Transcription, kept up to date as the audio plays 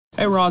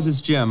Hey, Roz, it's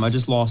Jim. I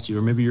just lost you,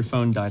 or maybe your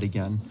phone died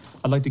again.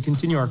 I'd like to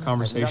continue our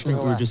conversation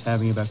that we were just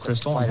having about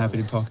Crystal. I'm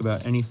happy to talk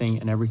about anything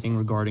and everything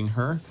regarding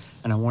her,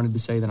 and I wanted to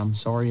say that I'm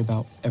sorry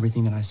about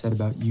everything that I said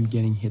about you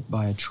getting hit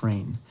by a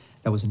train.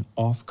 That was an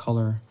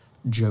off-color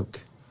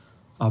joke.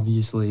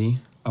 Obviously,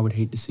 I would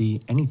hate to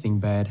see anything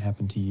bad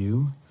happen to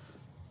you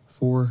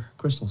for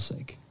Crystal's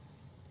sake.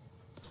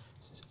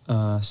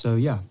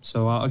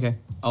 Okay,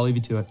 I'll leave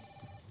you to it.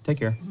 Take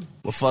care.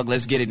 Well, fuck,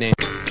 let's get it then.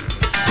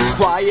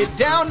 Quiet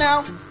down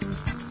now.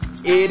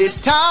 It is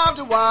time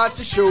to watch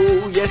the show.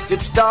 Yes,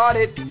 it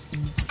started.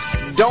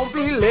 Don't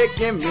be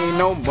licking me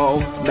no more.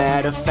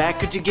 Matter of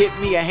fact, could you get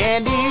me a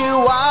handy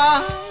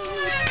wire?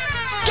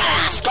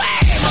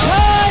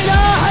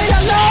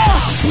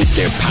 With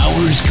their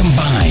powers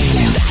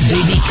combined,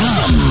 they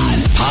become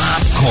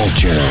pop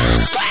culture.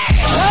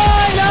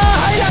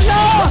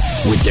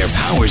 With their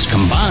powers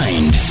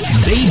combined,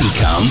 they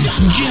become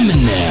Jim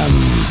and Them,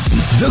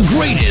 the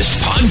greatest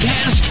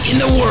podcast in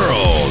the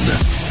world.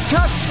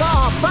 Cuts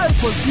our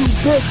papers, you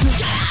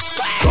bitches.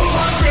 Who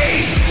wants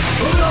me?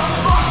 Who the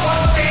fuck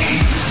wants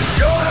me?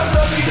 You're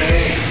WB.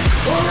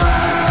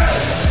 Hooray!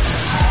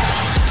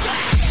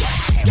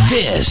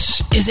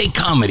 This is a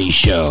comedy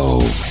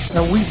show.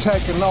 And we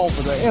taking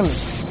over the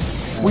industry.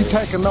 We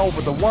taking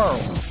over the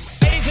world.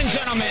 Ladies and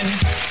gentlemen,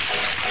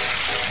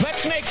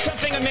 let's make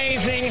something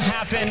amazing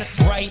happen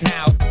right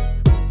now.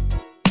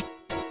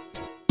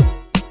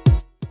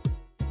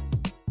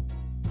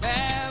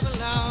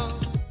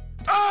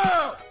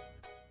 Oh!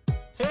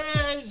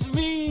 It's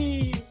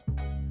me!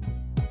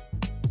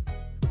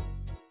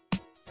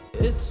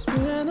 It's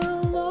been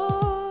a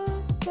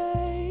long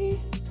day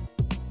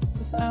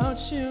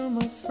without you,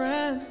 my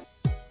friend.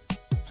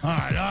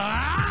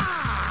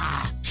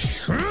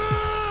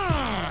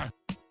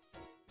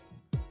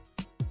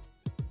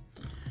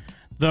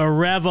 The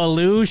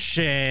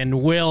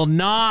revolution will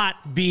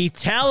not be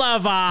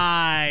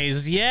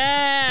televised.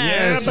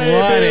 Yes, baby.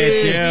 what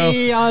it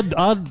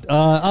do?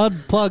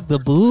 Unplug the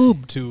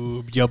boob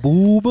tube, ya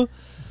boob.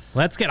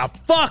 Let's get a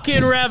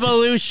fucking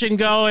revolution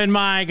going,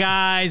 my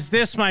guys.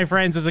 This, my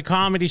friends, is a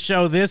comedy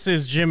show. This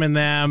is Jim and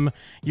Them.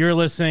 You're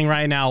listening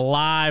right now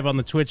live on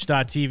the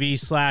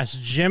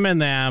twitch.tv/Jim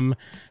and Them.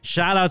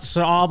 Shout outs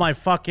to all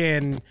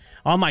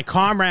my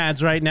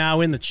comrades right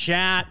now in the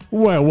chat.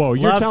 Whoa,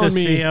 you're Love telling to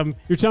me see 'em.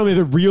 you're telling me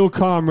the real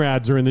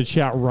comrades are in the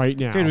chat right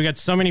now. Dude, we got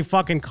so many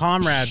fucking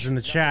comrades in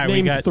the chat.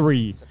 Name we got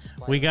 3.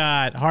 We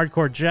got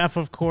Hardcore Jeff,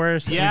 of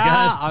course.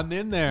 Yeah, I'm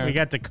in there. We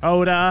got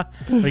Dakota.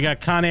 We got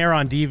Con Air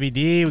on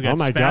DVD. We got Oh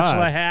my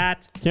Spatula God.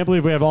 Hat. Can't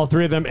believe we have all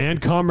 3 of them and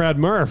Comrade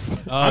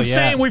Murph. I'm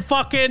saying we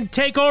fucking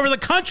take over the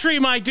country,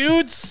 my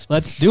dudes.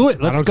 Let's do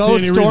it. Let's don't go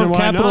see any reason storm why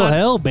Capitol not.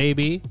 Hill,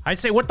 baby. I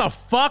say, what the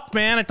fuck,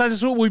 man? I thought this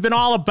is what we've been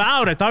all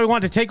about. I thought we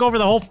wanted to take over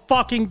the whole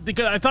fucking...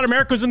 I thought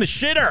America was in the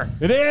shitter.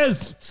 It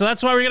is. So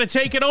that's why we're going to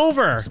take it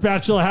over.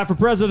 Spatula Hat for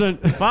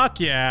president. Fuck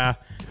yeah.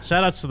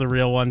 Shout outs to the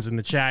real ones in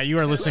the chat. You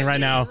are listening right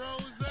now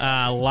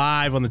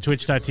live on the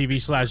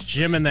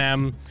twitch.tv/Jim and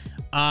Them.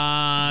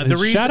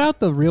 Shout out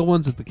the real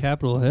ones at the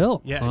Capitol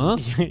Hill. Yeah, huh?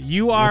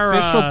 you are... The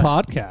official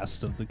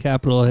podcast of the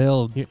Capitol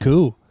Hill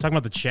coup. Talking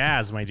about the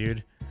Chaz, my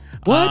dude.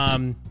 What?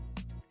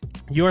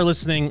 You are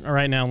listening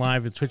right now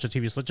live at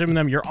twitch.tv/Jim and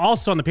Them. You're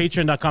also on the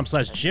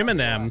patreon.com/Jim and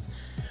Them.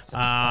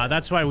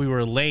 That's why we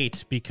were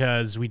late,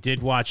 because we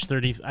did watch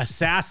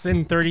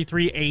Assassin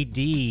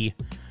 33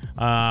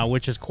 AD,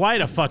 which is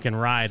quite a fucking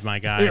ride, my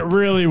guy. It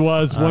really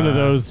was one of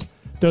those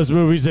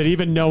movies that,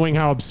 even knowing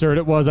how absurd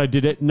it was, I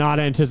did not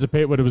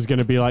anticipate what it was going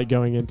to be like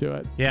going into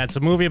it. Yeah, it's a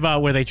movie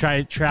about where they try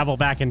to travel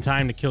back in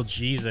time to kill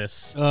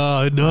Jesus.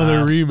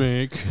 Another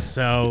remake.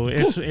 So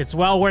it's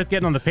well worth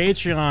getting on the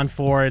Patreon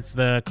for. It's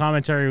the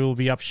commentary will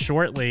be up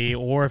shortly,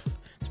 or if,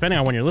 depending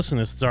on when you're listening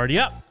to this, it's already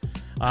up.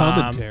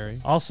 Commentary.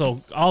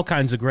 Also, all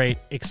kinds of great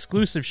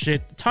exclusive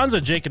shit. Tons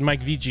of Jake and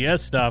Mike VGS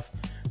stuff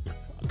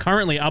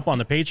currently up on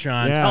the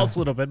Patreon. Yeah. Tell us a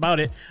little bit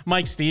about it.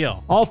 Mike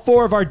Steele. All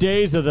 4 of our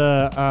days of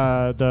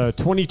the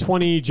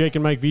 2020 Jake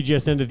and Mike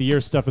VGS end of the year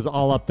stuff is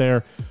all up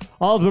there.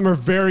 All of them are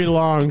very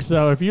long,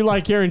 so if you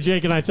like hearing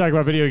Jake and I talk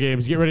about video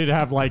games, get ready to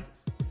have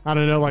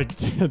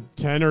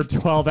 10 or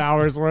 12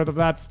 hours worth of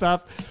that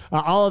stuff.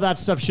 All of that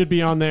stuff should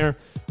be on there.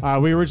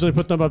 We originally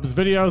put them up as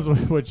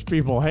videos, which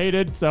people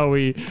hated, so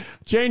we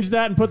changed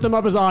that and put them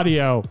up as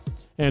audio.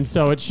 And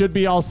so it should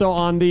be also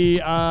on the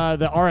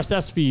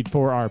RSS feed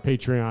for our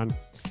Patreon.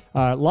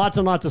 Lots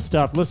and lots of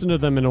stuff. Listen to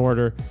them in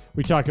order.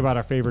 We talk about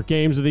our favorite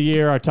games of the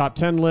year, our top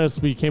 10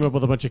 lists. We came up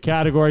with a bunch of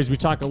categories. We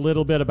talk a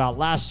little bit about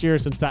last year,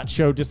 since that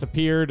show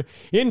disappeared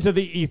into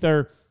the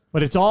ether.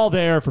 But it's all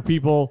there for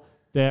people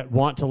that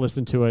want to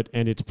listen to it,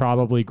 and it's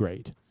probably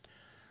great.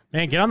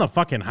 Man, get on the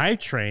fucking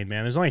hype train,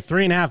 man. There's only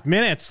 3.5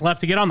 minutes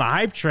left to get on the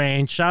hype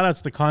train. Shout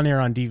outs to Con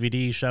Air on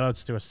DVD. Shout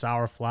outs to A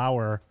Sour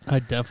Flower. I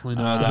definitely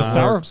know how that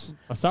works.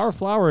 A sour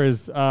flower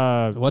is What's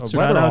a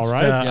your weatherall, Shout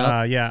right?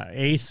 outs to,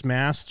 Ace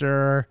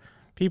Master.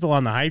 People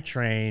on the hype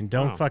train.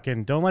 Don't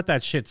let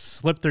that shit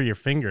slip through your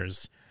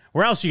fingers.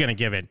 Where else are you going to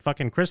give it?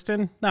 Fucking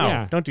Kristen? No,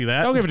 Yeah. don't do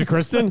that. Don't give it to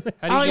Kristen.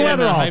 How do you Ali get in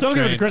the Weatherall, hype don't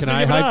give it to train? Kristen. Can I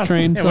give it to hype us.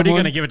 train Yeah, what are you someone?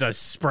 going to give it to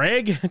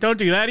Sprague? Don't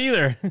do that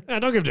either. Yeah,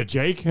 don't give it to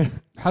Jake.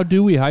 How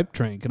do we hype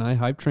train? Can I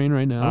hype train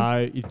right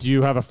now? Do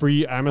you have a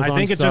free Amazon I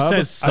think it sub? just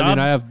says sub. I mean,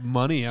 I have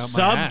money out my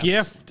Sub ass.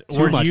 gift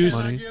Too or much use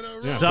money.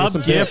 sub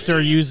some gift bits. or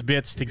use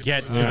bits to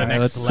get to the Alright, next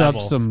let's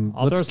level. sub some.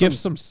 I'll throw Let's give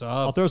some- some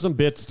I'll sub. throw some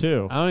bits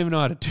too. I don't even know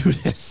how to do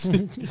this.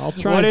 I'll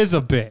try. What is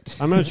a bit?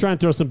 I'm gonna try and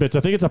throw some bits. I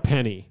think it's a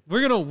penny.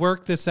 We're gonna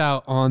work this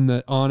out on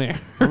air.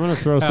 I'm gonna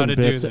throw How some to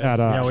do bits this. at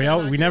us.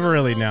 Yeah, we never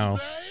really know.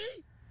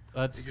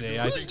 Let's see.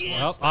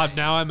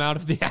 Now I'm out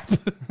of the app.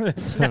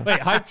 Wait,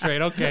 hype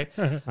train. Okay.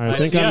 I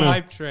think see I'm a gonna-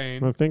 hype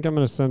train. I think I'm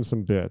gonna send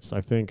some bits.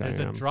 I think There's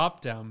I a am.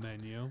 drop down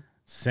menu.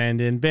 Send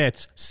in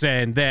bits.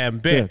 Send them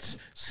bits.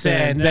 Bits.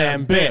 Send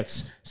them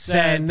bits.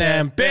 Send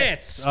them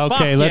bits. Okay, Fuck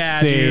let's yeah,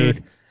 see.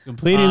 dude.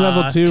 Completing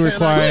level 2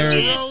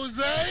 required.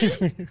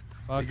 Fucking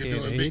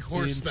Fucking big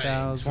horse thing.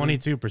 18,000.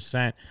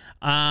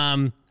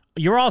 22%.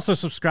 You're also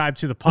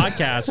subscribed to the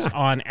podcast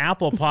on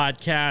Apple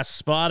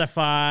Podcasts,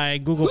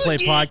 Spotify, Google Play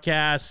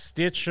Podcasts,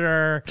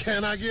 Stitcher.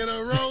 Can I get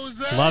a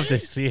rose? Love to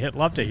see it.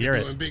 Love to hear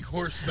Doing it. big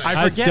horse thing.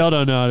 I forget- still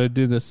don't know how to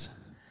do this.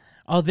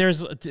 Oh,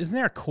 isn't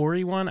there a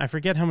Corey one? I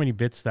forget how many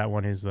bits that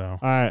one is, though.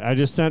 All right, I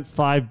just sent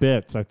 5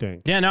 bits. I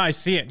think. Yeah, no, I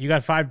see it. You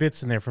got 5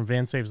 bits in there from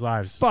Van Saves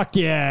Lives. Fuck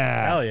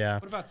yeah! Hell yeah.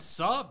 What about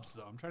subs,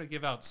 though? I'm trying to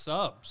give out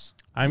subs.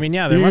 I mean,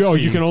 yeah, there must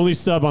be. You can only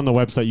sub on the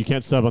website. You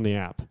can't sub on the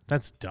app.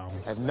 That's dumb.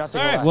 Have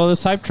nothing All right, less. well,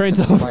 this hype train's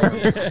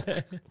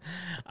over.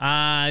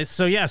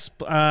 So yes,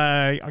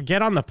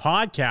 get on the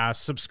podcast,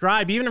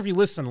 subscribe. Even if you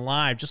listen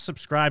live, just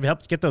subscribe.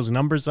 Help get those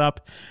numbers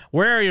up.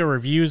 Where are your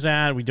reviews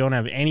at? We don't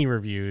have any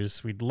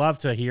reviews. We'd love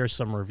to hear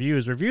some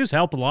reviews. Reviews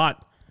help a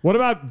lot. What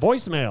about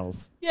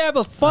voicemails? Yeah,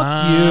 but fuck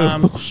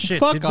you. Shit,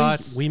 Fuck did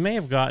us. We may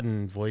have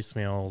gotten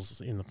voicemails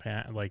in the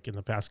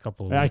past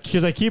couple of weeks.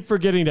 Because I keep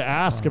forgetting to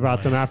ask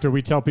about them after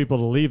we tell people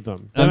to leave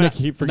them. Then I'm I not,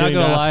 keep not forgetting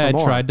gonna to ask lie. I for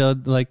more. tried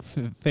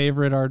to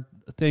favorite our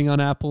thing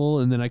on Apple,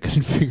 and then I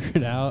couldn't figure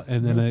it out,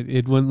 and then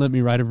it wouldn't let me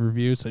write a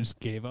review, so I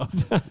just gave up.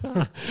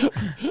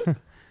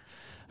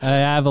 I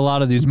have a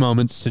lot of these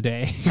moments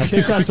today. I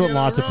think that's what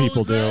lots of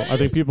people do. I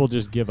think people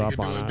just give up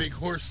on Big us.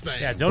 horse thing.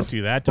 Yeah, don't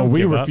do that. But Don't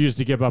we give up. refuse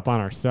to give up on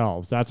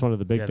ourselves. That's one of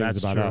the big Yeah,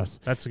 things that's about true. us.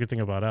 That's a good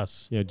thing about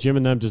us. Yeah, Jim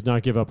and them does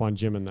not give up on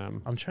Jim and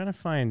them. I'm trying to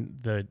find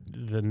the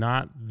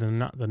not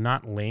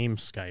lame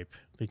Skype.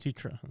 They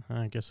teach.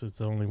 I guess it's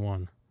the only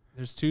one.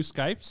 There's 2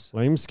 Skypes.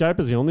 Lame Skype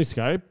is the only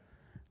Skype.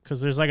 Because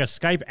there's like a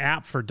Skype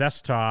app for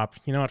desktop.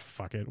 You know what?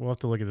 Fuck it. We'll have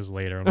to look at this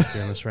later. I'm not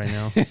doing this right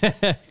now.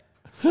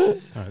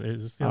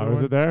 Is this the other Is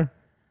one? it there?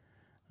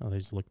 Oh, they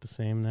just look the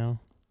same now.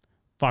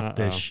 Fuck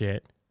this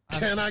shit.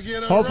 Can I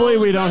get a Hopefully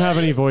we rose? don't have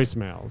any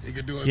voicemails. You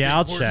can do a big Yeah,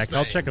 I'll horse check.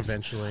 I'll thing. check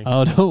eventually.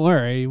 Oh, don't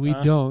worry, we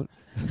don't.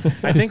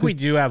 I think we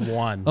do have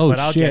one, Oh, but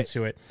I'll get shit.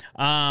 to it.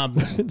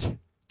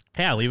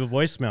 Yeah, leave a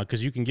voicemail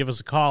because you can give us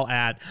a call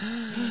at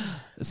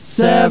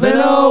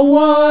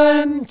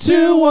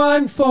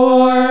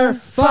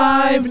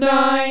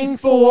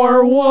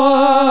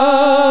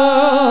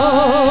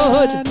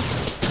 701-214-5941.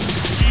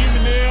 Jim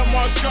and them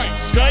on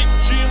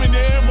Skype. Jim and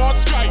them on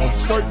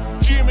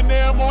Skype. Jim and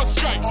them on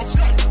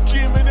Skype.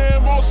 Jim and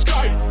them on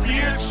Skype,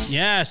 bitch.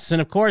 Yes,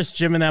 and of course,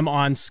 Jim and them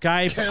on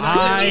Skype.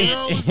 I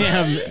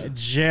am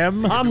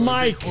Jim. I'm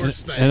Mike.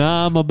 Horse thing. And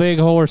I'm a big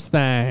horse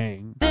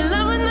thing.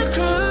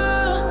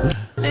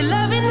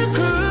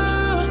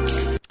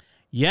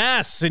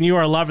 Yes, and you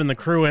are loving the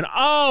crew. And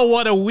oh,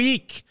 what a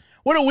week.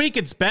 What a week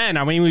it's been.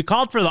 I mean, we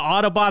called for the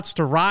Autobots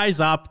to rise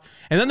up,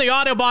 and then the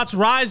Autobots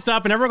rised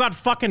up, and everyone got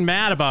fucking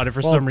mad about it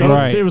for some reason.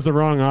 Right. It was the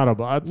wrong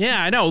Autobots.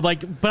 Yeah, I know. But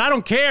I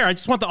don't care. I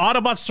just want the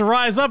Autobots to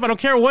rise up. I don't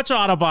care which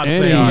Autobots they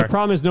The are.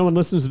 problem is no one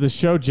listens to the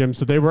show, Jim,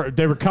 so they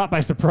were caught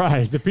by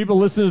surprise. If people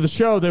listened to the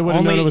show, they would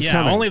have known it was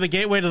coming. Only the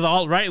gateway to the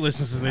alt-right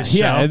listens to this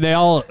Yeah, show. and they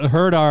all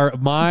heard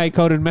my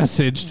coded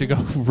message to go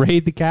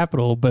raid the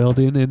Capitol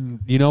building, and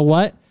you know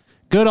what?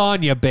 Good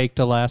on you, Baked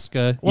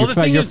Alaska. Well, the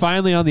thing you're is-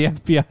 finally on the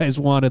FBI's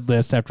wanted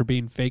list after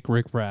being fake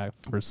Rick Rack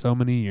for so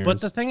many years.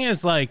 But the thing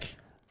is, like,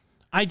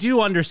 I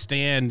do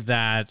understand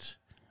that,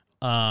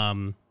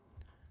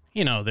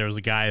 there was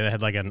a guy that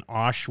had like an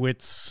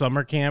Auschwitz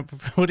summer camp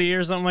hoodie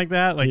or something like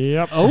that. Like,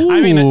 Yep. oh, I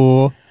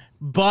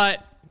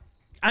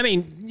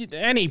mean,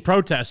 any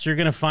protest, you're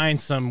gonna find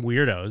some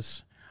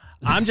weirdos.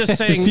 I'm just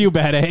saying, a few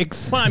bad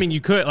eggs. Well, I mean, you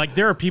could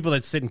there are people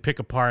that sit and pick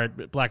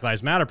apart Black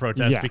Lives Matter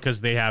protests Yeah.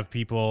 because they have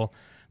people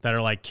that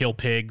are like kill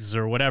pigs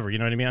or whatever. You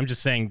know what I mean? I'm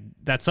just saying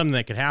that's something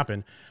that could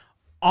happen.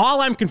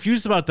 All I'm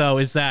confused about though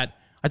is that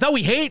I thought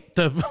we hate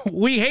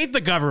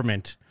the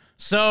government.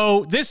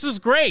 So this is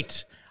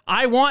great.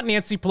 I want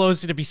Nancy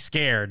Pelosi to be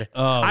scared.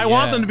 I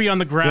want them to be on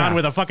the ground Yeah.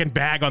 with a fucking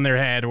bag on their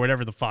head or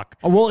whatever the fuck.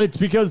 Well, it's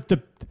because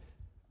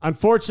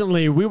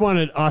unfortunately, we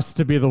wanted us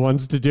to be the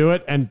ones to do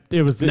it, and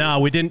it was No,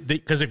 we didn't.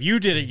 Because if you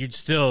did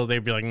it,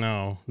 they'd be like,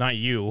 no, not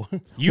you.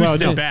 You Well,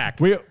 sit no, back.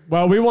 We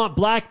want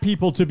black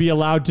people to be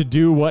allowed to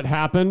do what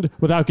happened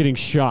without getting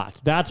shot.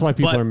 That's why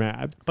people are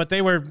mad. But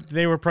they were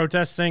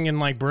protesting and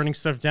like burning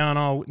stuff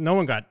down. No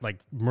one got like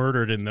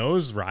murdered in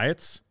those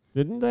riots.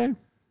 Didn't they?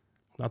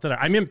 Not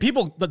that I mean,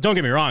 people. Don't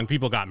get me wrong.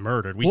 People got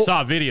murdered. We Well,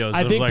 saw videos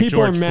I of think like people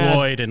George are mad.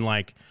 Floyd and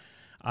like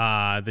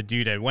the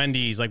dude at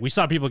Wendy's. Like we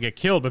saw people get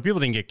killed, but people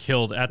didn't get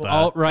killed at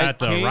the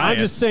riots. I'm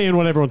just saying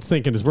what everyone's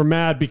thinking is we're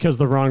mad because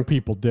the wrong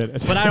people did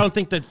it. But I don't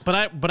think that.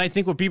 But I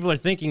think what people are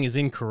thinking is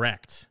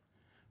incorrect,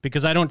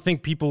 because I don't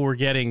think people were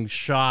getting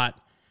shot.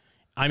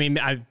 I mean,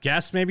 I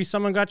guess maybe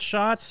someone got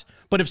shot,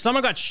 but if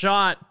someone got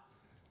shot,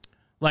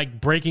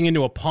 like breaking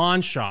into a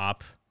pawn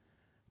shop,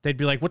 they'd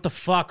be like, "What the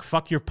fuck?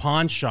 Fuck your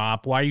pawn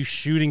shop! Why are you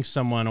shooting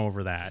someone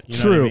over that?" You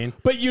know True, what I mean?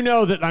 but you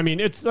know that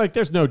it's like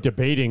there's no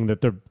debating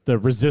that the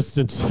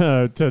resistance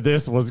to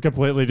this was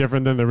completely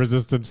different than the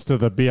resistance to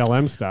the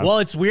BLM stuff. Well,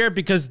 it's weird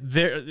because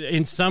there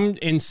in some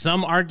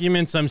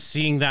arguments I'm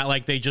seeing that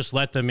like they just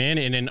let them in,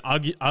 and in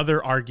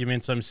other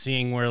arguments I'm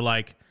seeing where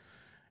like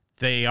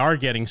they are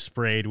getting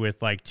sprayed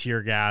with like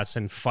tear gas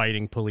and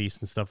fighting police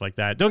and stuff like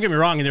that. Don't get me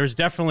wrong, and there's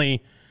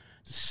definitely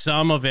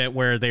some of it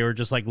where they were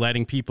just like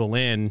letting people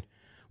in,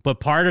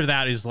 but part of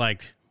that is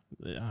like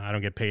I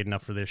don't get paid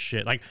enough for this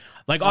shit. Like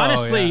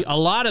honestly, a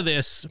lot of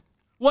this.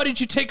 What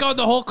did you take on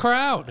the whole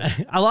crowd?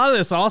 A lot of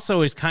this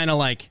also is kind of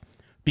like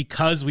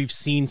because we've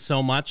seen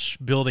so much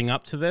building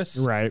up to this,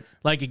 right?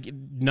 Like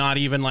not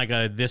even like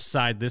a this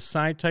side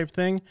type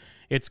thing.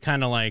 It's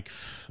kind of like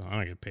I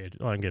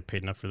don't get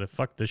paid enough for this.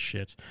 Fuck this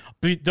shit.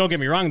 But don't get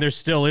me wrong. There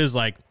still is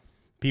like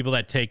people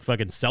that take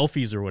fucking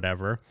selfies or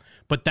whatever.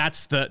 But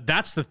that's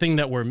the thing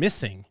that we're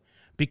missing.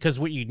 Because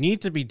what you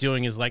need to be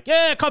doing is like,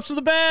 yeah, cops are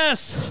the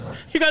best.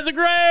 You guys are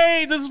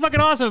great. This is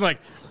fucking awesome. Like,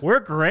 we're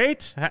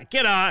great.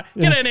 Get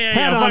in here.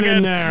 Head on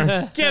in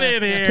there. Get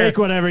in here. Take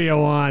whatever you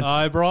want.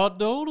 I brought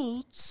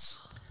donuts.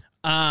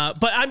 But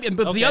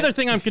the other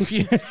thing I'm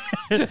confused.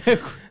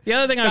 The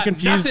other thing I'm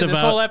confused nothing about.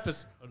 This whole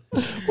episode.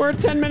 We're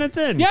 10 minutes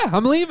in. Yeah,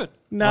 I'm leaving.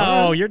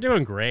 No, you're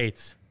doing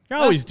great. You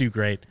always do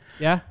great.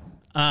 Yeah.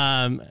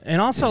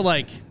 And also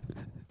like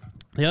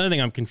the other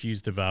thing I'm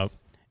confused about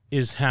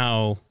is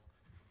how.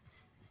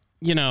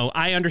 You know,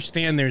 I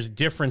understand there's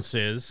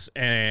differences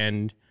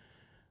and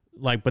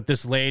like, but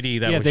this lady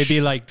that was they'd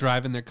be like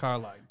driving their car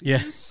like,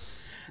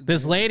 yes,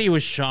 this lady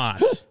was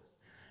shot,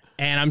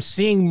 and I'm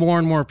seeing more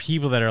and more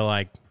people that are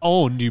like,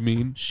 oh, do you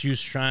mean she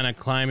was trying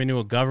to climb into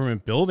a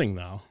government building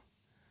though?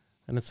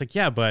 And it's like,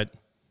 yeah, but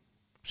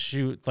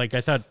she like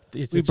I thought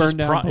it's burned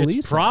down police.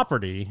 It's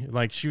property.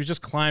 Like she was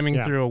just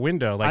climbing through a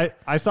window. Like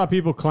I saw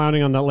people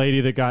clowning on that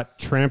lady that got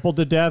trampled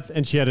to death,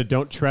 and she had a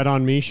 "Don't Tread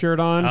on Me" shirt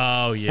on.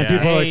 Oh yeah, and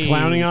people are like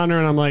clowning on her,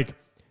 and I'm like,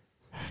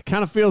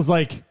 kind of feels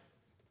like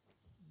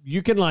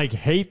you can like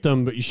hate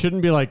them, but you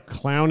shouldn't be like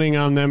clowning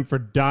on them for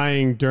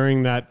dying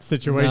during that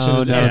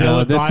situation.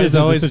 No. This has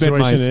always been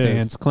my situation is.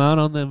 stance. Clown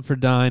on them for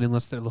dying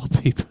unless they're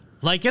little people.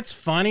 Like it's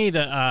funny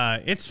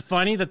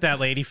that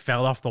lady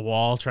fell off the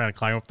wall trying to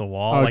climb up the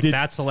wall.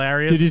 That's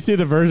hilarious. Did you see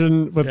the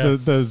version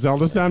with the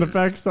Zelda sound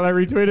effects that I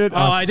retweeted? Oh,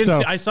 I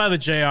didn't. I saw the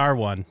JR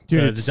one,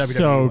 dude. The It's WWE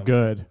so one.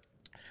 good.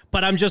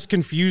 But I'm just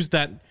confused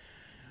that,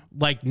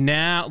 like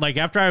now, like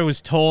after I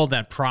was told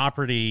that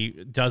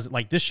property does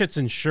like this shit's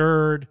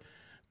insured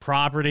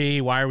property.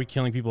 Why are we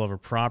killing people over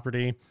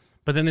property?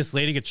 But then this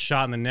lady gets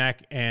shot in the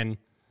neck and.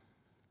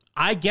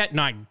 I get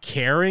not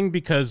caring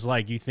because,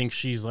 like, you think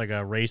she's, like,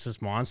 a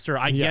racist monster.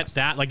 I get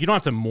that. Like, you don't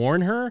have to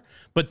mourn her.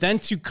 But then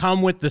to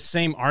come with the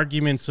same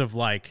arguments of,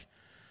 like,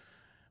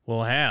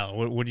 well, hell,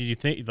 what did you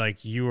think?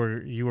 Like, you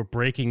were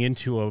breaking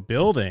into a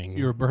building.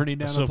 You were burning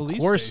down a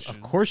police station.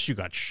 Of course you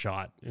got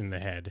shot in the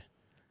head.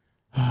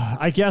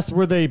 I guess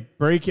where they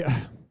break it.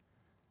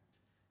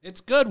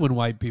 It's good when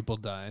white people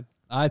die,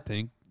 I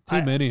think.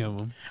 Too many of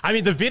them. I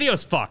mean, the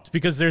video's fucked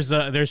because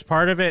there's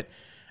part of it.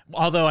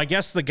 Although I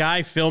guess the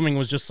guy filming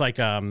was just like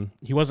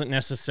he wasn't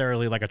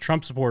necessarily like a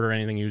Trump supporter or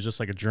anything. He was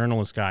just like a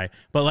journalist guy.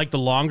 But like the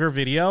longer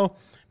video,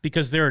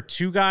 because there are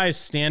two guys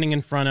standing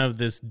in front of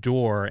this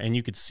door, and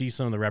you could see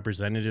some of the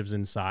representatives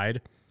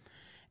inside,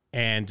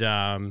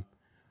 and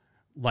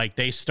like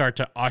they start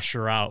to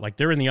usher out. Like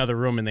they're in the other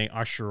room and they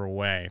usher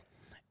away,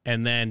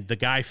 and then the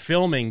guy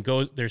filming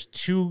goes. There's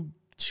two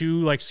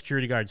like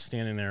security guards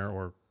standing there,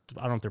 or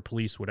I don't know if they're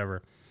police,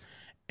 whatever.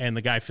 And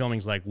the guy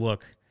filming's like,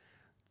 look.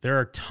 There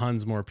are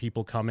tons more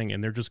people coming,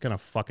 and they're just going to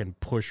fucking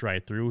push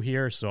right through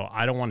here, so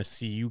I don't want to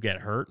see you get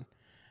hurt.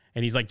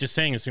 And he's like, just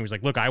saying this to him, he's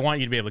like, look, I want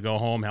you to be able to go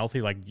home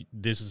healthy. Like,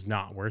 this is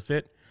not worth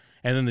it.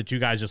 And then the two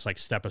guys just, like,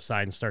 step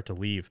aside and start to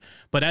leave.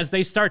 But as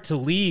they start to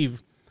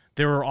leave,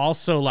 there are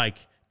also, like,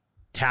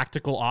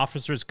 tactical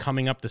officers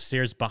coming up the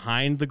stairs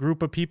behind the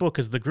group of people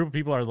because the group of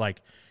people are,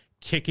 like,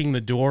 kicking the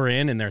door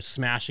in and they're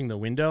smashing the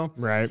window.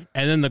 Right.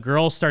 And then the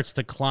girl starts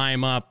to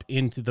climb up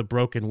into the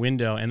broken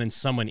window, and then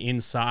someone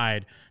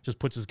inside just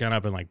puts his gun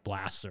up and like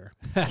blasts her.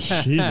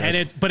 And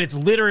it's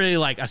literally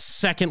like a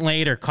second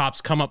later, cops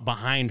come up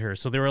behind her.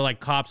 So they were like,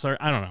 cops are,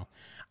 I don't know.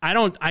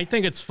 I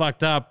think it's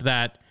fucked up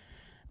that,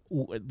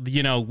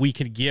 you know, we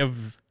could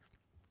give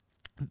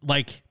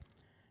like,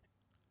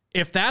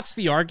 if that's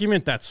the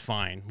argument, that's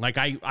fine. Like,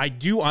 I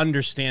do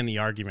understand the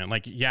argument.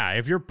 Like, yeah,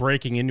 if you're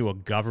breaking into a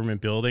government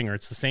building, or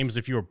it's the same as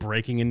if you were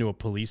breaking into a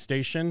police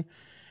station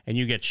and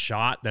you get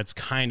shot, that's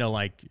kind of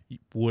like,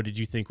 what did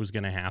you think was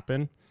going to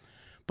happen?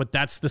 but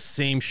that's the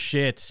same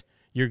shit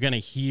you're going to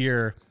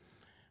hear.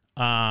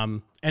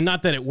 And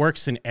not that it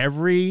works in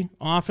every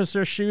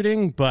officer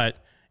shooting, but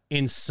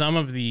in some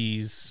of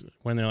these,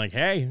 when they're like,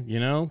 hey, you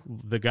know,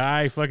 the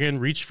guy fucking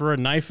reached for a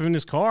knife in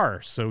his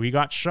car, so he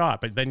got shot.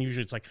 But then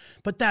usually it's like,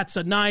 but that's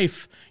a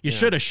knife. You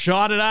should have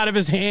shot it out of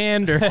his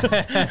hand, or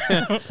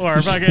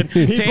or fucking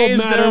tased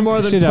matter him.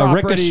 more than Should have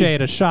property.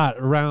 ricocheted a shot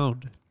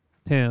around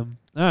him.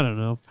 I don't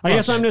know. I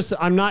guess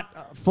I'm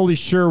not fully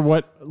sure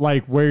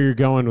where you're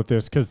going with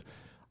this, because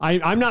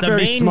I'm not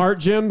very smart,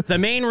 Jim. The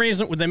main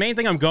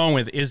thing I'm going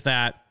with is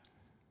that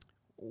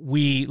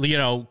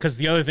because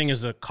the other thing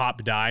is a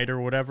cop died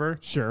or whatever.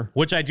 Sure.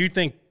 Which I do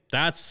think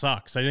that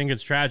sucks. I think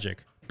it's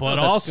tragic. But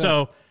that's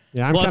also,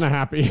 yeah, I'm kind of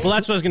happy. Well,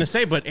 that's what I was going to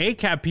say. But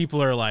ACAB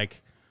people are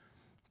like,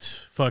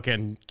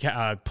 fucking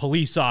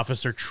police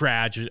officer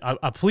tragedy,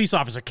 a police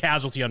officer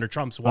casualty under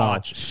Trump's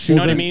watch. You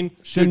know what I mean?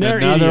 Shooting they're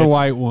another idiots.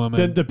 white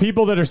woman. The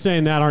people that are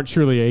saying that aren't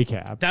truly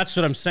ACAB. That's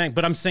what I'm saying.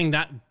 But I'm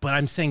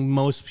saying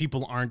most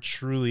people aren't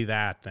truly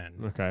that then.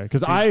 Okay,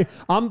 because I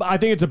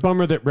think it's a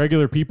bummer that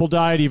regular people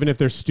died, even if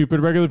they're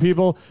stupid regular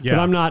people. Yeah. But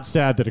I'm not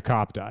sad that a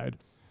cop died.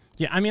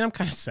 Yeah, I mean, I'm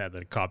kind of sad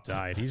that a cop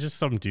died. He's just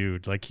some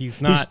dude. Like, he's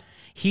not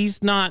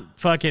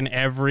fucking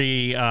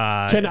every.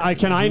 Can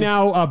I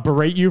now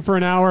berate you for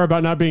an hour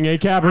about not being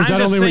ACAB, or is I'm that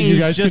just only what saying you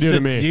he's guys can just do to a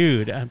me?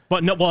 dude.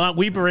 But no, well,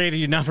 we berated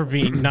you not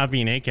being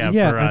ACAB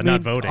for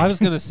not voting. I was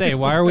going to say,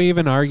 why are we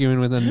even arguing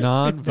with a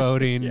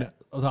non-voting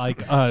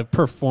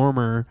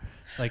performer,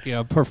 like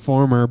a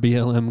performer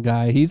BLM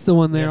guy? He's the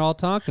one they're all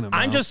talking about.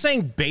 I'm just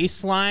saying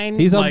baseline.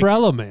 He's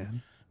Umbrella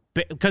Man.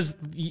 Because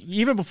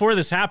even before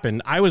this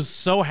happened, I was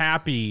so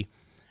happy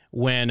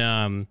when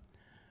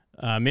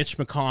Mitch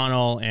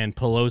McConnell and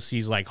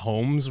Pelosi's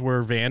homes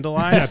were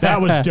vandalized. Yeah,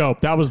 that was dope.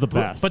 That was the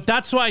best. But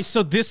that's why.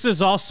 So this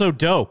is also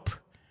dope.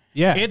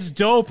 Yeah, it's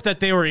dope that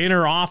they were in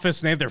her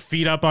office and they had their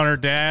feet up on her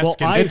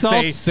desk. Well, it's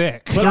all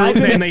sick.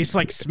 And they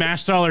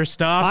smashed all her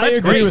stuff. I That's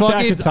agree great. with that,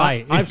 fucking 'cause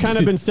tight. I've kind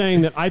of been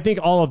saying that I think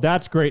all of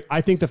that's great. I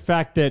think the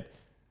fact that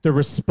the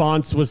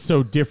response was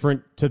so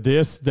different to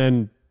this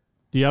than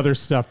the other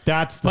stuff,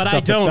 that's the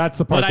stuff. That's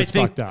the part that's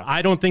fucked up.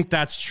 I don't think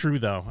that's true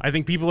though. I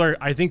think people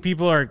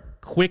are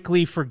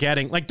quickly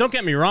forgetting. Like, don't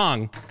get me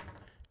wrong.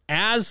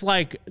 As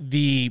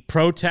the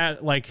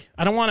protest,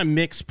 I don't want to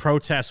mix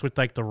protests with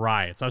the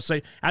riots. I would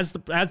say as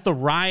the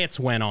riots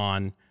went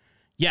on,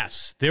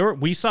 yes,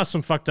 we saw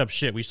some fucked up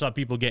shit. We saw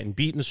people getting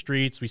beat in the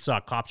streets. We saw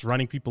cops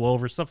running people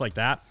over, stuff like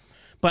that.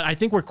 But I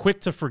think we're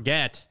quick to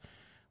forget.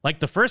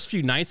 The first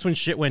few nights when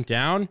shit went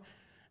down,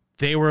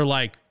 they were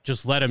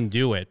just let them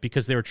do it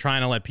because they were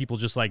trying to let people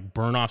just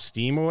burn off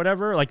steam or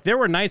whatever. There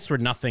were nights where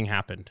nothing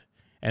happened,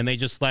 and they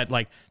just let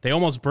they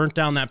almost burnt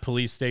down that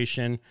police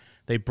station.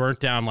 They burnt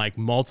down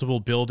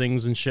multiple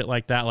buildings and shit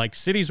like that.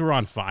 Cities were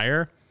on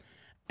fire.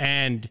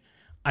 And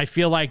I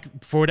feel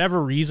for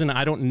whatever reason,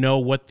 I don't know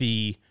what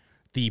the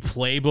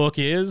playbook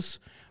is,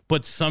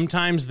 but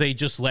sometimes they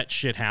just let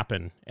shit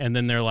happen. And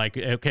then they're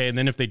okay. And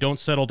then if they don't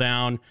settle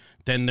down,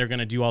 then they're going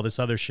to do all this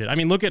other shit. I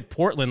mean, look at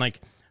Portland.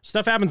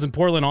 Stuff happens in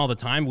Portland all the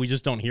time. We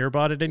just don't hear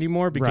about it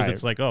anymore because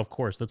it's oh, of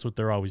course, that's what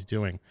they're always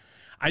doing.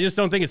 I just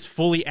don't think it's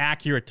fully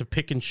accurate to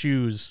pick and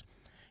choose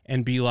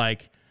and be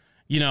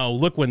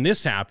look, when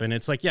this happened,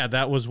 it's yeah,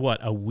 that was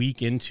a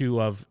week into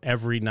of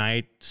every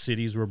night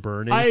cities were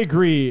burning. I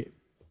agree.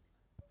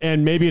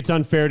 And maybe it's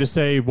unfair to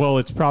say, well,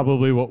 it's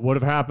probably what would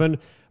have happened,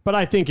 but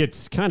I think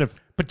it's kind of.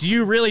 But do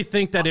you really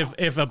think that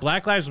if a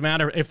Black Lives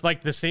Matter, if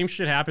the same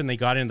shit happened, they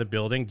got into the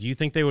building, do you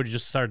think they would have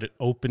just started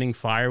opening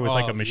fire with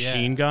a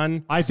machine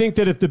gun? I think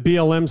that if the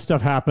BLM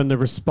stuff happened, the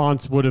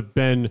response would have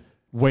been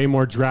way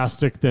more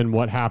drastic than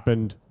what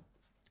happened.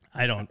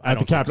 I don't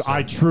the Capitol. So.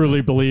 I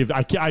truly believe.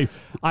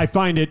 I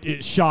find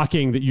it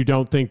shocking that you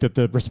don't think that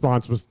the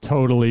response was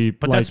totally.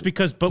 But that's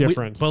because,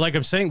 different. But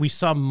I'm saying, we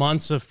saw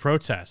months of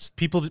protests.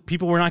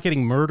 People were not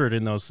getting murdered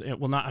in those.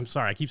 Well, not. I'm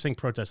sorry. I keep saying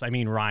protests. I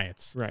mean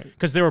riots. Right.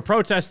 Because there were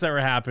protests that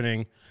were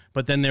happening,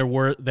 but then there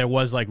was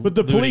But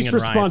the police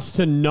response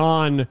to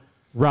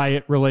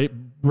non-riot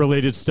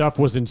related stuff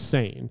was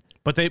insane.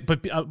 But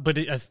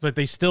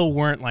they still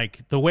weren't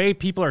the way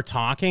people are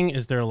talking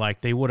is they're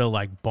they would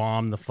have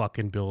bombed the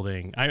fucking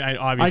building. I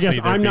obviously I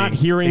guess I'm not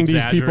hearing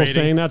these people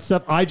saying that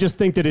stuff. I just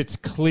think that it's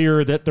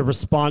clear that the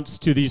response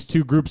to these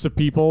two groups of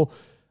people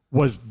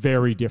was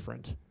very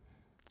different,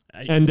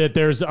 and that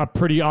there's a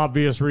pretty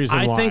obvious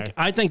reason why.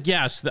 I think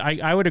yes,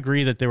 I would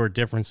agree that there were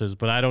differences,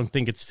 but I don't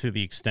think it's to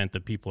the extent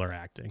that people are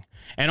acting,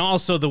 and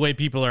also the way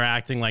people are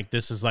acting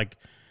this is a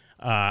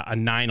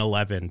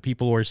 9/11.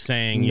 People were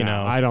saying,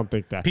 I don't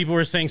think that. People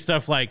were saying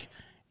stuff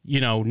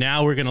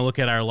now we're going to look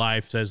at our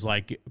lives as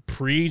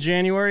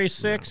pre-January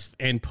 6th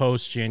and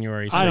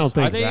post-January 6th. I don't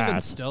think Are they that.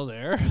 even still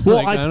there? Well,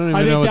 I don't even I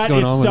think know what's that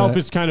going on with itself that.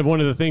 is kind of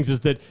one of the things is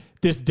that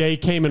this day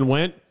came and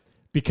went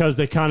because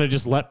they kind of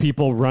just let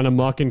people run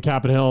amok in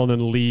Capitol Hill and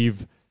then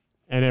leave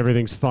and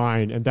everything's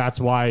fine. And that's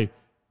why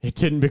it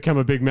didn't become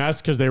a big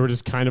mess because they were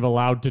just kind of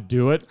allowed to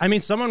do it. I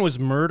mean, someone was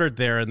murdered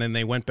there and then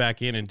they went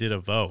back in and did a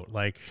vote.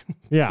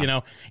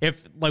 Yeah.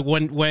 if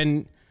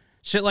when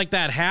shit like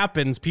that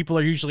happens, people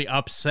are usually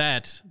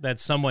upset that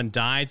someone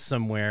died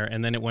somewhere,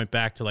 and then it went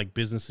back to like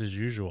business as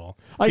usual.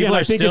 People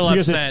I are think still it's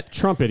because upset it's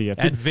Trump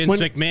idiots. at Vince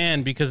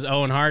McMahon because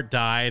Owen Hart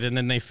died, and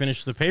then they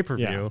finished the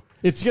pay-per-view. Yeah.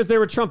 It's because they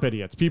were Trump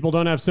idiots. People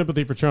don't have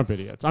sympathy for Trump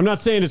idiots. I'm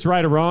not saying it's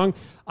right or wrong.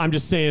 I'm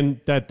just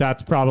saying that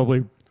that's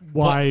probably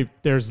why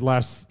there's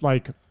less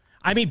like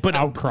but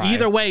outcry.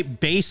 Either way,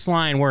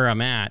 baseline where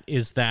I'm at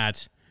is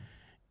that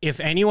if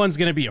anyone's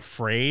going to be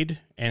afraid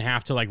and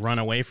have to like run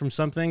away from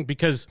something,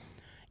 because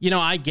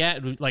I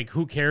get like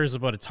who cares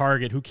about a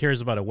Target, who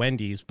cares about a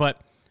Wendy's, but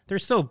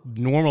there's still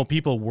normal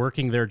people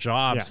working their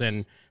jobs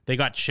and they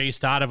got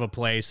chased out of a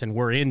place and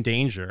we're in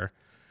danger.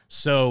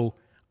 So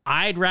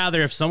I'd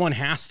rather, if someone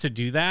has to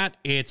do that,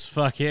 it's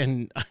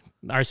fucking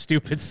our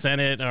stupid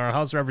Senate or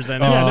House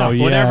Representative,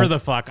 whatever the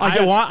fuck.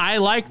 I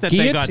like that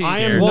they got scared. I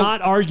am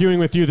not arguing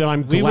with you that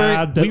I'm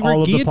glad that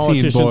all of the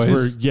politicians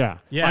were. Yeah.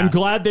 I'm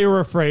glad they were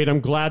afraid. I'm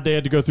glad they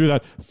had to go through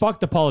that. Fuck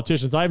the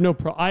politicians. I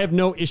have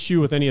no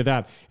issue with any of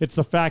that. It's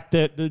the fact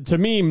that, to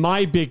me,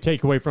 my big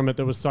takeaway from it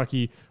that was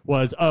sucky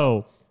was,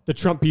 the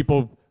Trump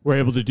people were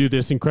able to do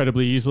this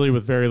incredibly easily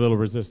with very little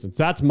resistance.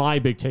 That's my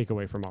big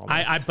takeaway from all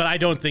this. But I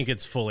don't think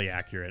it's fully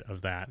accurate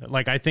of that.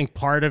 Like, I think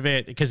part of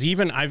it, because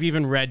I've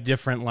even read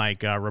different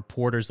like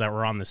reporters that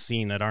were on the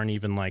scene that aren't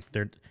even like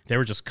they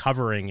were just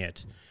covering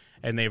it,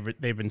 and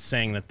they've been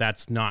saying that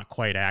that's not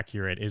quite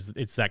accurate.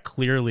 It's that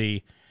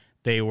clearly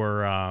they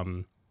were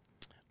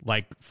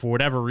like, for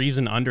whatever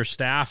reason,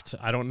 understaffed.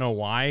 I don't know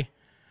why.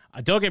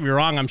 Don't get me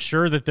wrong. I'm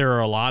sure that there are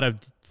a lot of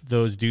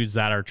those dudes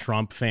that are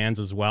Trump fans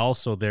as well,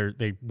 so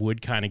they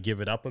would kind of give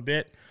it up a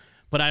bit.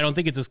 But I don't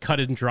think it's as cut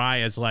and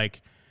dry as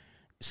like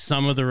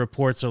some of the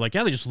reports are like,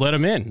 yeah, they just let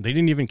him in. They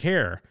didn't even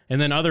care.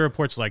 And then other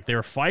reports like they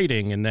were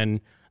fighting, and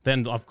then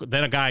an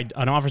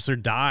officer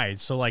died.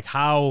 So like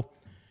how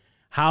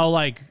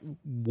like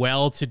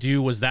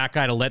well-to-do was that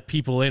guy to let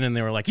people in? And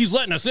they were like, he's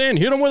letting us in.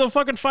 Hit him with a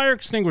fucking fire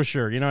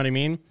extinguisher. You know what I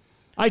mean?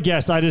 I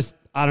guess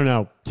I don't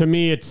know. To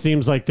me, it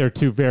seems like they're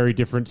two very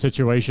different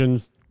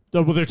situations.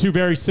 Well, they're two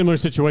very similar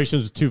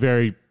situations with two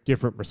very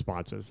different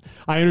responses.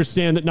 I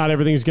understand that not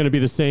everything's going to be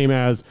the same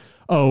as,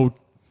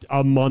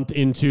 a month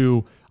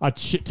into a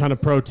shit ton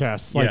of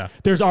protests. Like,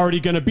 there's already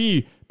going to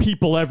be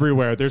people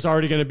everywhere. There's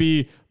already going to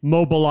be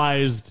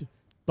mobilized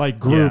like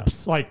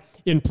groups like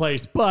in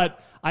place.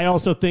 But I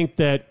also think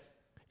that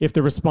if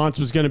the response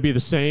was going to be the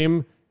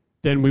same,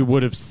 then we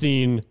would have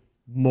seen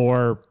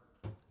more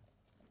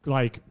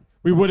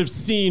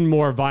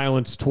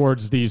violence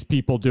towards these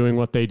people doing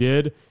what they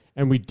did,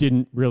 and we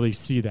didn't really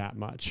see that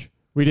much.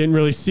 We didn't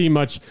really see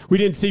much. We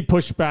didn't see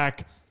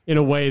pushback in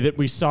a way that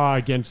we saw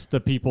against the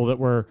people that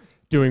were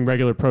doing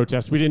regular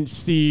protests. We didn't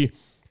see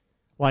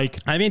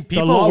like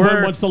people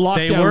once the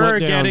lockdown they were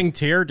went down, getting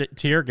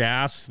tear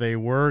gas. They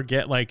were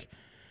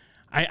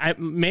I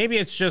maybe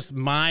it's just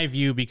my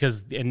view,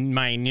 because in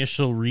my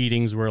initial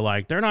readings were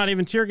like, they're not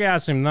even tear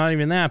gassing, not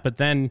even that, but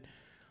then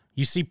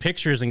you see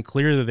pictures and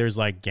clearly there's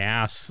like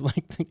gas,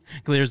 like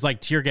there's like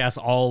tear gas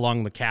all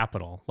along the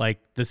Capitol. Like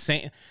the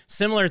same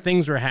similar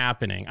things were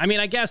happening. I mean,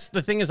 I guess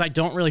the thing is, I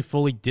don't really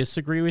fully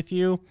disagree with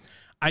you.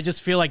 I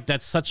just feel like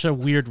that's such a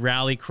weird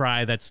rally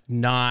cry that's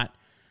not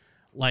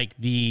like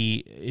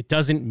it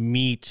doesn't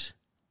meet,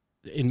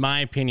 in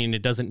my opinion,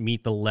 it doesn't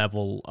meet the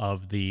level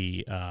of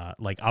the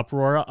like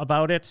uproar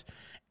about it.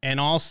 And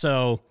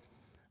also,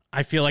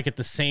 I feel like at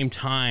the same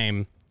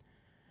time,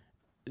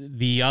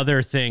 the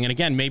other thing, and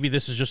again, maybe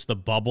this is just the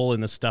bubble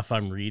in the stuff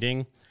I'm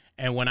reading,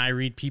 and when I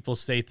read people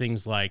say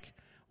things like,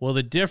 well,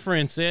 the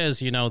difference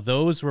is,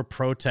 those were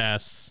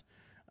protests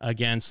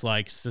against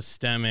like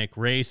systemic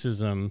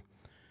racism.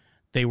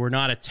 They were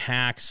not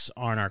attacks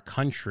on our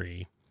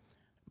country.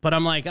 But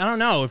I'm like, I don't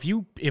know, if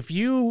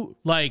you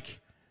like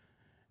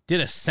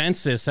did a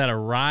census at a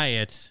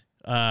riot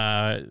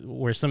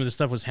where some of this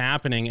stuff was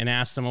happening and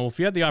asked them, well, if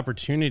you had the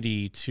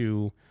opportunity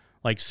to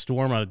like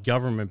storm a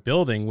government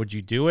building, would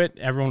you do it?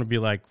 Everyone would be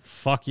like,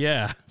 fuck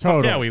yeah.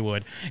 Totally. Fuck yeah, we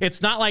would.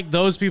 It's not like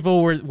those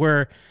people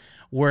were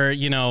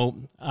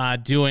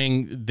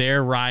doing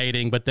their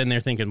rioting, but then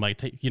they're thinking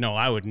like,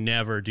 I would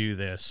never do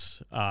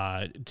this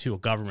to a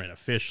government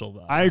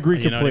official. I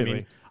agree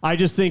completely. I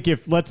just think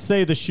if, let's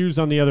say, the shoe's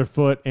on the other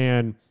foot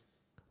and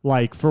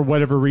like for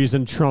whatever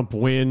reason Trump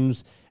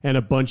wins and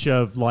a bunch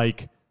of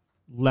like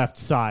left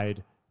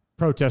side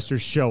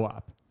protesters show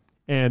up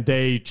and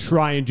they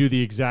try and do the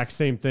exact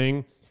same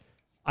thing.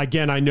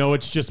 Again, I know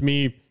it's just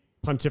me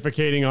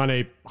pontificating on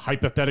a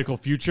hypothetical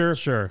future.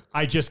 Sure.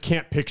 I just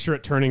can't picture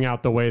it turning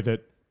out the way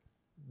that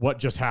what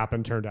just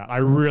happened turned out.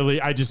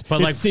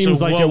 But like, seems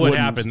so like what it would wouldn't.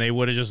 happen? They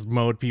would have just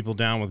mowed people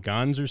down with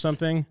guns or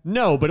something?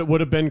 No, but it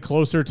would have been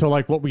closer to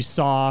like what we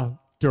saw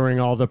during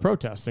all the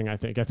protesting, I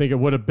think. I think it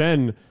would have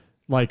been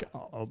like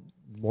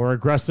more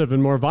aggressive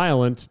and more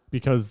violent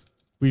because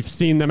we've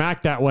seen them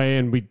act that way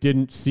and we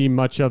didn't see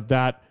much of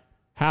that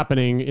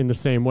happening in the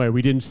same way.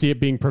 We didn't see it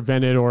being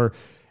prevented or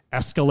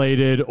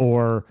escalated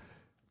or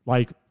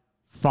like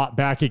fought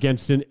back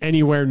against in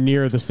anywhere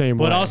near the same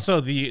way. But also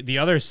the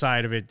other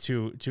side of it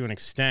to an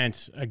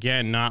extent,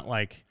 again, not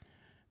like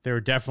there were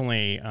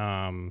definitely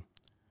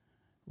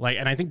like,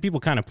 and I think people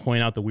kind of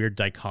point out the weird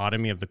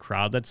dichotomy of the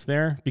crowd that's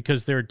there,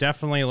 because there are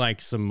definitely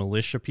like some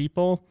militia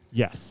people.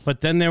 Yes.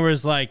 But then there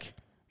was like,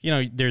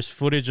 there's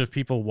footage of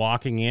people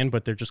walking in,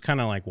 but they're just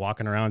kind of like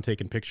walking around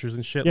taking pictures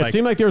and shit. Yeah, it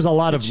seemed like there was a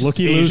lot of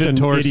looky-loos and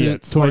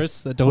idiots.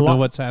 Tourists that don't know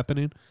what's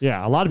happening.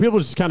 Yeah, a lot of people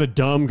just kind of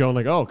dumb going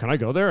like, oh, can I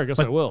go there? I guess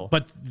I will.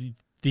 But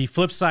the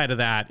flip side of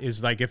that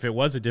is like, if it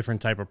was a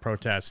different type of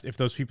protest, if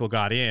those people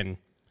got in,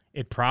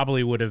 it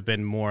probably would have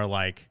been more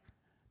like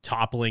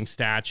toppling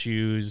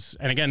statues.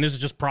 And again, this is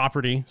just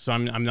property, so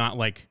I'm not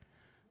like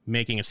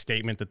making a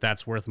statement that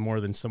that's worth more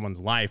than someone's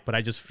life, but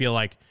I just feel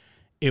like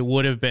it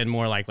would have been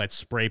more like, let's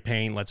spray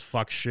paint, let's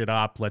fuck shit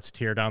up, let's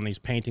tear down these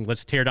paintings,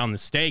 let's tear down the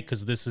state,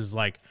 because this is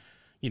like,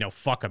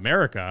 fuck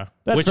America,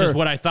 which is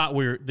what I thought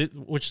we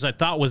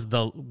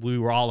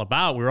were all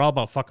about. We were all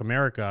about fuck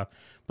America,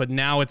 but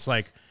now it's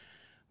like,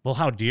 well,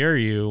 how dare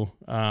you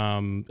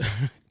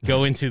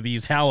go into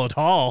these hallowed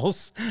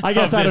halls? I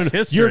guess I don't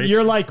know.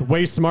 You're like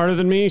way smarter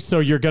than me, so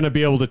you're going to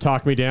be able to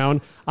talk me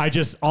down.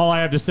 All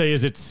I have to say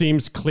is it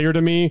seems clear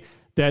to me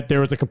that there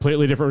was a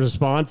completely different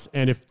response,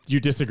 and if you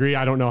disagree,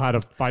 I don't know how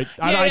to fight.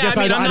 I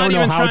don't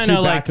know how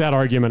to back that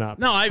argument up.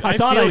 No, I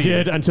thought feel I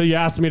did until you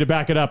asked me to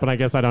back it up, and I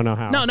guess I don't know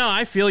how. No,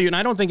 I feel you, and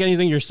I don't think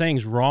anything you're saying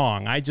is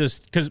wrong.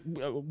 Because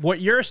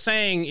what you're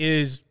saying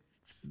is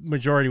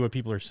majority of what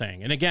people are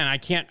saying. And again, I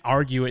can't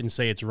argue it and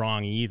say it's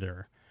wrong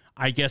either.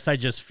 I guess I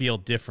just feel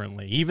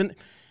differently.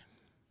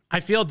 I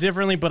feel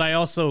differently, but I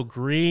also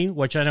agree,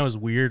 which I know is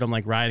weird. I'm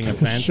like riding a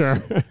fence.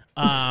 Sure.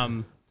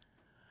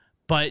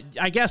 But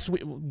I guess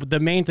the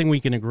main thing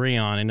we can agree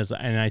on,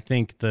 and I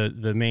think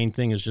the main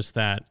thing is just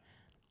that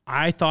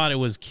I thought it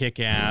was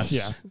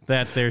kick-ass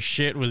that their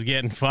shit was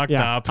getting fucked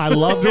up. I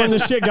loved when the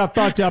shit got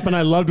fucked up, and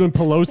I loved when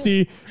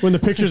the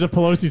pictures of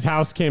Pelosi's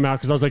house came out,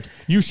 because I was like,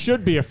 you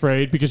should be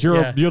afraid, because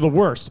you're the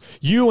worst.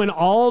 You and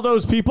all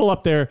those people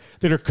up there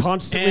that are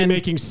constantly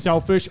making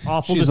selfish,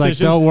 awful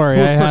decisions. Like, don't worry,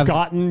 who have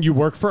forgotten you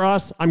work for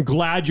us. I'm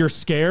glad you're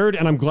scared,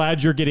 and I'm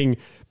glad you're getting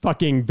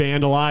fucking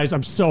vandalized.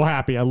 I'm so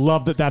happy. I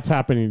love that that's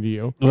happening to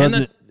you.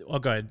 Oh,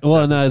 go ahead.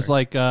 Well, no, it's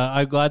like,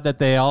 I'm glad that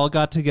they all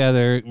got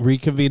together,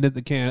 reconvened at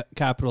the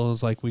Capitol. It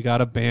was like, we got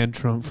to ban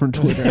Trump from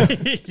Twitter. We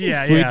did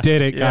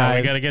it,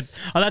 guys. We got to get.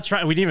 Oh, that's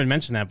right. We didn't even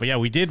mention that, but yeah,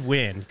 we did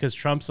win because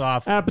Trump's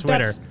off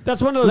Twitter.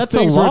 That's one of those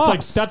things where it's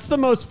like, that's the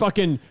most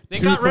fucking. They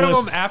got rid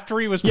of him after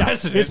he was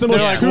president. It's the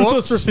most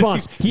toothless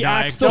response. He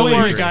acts the way.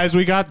 Don't worry, guys,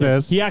 we got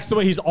this. He acts the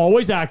way he's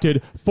always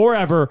acted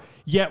forever.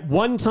 Yet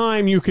one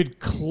time you could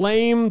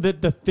claim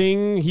that the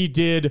thing he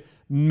did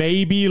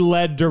maybe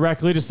led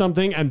directly to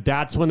something, and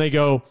that's when they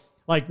go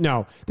like,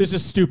 no, this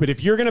is stupid.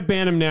 If you're going to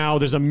ban him now,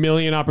 there's a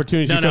million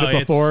opportunities you could have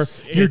before.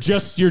 You're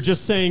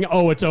just saying,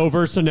 oh, it's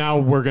over, so now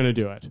we're going to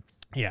do it.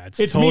 Yeah, it's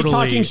totally... me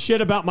talking shit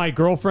about my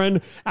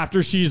girlfriend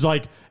after she's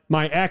like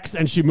my ex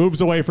and she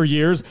moves away for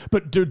years,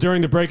 but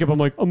during the breakup I'm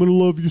like, I'm going to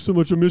love you so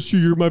much, I miss you,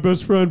 you're my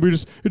best friend,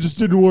 it just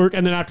didn't work.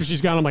 And then after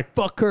she's gone, I'm like,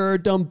 fuck her,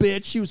 dumb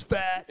bitch, she was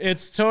fat.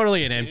 It's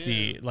totally an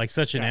empty, like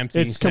such an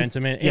empty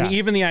sentiment. And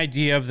even the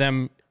idea of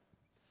them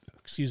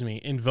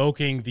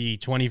invoking the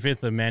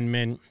 25th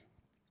Amendment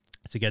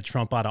to get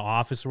Trump out of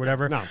office or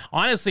whatever. No.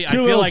 Honestly, I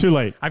feel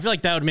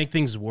like that would make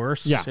things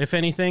worse, if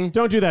anything.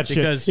 Don't do that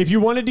shit. If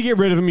you wanted to get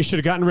rid of him, you should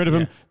have gotten rid of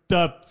him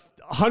the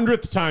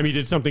 100th time he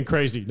did something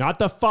crazy, not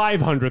the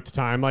 500th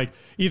time. Like,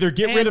 either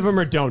get rid of him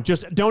or don't.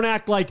 Just don't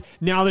act like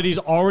now that he's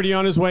already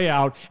on his way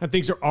out and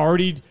things are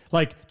already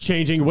like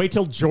changing. Wait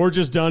till George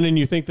is done and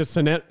you think the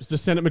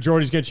Senate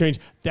majority is going to change.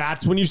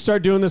 That's when you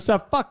start doing this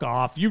stuff. Fuck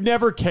off. You've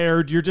never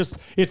cared.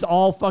 It's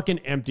all fucking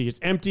empty. It's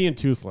empty and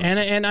toothless.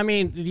 And I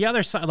mean, the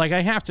other side, like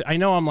I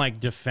know I'm like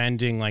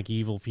defending like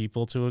evil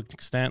people to an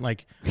extent.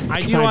 Like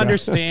I do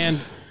understand.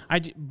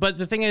 But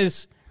the thing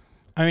is,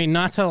 I mean,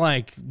 not to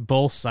like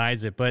both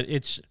sides it, but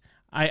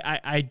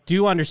I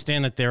do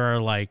understand that there are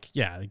like,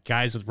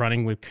 guys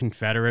running with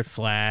Confederate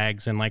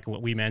flags and like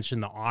what we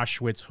mentioned, the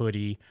Auschwitz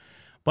hoodie.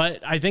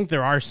 But I think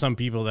there are some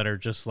people that are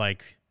just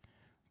like,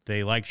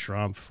 they like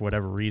Trump for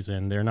whatever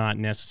reason. They're not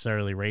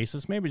necessarily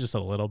racist, maybe just a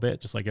little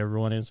bit, just like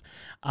everyone is.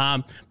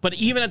 But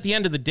even at the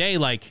end of the day,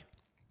 like,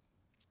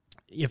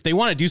 if they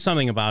want to do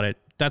something about it,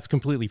 that's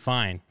completely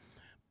fine.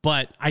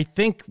 But I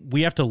think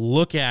we have to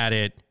look at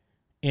it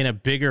in a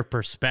bigger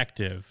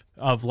perspective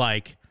of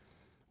like,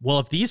 well,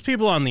 if these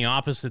people on the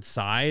opposite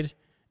side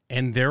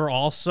and they're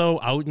also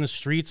out in the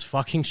streets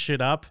fucking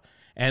shit up,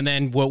 and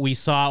then what we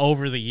saw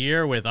over the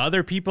year with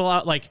other people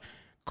out, like,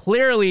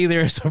 clearly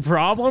there's a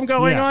problem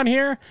going on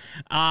here.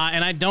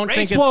 And I don't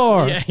think it's...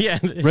 war.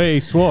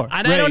 Race war.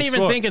 And I don't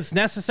even war. think it's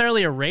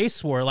necessarily a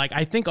race war. Like,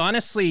 I think,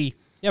 honestly...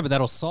 Yeah, but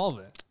that'll solve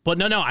it. But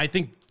no, I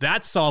think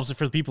that solves it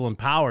for the people in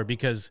power,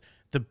 because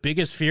the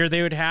biggest fear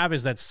they would have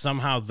is that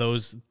somehow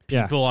those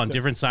people on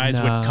different sides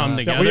would come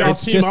together. That we all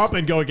team up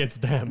and go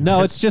against them.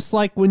 No, it's just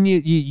like when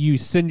you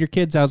send your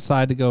kids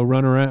outside to go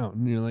run around.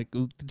 And you're like,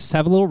 just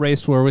have a little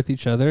race war with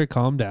each other,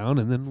 calm down,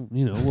 and then,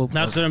 we'll...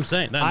 That's what I'm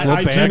saying.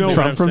 We'll ban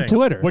Trump from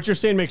Twitter. What you're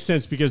saying makes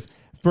sense, because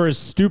for as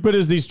stupid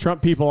as these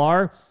Trump people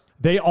are,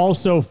 they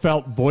also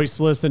felt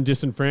voiceless and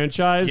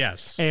disenfranchised.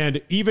 Yes. And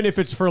even if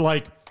it's for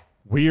like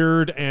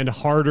weird and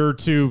harder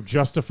to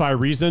justify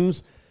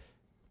reasons,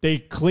 they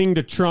cling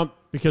to Trump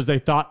because they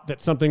thought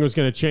that something was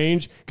going to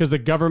change, because the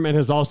government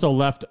has also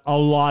left a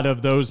lot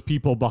of those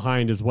people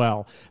behind as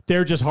well.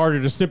 They're just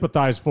harder to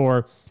sympathize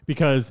for,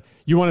 because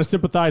you want to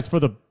sympathize for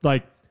the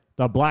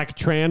black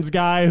trans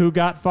guy who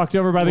got fucked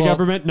over by the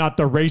government, not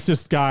the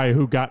racist guy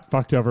who got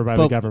fucked over by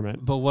the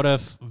government. But what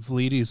if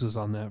Vlides was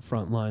on that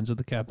front lines of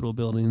the Capitol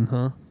building,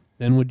 huh?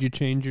 Then would you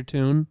change your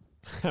tune?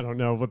 I don't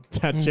know what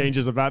that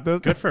changes about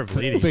this. Good for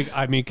Vlides.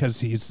 I mean, because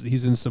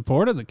he's in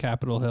support of the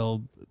Capitol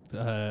Hill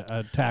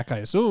attack, I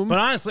assume. But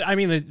honestly, I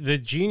mean, the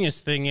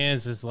genius thing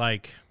is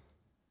like,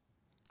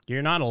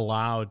 you're not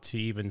allowed to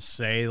even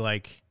say,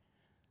 like,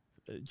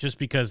 just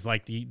because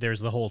like there's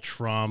the whole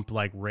Trump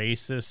like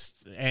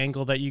racist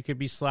angle that you could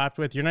be slapped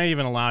with. You're not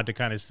even allowed to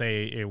kind of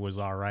say it was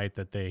all right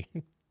that they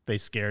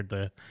scared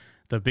the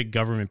big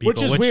government people,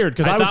 which is weird,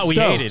 because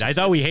I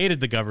thought we hated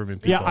the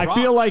government people. Yeah,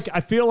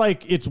 I feel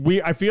like it's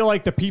weird. I feel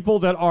like the people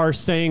that are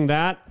saying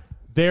that,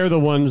 they're the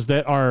ones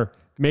that are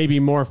maybe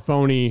more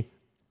phony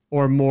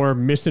or more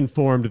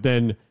misinformed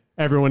than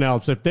everyone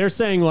else. If they're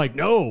saying like,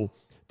 no,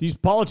 these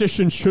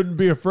politicians shouldn't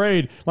be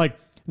afraid, like,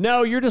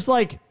 no, you're just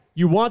like,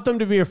 you want them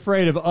to be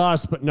afraid of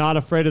us, but not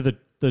afraid of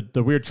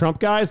the weird Trump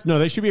guys? No,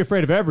 they should be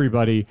afraid of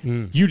everybody.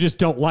 You just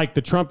don't like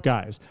the Trump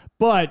guys.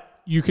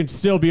 But you can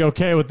still be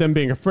okay with them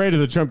being afraid of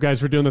the Trump guys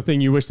for doing the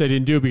thing you wish they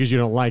didn't do because you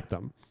don't like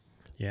them.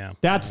 Yeah.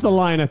 That's the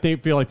line I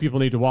feel like people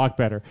need to walk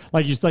better.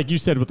 Like you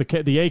said with the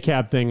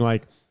ACAB thing,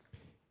 like,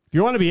 if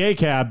you want to be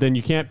ACAB, then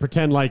you can't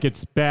pretend like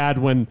it's bad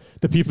when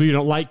the people you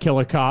don't like kill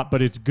a cop,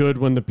 but it's good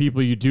when the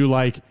people you do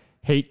like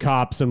hate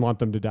cops and want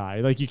them to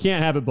die. Like, you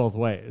can't have it both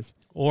ways.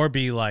 Or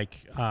be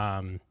like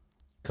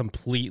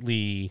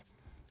completely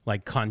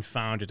like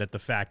confounded at the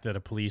fact that a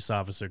police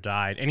officer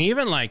died. And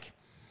even like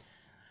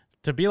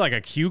to be like a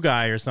Q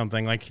guy or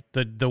something, like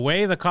the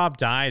way the cop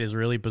died is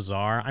really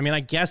bizarre. I mean, I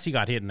guess he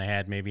got hit in the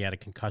head, maybe had a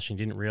concussion,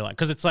 didn't realize,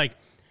 because it's like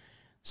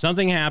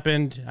something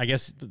happened. I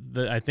guess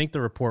I think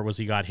the report was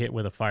he got hit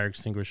with a fire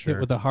extinguisher.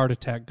 Hit with a heart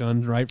attack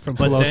gun right from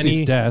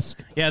Pelosi's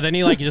desk. Yeah, then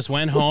he like just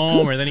went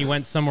home, or then he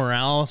went somewhere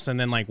else, and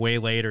then like way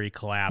later he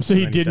collapsed. So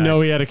he didn't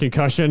know he had a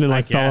concussion and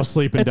like fell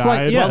asleep and died.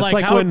 Like, yeah, it's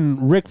like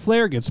when Ric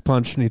Flair gets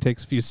punched and he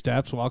takes a few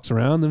steps, walks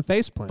around, then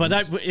face plants.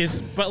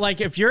 But like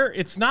if you're,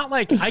 it's not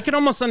like, I can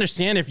almost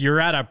understand if you're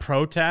at a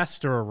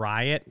protest or a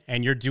riot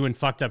and you're doing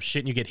fucked up shit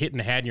and you get hit in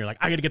the head and you're like,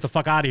 I got to get the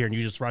fuck out of here, and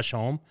you just rush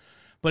home.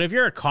 But if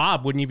you're a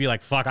cop, wouldn't you be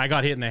like, fuck, I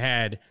got hit in the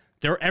head?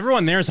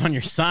 Everyone there's on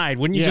your side.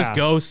 Wouldn't you just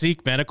go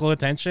seek medical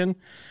attention?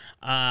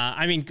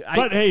 I mean...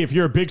 But hey, if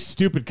you're a big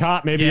stupid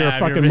cop, maybe you're a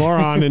fucking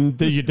moron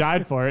and you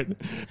died for it.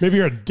 Maybe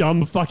you're a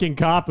dumb fucking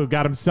cop who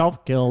got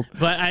himself killed.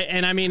 But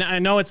I mean, I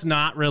know it's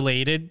not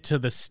related to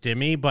the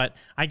stimmy, but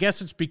I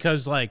guess it's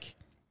because, like,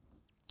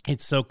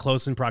 it's so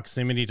close in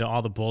proximity to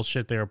all the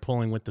bullshit they were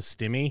pulling with the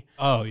stimmy.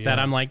 Oh, yeah. That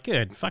I'm like,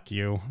 good, fuck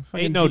you.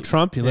 Ain't no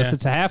Trumpulus.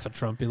 It's a half a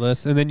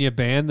Trumpulus. And then you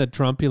ban the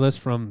Trumpulus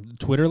from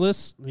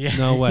Twitterless? Yeah.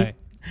 No way.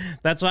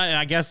 That's why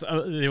I guess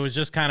it was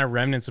just kind of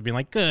remnants of being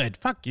like, good,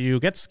 fuck you,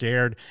 get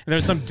scared. And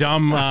there's some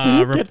dumb...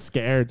 get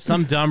scared.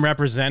 Some dumb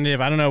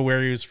representative, I don't know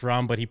where he was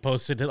from, but he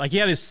posted it. Like, he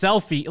had his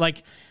selfie,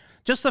 like...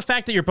 Just the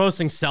fact that you're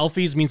posting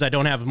selfies means I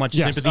don't have much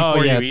sympathy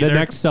for you either. The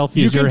next selfie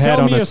is your head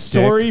on a stick. You can tell me a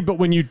story, but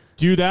when you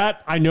do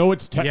that, I know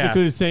it's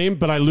technically the same,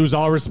 but I lose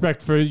all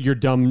respect for your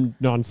dumb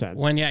nonsense.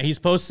 When he's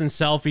posting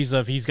selfies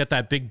of, he's got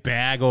that big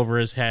bag over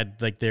his head,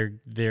 like their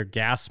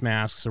gas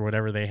masks or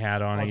whatever they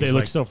had on. They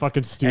look so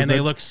fucking stupid. And they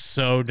look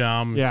so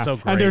dumb. Yeah. So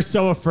great. And they're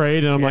so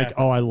afraid, and I'm like,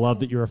 oh, I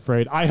love that you're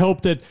afraid. I hope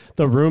that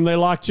the room they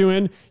locked you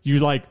in, you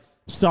like...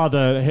 saw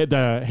the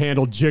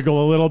handle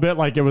jiggle a little bit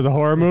like it was a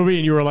horror movie,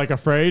 and you were like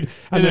afraid,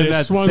 and then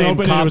it swung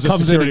open and it was a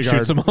security guard.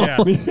 Shoots them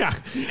all. Yeah.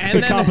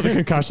 And the cop with the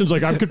concussion's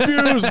like, I'm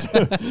confused.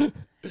 And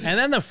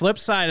then the flip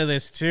side of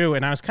this too,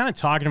 and I was kind of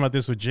talking about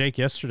this with Jake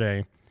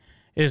yesterday,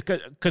 is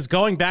because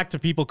going back to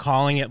people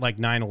calling it like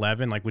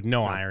 9/11, like with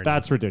no irony.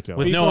 That's ridiculous.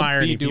 With no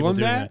irony, people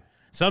doing that.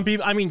 Some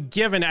people, I mean,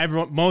 given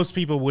everyone, most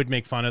people would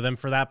make fun of them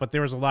for that, but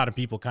there was a lot of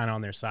people kind of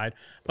on their side.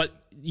 But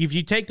if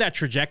you take that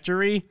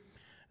trajectory,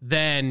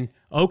 then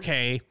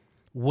okay,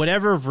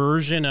 whatever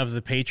version of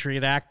the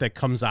Patriot Act that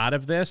comes out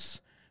of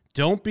this,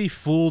 don't be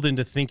fooled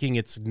into thinking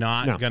it's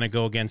not going to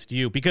go against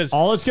you, because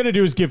all it's going to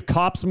do is give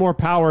cops more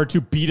power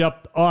to beat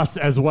up us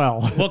as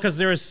well. Well, because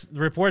there's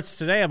reports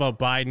today about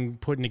Biden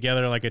putting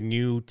together like a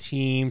new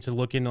team to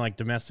look into like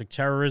domestic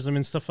terrorism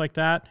and stuff like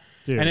that.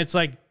 Dude. And it's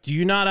like, do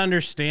you not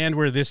understand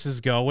where this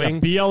is going?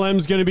 Yeah,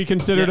 BLM's going to be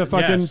considered a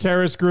fucking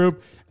terrorist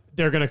group.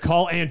 They're going to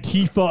call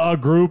Antifa a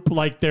group,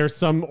 like there's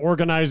some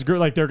organized group.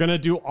 Like they're going to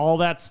do all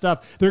that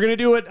stuff. They're going to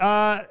do what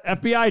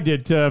FBI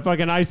did to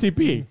fucking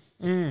ICP.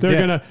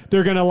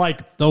 They're gonna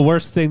like the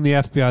worst thing the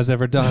FBI's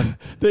ever done.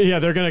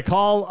 They're gonna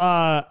call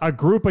a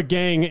group a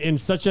gang in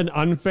such an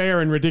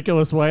unfair and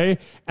ridiculous way,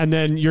 and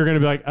then you're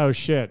gonna be like, oh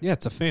shit, yeah,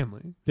 it's a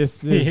family.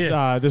 This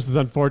is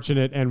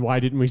unfortunate, and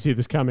why didn't we see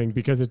this coming?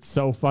 Because it's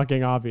so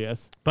fucking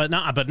obvious. But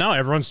no,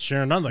 everyone's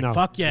cheering on like,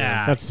 fuck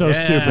yeah, that's so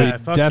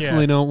stupid. We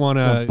definitely don't want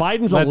to.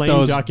 Biden's let a lame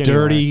those duck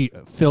dirty,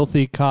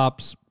 filthy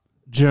cops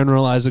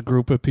generalize a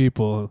group of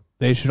people.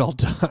 They should all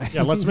die.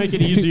 Yeah, let's make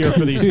it easier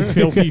for these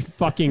filthy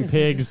fucking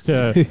pigs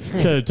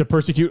to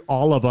persecute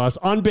all of us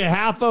on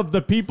behalf of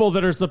the people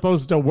that are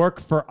supposed to work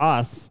for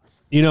us.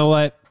 You know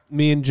what?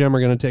 Me and Jim are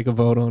going to take a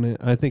vote on it.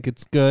 I think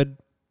it's good.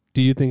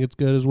 Do you think it's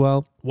good as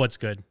well? What's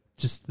good?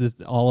 Just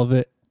all of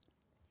it.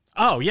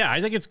 Oh, yeah,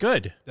 I think it's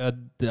good.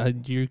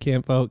 You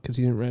can't vote because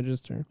you didn't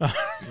register.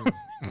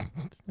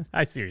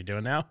 I see what you're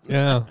doing now.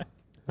 Yeah.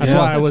 That's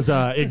why I was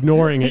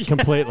ignoring it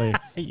completely.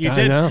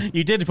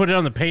 You did put it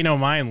on the pay no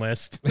mind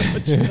list.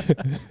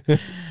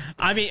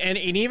 I mean, and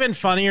even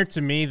funnier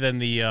to me than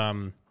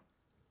the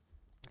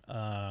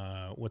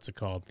what's it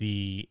called?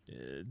 The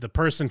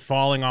person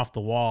falling off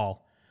the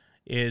wall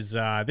is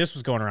this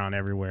was going around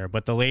everywhere,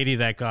 but the lady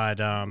that got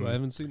I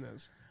haven't seen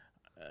this.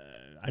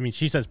 I mean,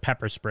 she says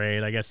pepper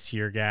sprayed. I guess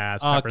tear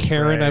gas.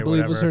 Karen, spray, I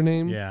believe was whatever. her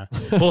name. Yeah.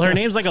 Well, her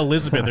name's like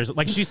Elizabeth. There's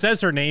like she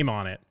says her name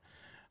on it.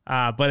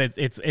 But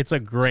it's a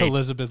great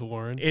Elizabeth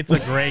Warren. It's a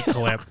great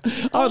clip.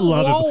 I'd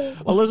love it.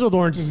 Elizabeth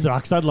Warren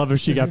sucks. I'd love if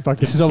she got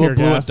fucking Someone tear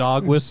blew gas. a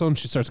dog whistle and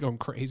she starts going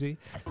crazy.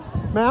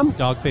 Ma'am?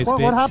 Dog face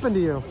What bitch. happened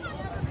to you?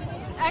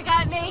 I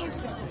got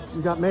maced.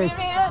 You got maced.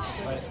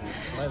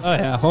 Oh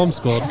yeah,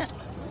 homeschooled.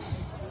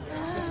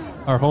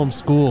 Or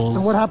homeschools.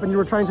 And what happened? You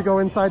were trying to go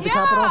inside the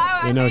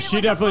Capitol? You know,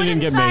 she definitely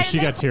didn't get maced. She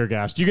got tear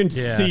gassed. You can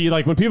see,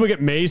 like, when people get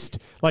maced,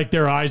 like,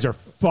 their eyes are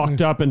fucked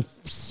up and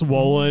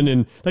swollen,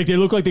 and, like, they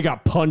look like they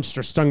got punched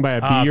or stung by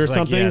a bee or it's like,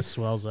 something. yeah, it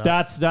swells up.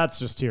 That's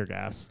just tear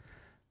gas.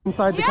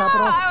 Inside the Yeah,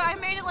 Capitol? I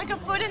made it like a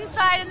foot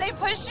inside, and they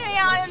pushed me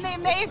out, and they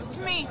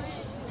maced me.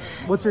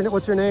 What's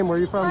your name? Where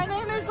are you from? My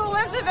name is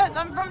Elizabeth.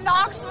 I'm from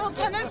Knoxville,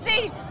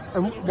 Tennessee.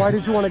 And why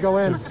did you want to go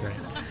in?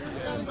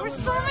 We're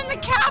storming the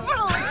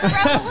Capitol. It's a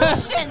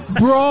revolution.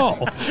 Bro,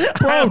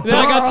 I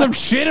got some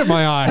shit in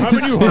my eye.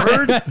 Haven't you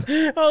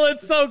heard? Oh,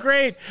 it's so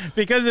great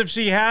because if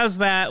she has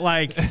that,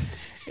 like,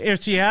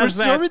 if she has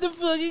We're that, storming the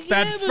fucking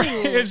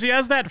Capitol. if she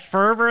has that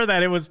fervor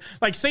that it was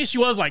like, say she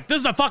was like, this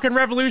is a fucking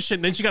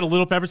revolution, then she got a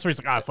little pepper spray. She's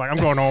like, ah, fuck, I'm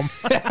going home.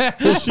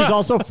 She's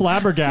also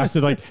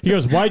flabbergasted. Like, he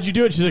goes, why'd you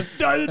do it? She's like,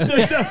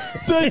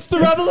 it's the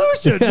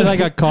revolution. And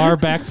like a car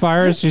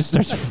backfires, she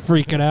starts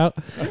freaking out.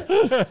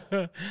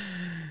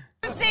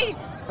 See,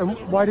 And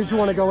why did you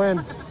want to go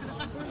in?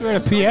 We're in a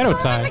piano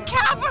storming time. the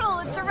Capitol.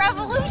 It's a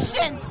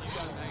revolution.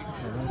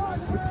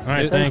 All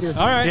right, Thank thanks.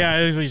 you. All right.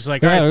 Yeah, he's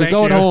like, Yeah, all right, we're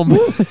thank going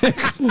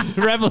you. home.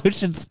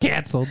 Revolution's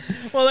canceled.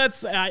 Well,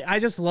 I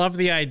just love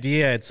the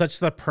idea. It's such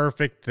the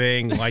perfect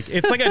thing. Like,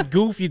 it's like a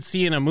goof you'd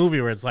see in a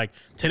movie where it's like,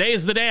 today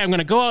is the day I'm going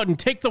to go out and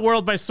take the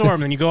world by storm.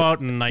 And then you go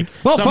out and like,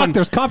 Oh, fuck,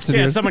 there's cops in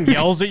yeah, here. someone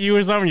yells at you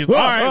or something. You're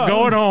all right,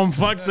 going home.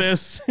 Fuck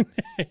this.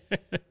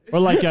 Or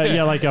like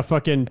a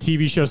fucking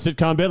TV show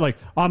sitcom bit, like,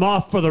 I'm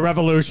off for the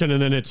revolution,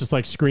 and then it's just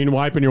like screen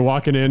wipe, and you're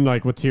walking in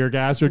like with tear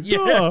gas. You're like,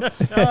 Yeah.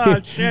 Oh,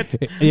 shit.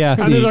 Yeah.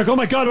 And they're like, oh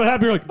my God, what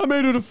happened? You're like, I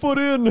made it a foot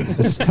in.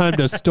 It's time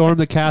to storm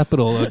the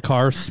Capitol. A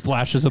car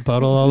splashes a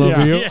puddle all Yeah.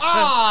 over you. Yeah.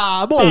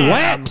 Ah, I'm all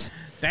wet.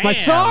 My Damn.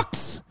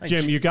 socks.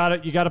 Jim, you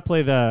gotta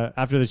play the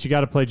after this. You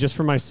gotta play just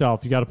for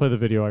myself. You gotta play the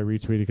video I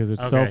retweeted because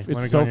it's Okay, let me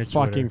it's go so on your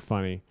fucking Twitter.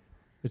 funny.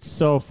 It's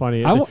so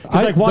funny. I It's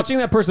like watching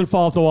that person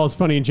fall off the wall is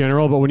funny in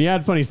general, but when you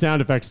add funny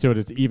sound effects to it,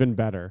 it's even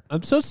better.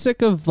 I'm so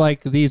sick of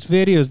like these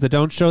videos that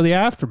don't show the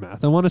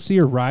aftermath. I want to see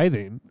her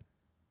writhing.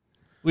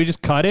 We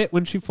just cut it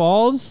when she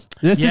falls.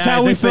 This is Yeah, how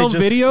I we think they film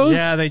just- videos.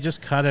 Yeah, they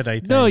just cut it, I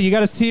think. No, you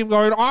got to see him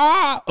going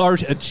or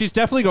she's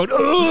definitely going.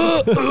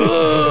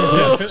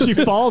 She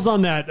falls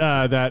on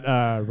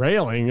that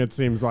railing. It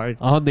seems like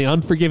on the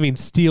unforgiving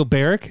steel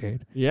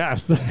barricade.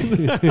 Yes. Let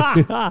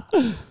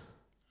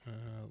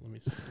me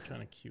see. I'm trying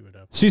to cue it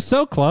up. She's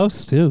so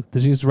close too.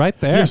 She's right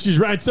there. Yeah, she's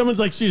right. Someone's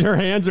like, her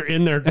hands are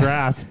in their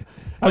grasp.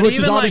 But Which is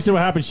even, obviously like-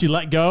 what happened. She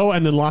let go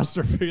and then lost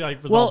her,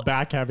 like, was all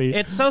back heavy.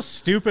 It's so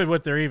stupid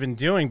what they're even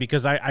doing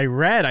because I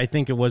read, I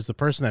think it was the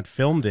person that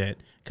filmed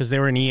it because they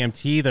were an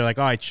EMT. They're like,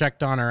 oh, I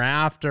checked on her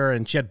after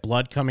and she had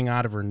blood coming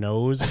out of her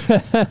nose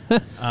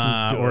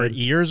or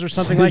ears or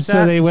something like that.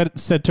 So they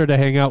sent her to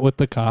hang out with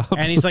the cop.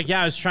 And he's like,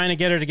 yeah, I was trying to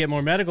get her to get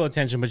more medical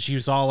attention, but she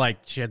was all like,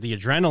 she had the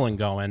adrenaline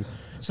going.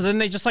 So then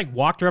they just like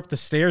walked her up the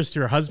stairs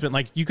to her husband.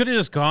 Like you could have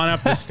just gone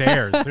up the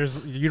stairs.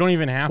 You don't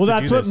even have well, to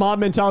that's do what this. mob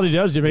mentality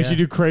does. It makes you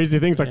do crazy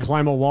things like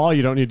climb a wall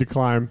you don't need to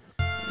climb.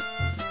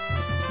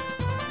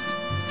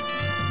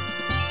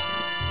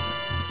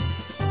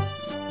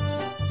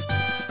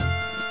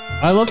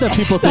 I love that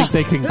people think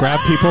they can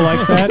grab people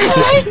like that.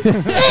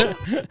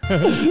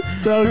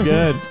 So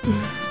good.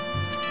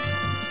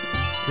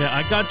 Yeah,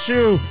 I got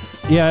you.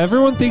 Yeah,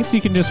 everyone thinks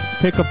you can just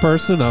pick a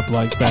person up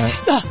like that.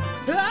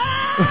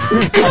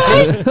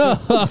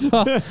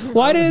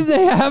 Why didn't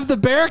they have the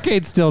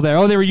barricade still there?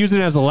 Oh, they were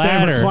using it as a They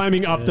ladder. were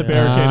climbing up the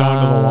barricade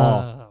onto the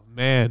wall. Oh,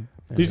 man.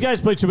 These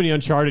guys play too many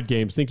Uncharted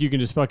games. Think you can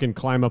just fucking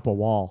climb up a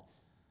wall.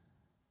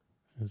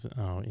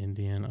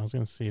 Indian. I was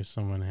going to see if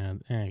someone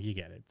had. You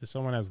get it.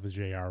 Someone has the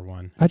JR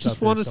one. I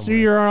just want to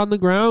see her on the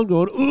ground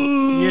going,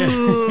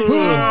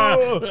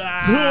 ooh.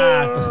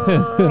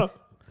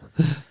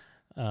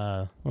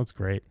 That's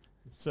great.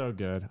 So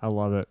good. I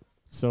love it.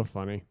 So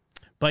funny.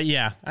 But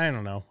yeah, I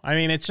don't know. I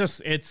mean, it's in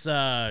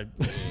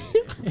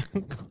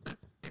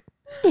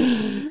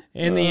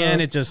the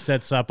end, it just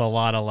sets up a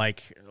lot of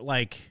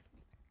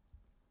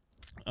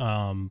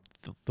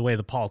the way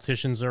the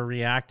politicians are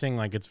reacting.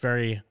 Like, it's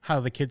very, how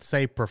do the kids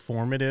say,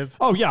 performative.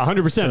 Oh yeah,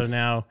 100%. So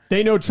now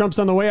they know Trump's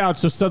on the way out,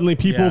 so suddenly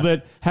people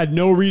that had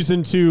no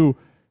reason to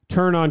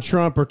turn on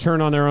Trump or turn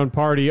on their own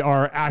party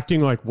are acting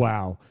like,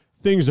 wow,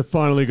 things have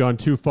finally gone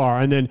too far.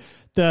 And then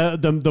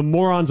the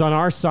morons on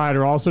our side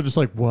are also just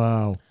like,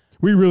 wow,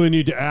 we really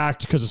need to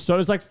act because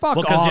it's like, fuck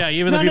off. Yeah,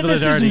 even None the people of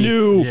this that is already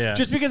new. Yeah.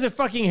 Just because it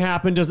fucking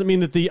happened doesn't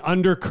mean that the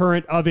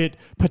undercurrent of it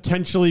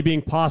potentially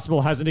being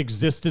possible hasn't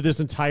existed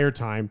this entire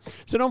time.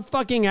 So don't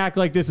fucking act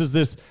like this is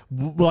this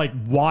like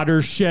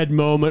watershed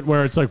moment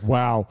where it's like,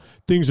 wow,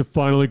 things have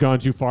finally gone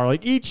too far.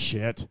 Like, eat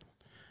shit.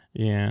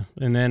 Yeah.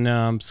 And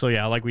then, so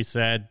yeah, like we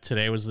said,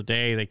 today was the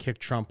day they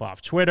kicked Trump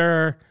off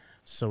Twitter.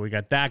 So we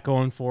got that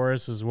going for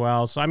us as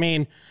well. So, I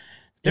mean,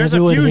 there's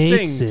Everyone a few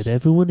hates things. it.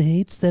 Everyone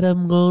hates that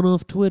I'm going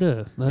off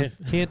Twitter. I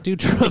can't do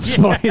Trump's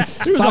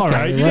voice. It was all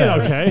right. You did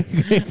okay.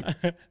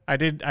 I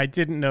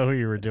didn't know who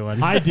you were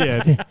doing. I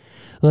did.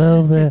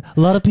 Well, a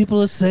lot of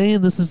people are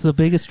saying this is the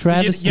biggest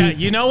travesty.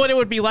 You know what it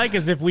would be like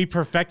is if we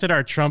perfected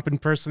our Trump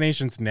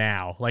impersonations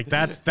now. Like,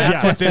 that's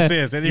what this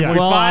is. And if we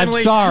Well, finally...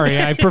 I'm sorry.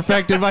 I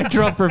perfected my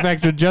Trump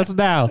perfection just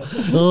now.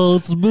 Oh,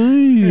 it's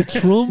me,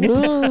 Trump.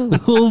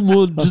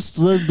 Just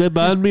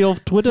ban me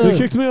off Twitter. They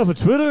kicked me off of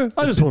Twitter.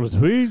 I just want to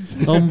tweet.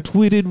 I'm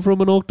tweeting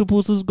from an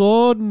octopus's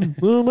garden.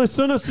 Well, my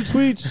son has to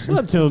tweet.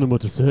 I'm telling him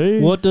what to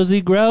say. What does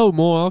he grow?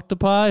 More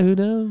octopi? Who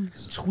knows?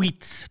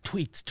 Tweets,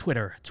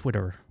 Twitter.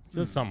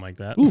 Just something like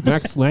that. Ooh,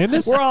 Max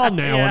Landis? We're all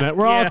nailing it.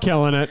 We're all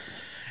killing it.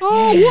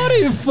 Oh, what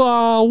if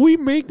we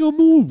make a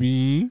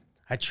movie?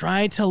 I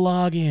tried to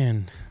log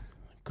in.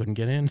 Couldn't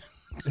get in.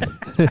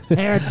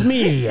 Hey, it's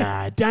me,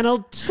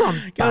 Donald Trump.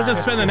 Let's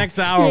just spend the next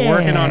hour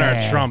working on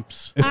our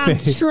Trumps. I'm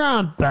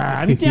Trump.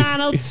 I'm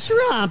Donald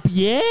Trump.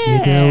 Yeah.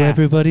 You know,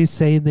 everybody's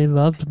saying they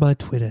loved my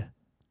Twitter.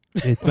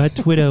 My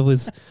Twitter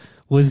was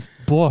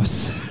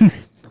boss.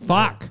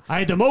 Fuck. I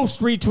had the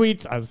most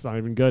retweets. That's not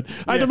even good.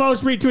 I had the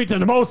most retweets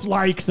and the most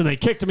likes, and they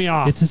kicked me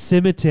off. It's a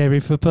cemetery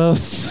for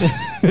posts. You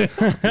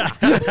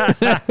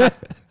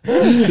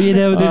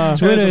know, this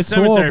Twitter, it's a it's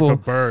cemetery horrible. for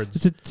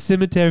birds. It's a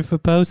cemetery for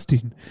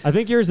posting. I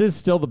think yours is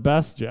still the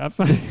best, Jeff.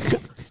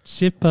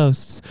 Shit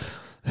posts.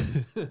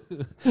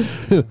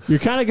 You're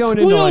kind of going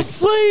into We'll like...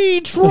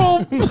 see,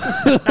 Trump.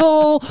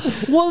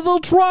 What they'll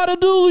try to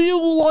do,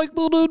 you like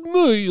they did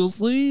me. You'll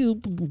see.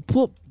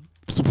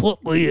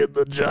 Put me in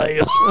the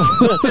jail.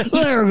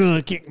 They're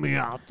gonna kick me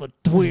off of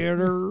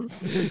Twitter.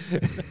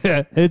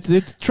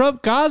 It's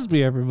Trump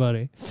Cosby,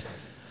 everybody.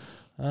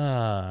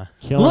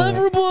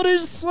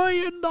 Everybody's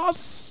saying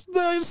us.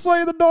 They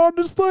say the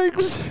darndest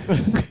things.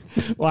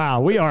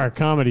 Wow, we are a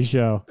comedy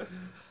show.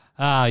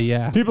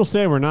 Yeah. People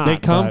say we're not. They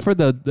come but- for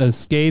the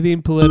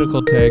scathing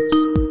political takes.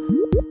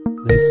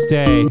 They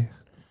stay.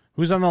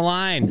 Who's on the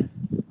line?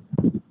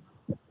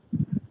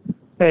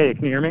 Hey,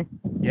 can you hear me?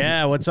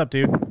 Yeah, what's up,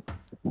 dude?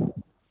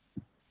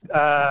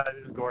 This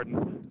is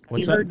Gordon.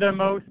 What's you up? heard the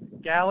most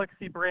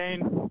galaxy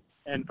brain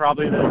and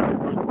probably the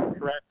most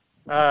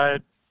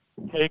correct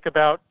take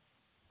about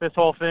this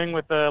whole thing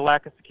with the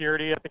lack of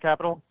security at the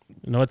Capitol,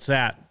 No, what's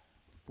that?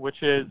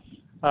 which is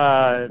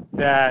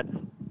that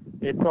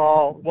it's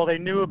all, well, they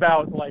knew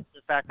about like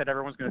the fact that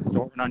everyone's going to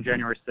storm it on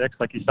January 6th.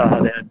 Like you saw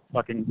how they had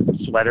fucking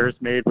sweaters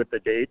made with the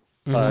date,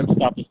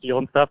 Stop the Steal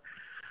and stuff,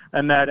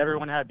 and that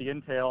everyone had the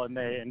intel and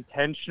they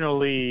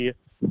intentionally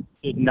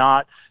did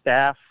not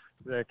staff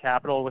the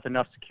Capitol with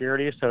enough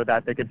security so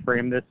that they could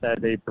frame this as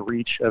a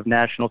breach of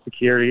national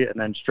security and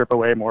then strip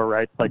away more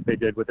rights like they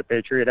did with the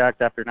Patriot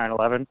Act after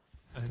 9/11.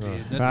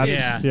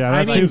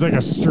 That seems like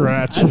a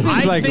stretch. That seems I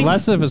like think-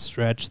 less of a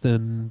stretch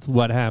than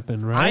what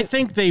happened, right? I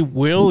think they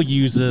will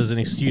use it as an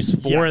excuse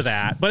for Yes.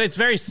 that, but it's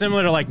very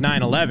similar to like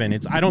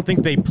 9/11. I don't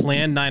think they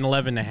planned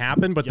 9/11 to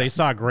happen, but they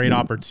saw a great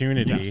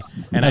opportunity.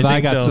 And Have I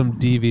think got they'll- some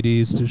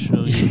DVDs to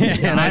show you?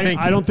 and I think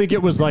I don't think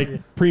it was like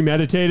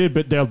premeditated,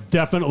 but they'll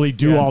definitely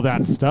do all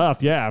that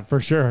stuff. Yeah,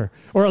 for sure.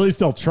 Or at least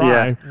they'll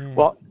try. Yeah.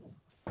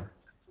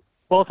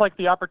 Well, it's like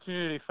the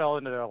opportunity fell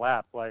into their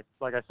lap. Like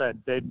I said,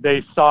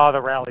 they saw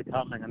the rally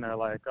coming and they're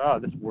like, oh,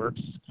 this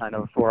works kind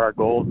of for our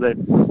goals that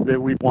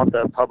we want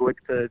the public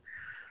to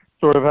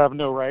sort of have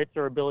no rights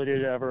or ability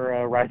to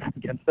ever rise up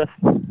against us.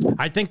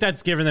 I think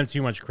that's giving them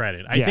too much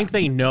credit. I Yeah. think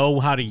they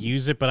know how to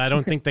use it, but I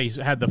don't think they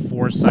had the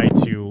foresight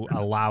to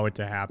allow it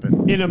to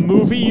happen. In a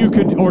movie, you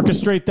could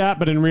orchestrate that,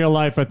 but in real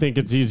life, I think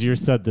it's easier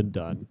said than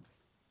done.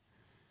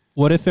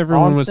 What if All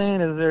everyone I'm was...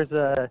 saying is there's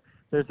a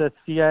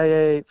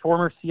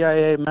former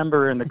CIA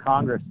member in the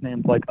Congress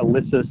named like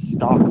Alyssa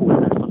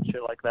Stockwood or some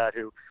shit like that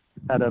who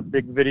had a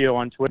big video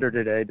on Twitter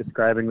today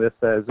describing this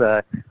as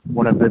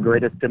one of the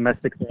greatest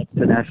domestic threats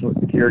to national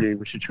security.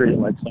 We should treat it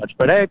like such.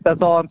 But hey,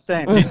 that's all I'm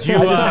saying. Did you,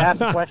 I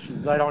just ask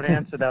questions. I don't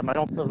answer them. I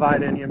don't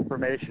provide any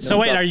information. So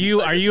wait, are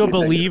you a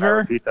believer?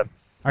 Repeat them.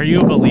 Are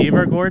you a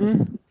believer,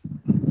 Gordon?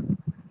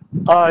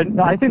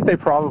 I think they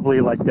probably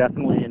like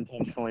definitely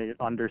intentionally definitely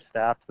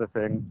understaffed the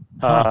thing.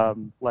 Huh.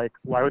 Like,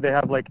 why would they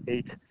have like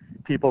 8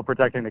 people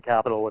protecting the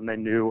Capitol when they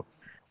knew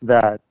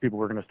that people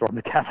were going to storm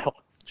the Capitol?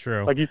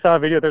 True. Like, you saw a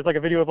video. There's like a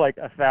video of like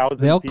 1,000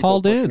 They all people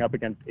called pushing in. up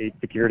against 8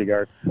 security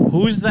guards.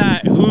 Who's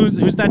that?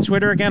 Who's that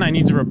Twitter again? I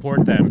need to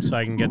report them so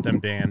I can get them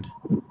banned.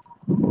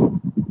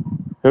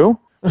 Who?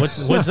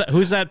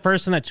 Who's that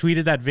person that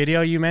tweeted that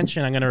video you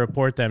mentioned? I'm going to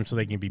report them so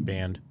they can be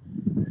banned.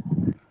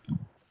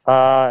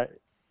 Hold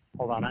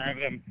on. I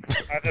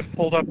have them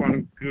pulled up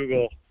on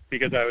Google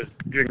because I was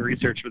doing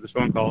research for this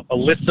phone call.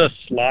 Alyssa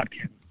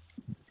Slotkin.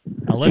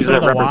 Alyssa She's with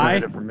a Y?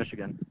 representative from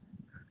Michigan.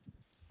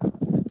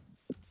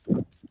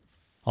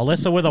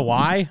 Alyssa with a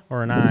Y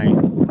or an I?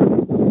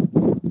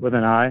 With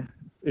an I,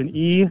 an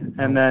E,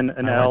 and then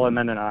an L, and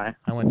then an I.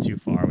 I went too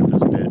far with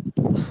this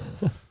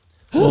bit.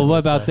 Well, what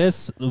about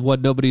this?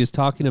 What nobody is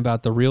talking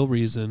about, the real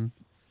reason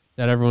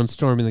that everyone's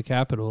storming the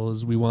Capitol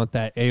is we want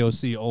that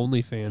AOC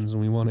OnlyFans,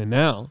 and we want it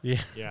now. Yeah,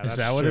 that's is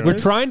that what true. it We're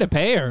is? trying to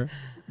pay her.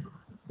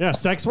 Yeah,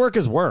 sex work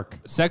is work.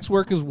 Sex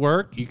work is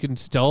work. You can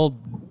still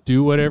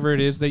do whatever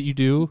it is that you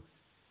do.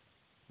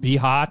 Be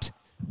hot,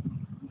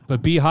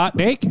 but be hot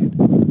naked.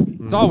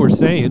 That's all we're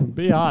saying.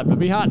 Be hot, but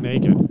be hot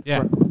naked.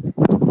 Yeah.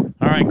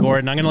 All right,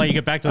 Gordon, I'm going to let you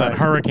get back to that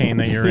hurricane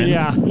that you're in.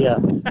 Yeah. Yeah.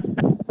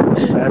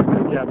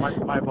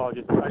 My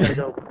apologies. I gotta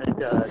go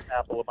make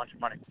Apple a bunch of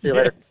money. See you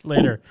later.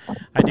 Later.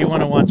 I do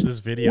want to watch this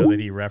video that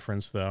he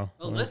referenced, though.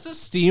 Alyssa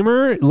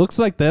Steamer looks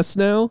like this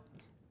now.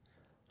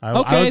 I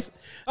Okay. was-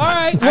 All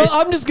right. Well,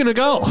 I'm just going to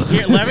go.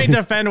 Here, let me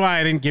defend why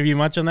I didn't give you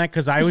much on that,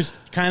 because I was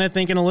kind of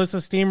thinking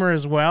Alyssa Steamer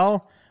as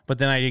well, but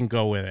then I didn't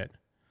go with it.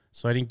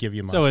 So I didn't give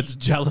you much. So it's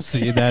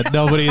jealousy that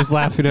nobody is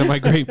laughing at my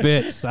great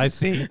bits. I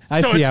see.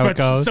 I see how it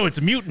goes. So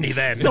it's mutiny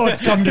then. So it's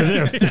come to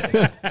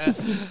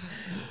this.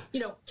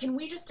 Can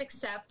we just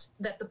accept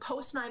that the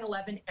post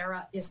 9/11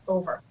 era is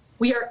over?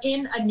 We are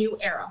in a new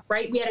era,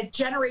 right? We had a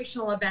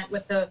generational event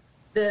with the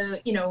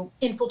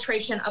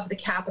infiltration of the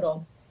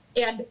Capitol,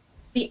 and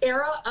the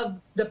era of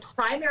the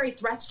primary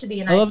threats to the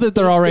United I love that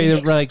they're States already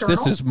being like, this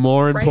external, is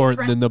more right?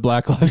 important than the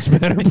Black Lives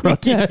Matter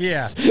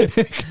protests.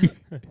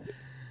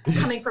 It's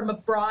coming from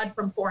abroad,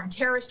 from foreign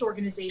terrorist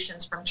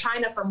organizations, from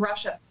China, from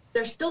Russia.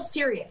 They're still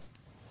serious.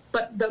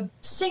 But the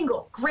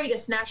single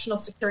greatest national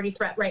security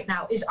threat right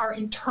now is our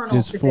internal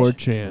It's division.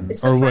 4chan.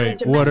 It's the Or threat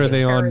wait, of what are domestic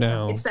they on terrorism.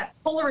 now? It's that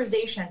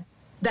polarization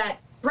that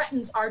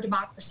threatens our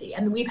democracy.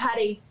 And we've had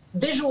a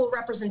visual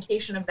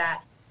representation of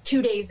that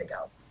 2 days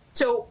ago.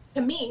 So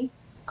to me,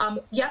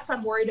 yes,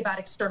 I'm worried about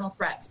external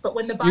threats. But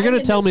when the Biden You're going to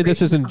tell me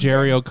this administration isn't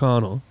Jerry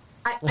O'Connell.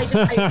 I urge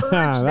That's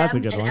a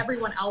them good and one.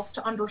 everyone else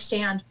to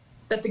understand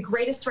that the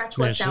greatest threat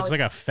to Yeah, us she now looks is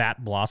like a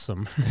fat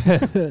blossom.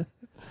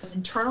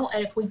 internal.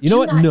 And if we You know do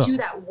what? not No. do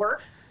that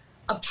work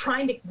of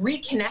trying to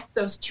reconnect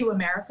those two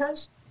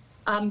Americas,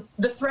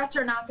 the threats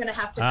are not going to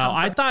have to come.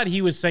 I from thought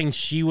he was saying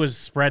she was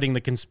spreading the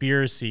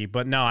conspiracy,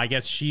 but no, I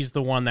guess she's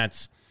the one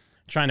that's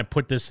trying to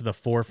put this to the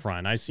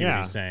forefront. I see what Yeah.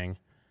 he's saying.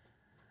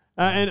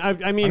 And I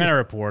mean, I'm going to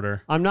report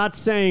her. I'm not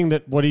saying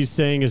that what he's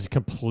saying is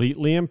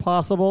completely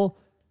impossible,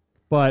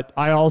 but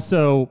I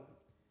also,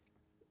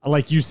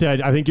 like you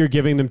said, I think you're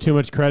giving them too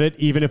much credit,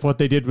 even if what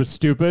they did was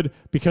stupid,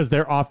 because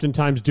they're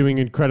oftentimes doing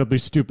incredibly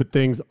stupid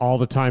things all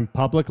the time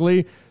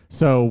publicly.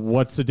 So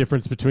what's the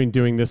difference between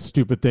doing this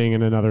stupid thing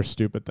and another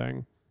stupid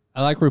thing?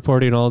 I like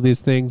reporting all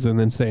these things and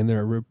then saying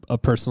they're a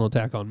personal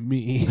attack on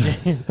me.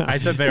 I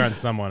said they're on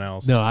someone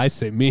else. No, I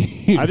say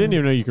me. I didn't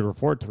even know you could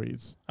report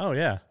tweets. Oh,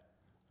 yeah.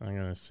 I'm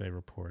going to say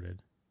reported.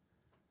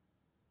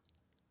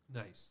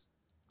 Nice.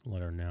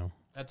 Let her know.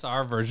 That's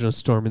our version of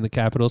storming the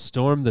Capitol.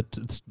 Storm the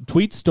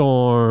tweet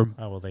storm.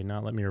 Oh, will they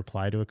not let me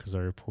reply to it because I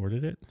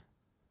reported it?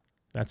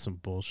 That's some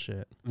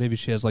bullshit. Maybe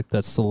she has like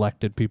the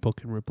selected people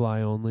can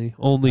reply only.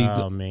 Only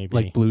maybe.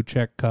 like blue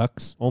check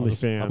cucks. Only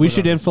fans. We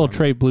should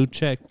infiltrate blue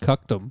check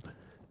cuckdom.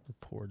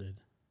 Reported.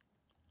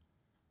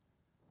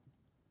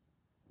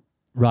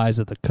 Rise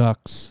of the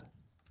Cucks.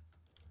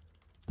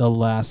 The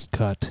last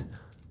cut.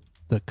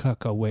 The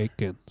cuck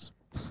awakens.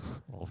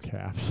 All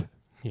caps.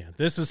 Yeah,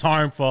 this is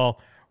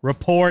harmful.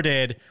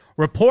 Reported.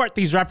 Report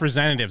these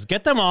representatives.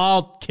 Get them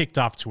all kicked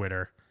off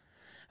Twitter.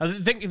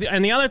 And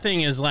the other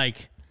thing is,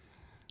 like,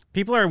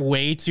 people are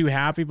way too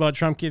happy about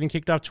Trump getting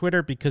kicked off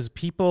Twitter because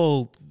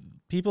people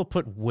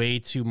put way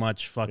too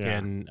much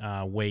fucking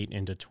weight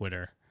into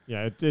Twitter.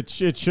 Yeah, it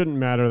shouldn't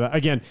matter that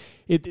again.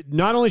 It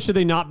not only should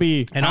they not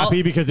be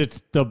happy because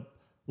it's the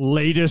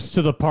latest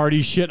to the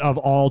party shit of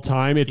all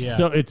time.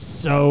 It's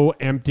so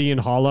empty and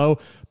hollow.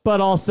 But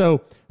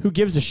also, who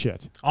gives a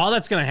shit? All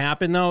that's going to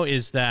happen, though,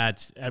 is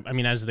that, I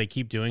mean, as they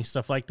keep doing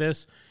stuff like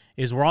this,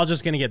 is we're all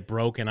just going to get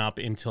broken up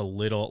into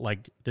little,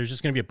 like, there's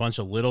just going to be a bunch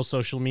of little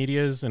social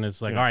medias, and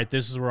it's like, all right,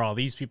 this is where all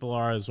these people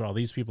are, this is where all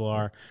these people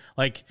are.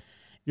 Like,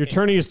 you're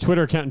turning his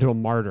Twitter account into a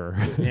martyr.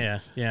 yeah.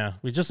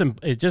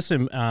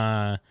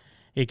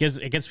 It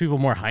gets people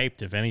more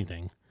hyped, if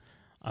anything.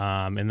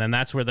 And then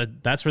that's where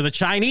the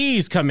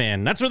Chinese come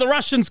in. That's where the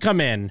Russians come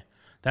in.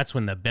 That's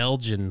when the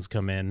Belgians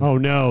come in. Oh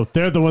no,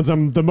 they're the ones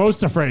I'm the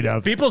most afraid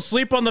of. People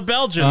sleep on the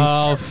Belgians.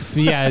 Oh,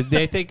 yeah.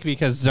 They think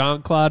because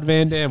Jean-Claude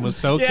Van Damme was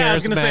so charismatic. I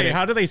was going to say,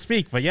 how do they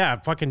speak? But yeah,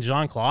 fucking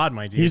Jean-Claude,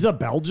 my dude. He's a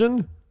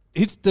Belgian?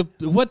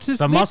 What's his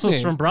The nickname?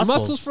 Muscles from Brussels. The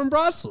Muscles from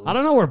Brussels. I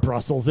don't know where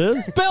Brussels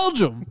is.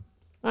 Belgium.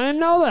 I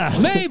didn't know that.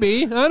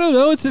 Maybe. I don't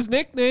know. It's his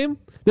nickname.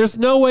 There's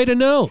no way to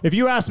know. If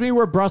you asked me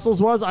where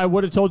Brussels was, I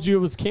would have told you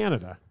it was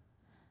Canada.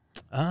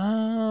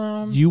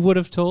 You would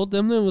have told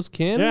them that it was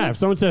Canada? Yeah, if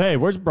someone said, hey,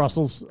 where's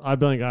Brussels? I'd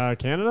be like,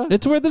 Canada?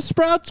 It's where the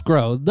sprouts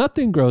grow.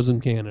 Nothing grows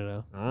in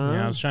Canada.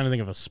 Yeah, I was trying to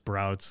think of a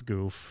Sprouts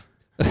goof.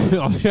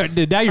 Now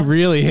you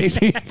really hate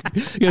me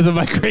because of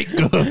my great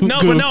goof.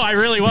 No, but no, I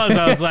really was.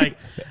 I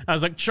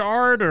was like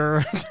chard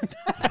or.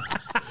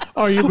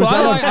 Oh, you? Well,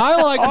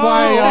 I like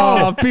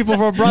my people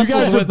from Brussels you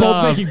guys with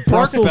both making pork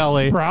Brussels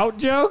belly. sprout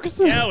jokes.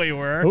 Yeah, we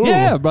were. Ooh.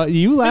 Yeah, but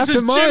you laughed This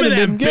at is mine and Jim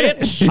didn't get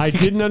bitch. it. I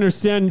didn't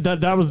understand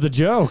that was the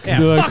joke. Yeah,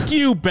 You're fuck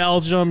you,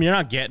 Belgium. You're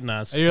not getting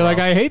us. You're like,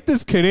 I hate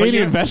this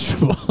Canadian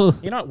vegetable.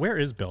 You know, where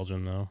is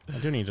Belgium though? I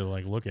do need to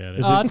like look at it.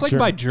 It's like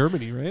by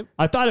Germany, right?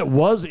 I thought it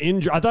was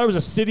I thought it was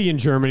a city in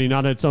Germany,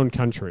 not its own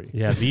country.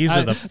 Yeah, these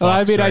are the fucks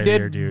I mean, I right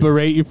did here, dude.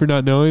 berate you for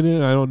not knowing it.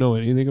 I don't know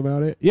anything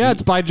about it. Yeah,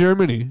 it's by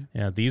Germany.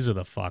 Yeah, these are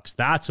the fucks.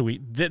 That's who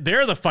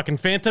they're the fucking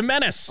Phantom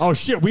Menace. Oh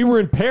shit, we were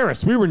in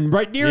Paris. We were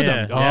right near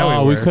them.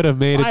 Yeah, we could have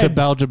made it to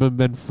Belgium and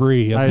been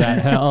free of that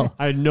hell.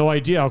 I had no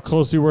idea how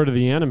close we were to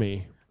the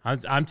enemy.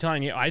 I'm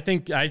telling you, I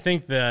think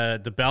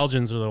the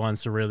Belgians are the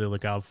ones to really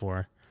look out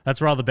for. That's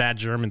where all the bad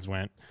Germans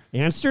went.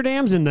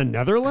 Amsterdam's in the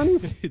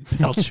Netherlands?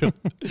 Belgium.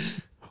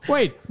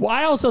 Wait, well,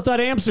 I also thought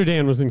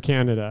Amsterdam was in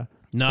Canada.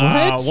 No,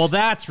 What? well,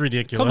 that's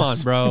ridiculous. Come on,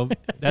 bro.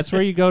 That's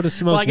where you go to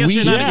smoke Well, I guess weed.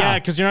 you're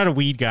not, because you're not a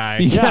weed guy.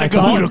 You gotta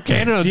go to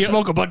Canada and The-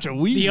 smoke a bunch of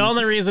weed. The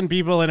only reason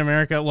people in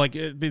America, like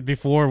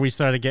before we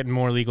started getting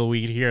more legal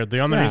weed here, the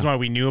only Yeah. reason why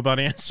we knew about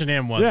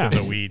Amsterdam was because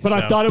of weed. But I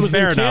so thought it was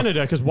fair in enough.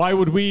 Canada, because why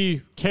would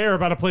we care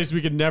about a place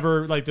we could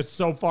never, like, that's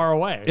so far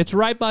away? It's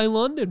right by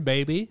London,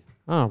 baby.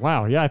 Oh,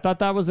 wow. Yeah, I thought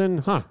that was in,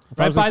 I thought it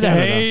Right was in by The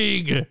Canada.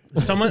 Hague.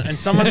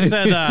 Someone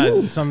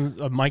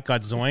said Mike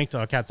got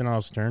zoinked. Captain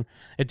Olive's turn.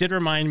 It did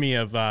remind me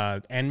of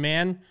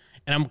N-Man,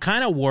 and I'm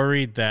kind of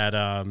worried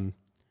that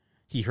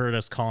he heard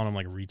us calling him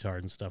like a retard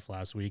and stuff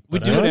last week. We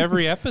But, do it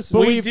every episode.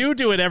 We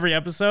do it every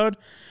episode.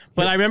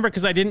 But I remember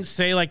because I didn't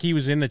say like he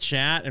was in the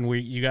chat, and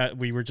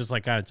we were just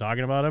like kind of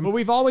talking about him. But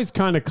we've always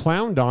kind of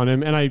clowned on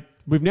him, and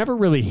we've never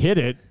really hit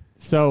it.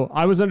 So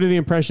I was under the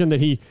impression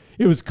that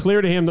it was clear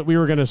to him that we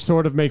were going to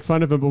sort of make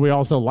fun of him, but we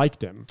also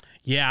liked him.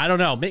 Yeah, I don't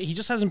know. He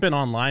just hasn't been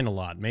online a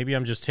lot. Maybe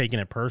I'm just taking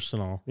it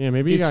personal. Yeah,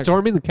 maybe He's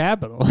storming the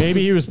Capitol.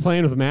 Maybe he was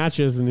playing with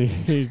matches, and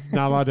he's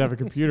not allowed to have a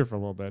computer for a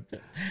little bit.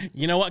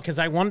 You know what? Because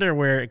I wonder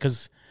where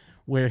his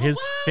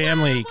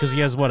family, because he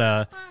has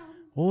what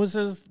was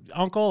his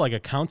uncle, like a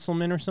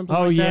councilman or something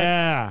Oh like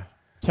that?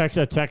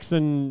 yeah,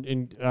 Texan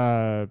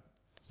in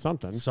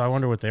something. So I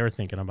wonder what they were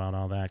thinking about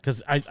all that.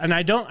 Because I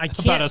can't.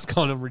 About us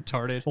calling him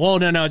retarded. Well,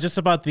 no, just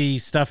about the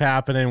stuff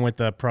happening with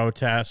the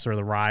protests or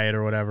the riot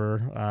or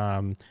whatever.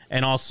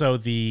 And also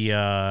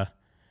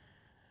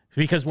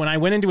because when I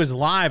went into his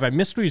live, I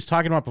missed what he was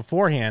talking about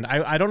beforehand.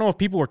 I don't know if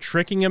people were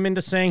tricking him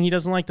into saying he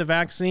doesn't like the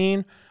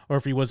vaccine or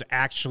if he was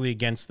actually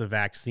against the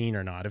vaccine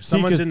or not. If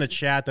someone's in the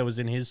chat that was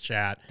in his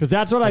chat. Because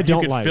that's what I if you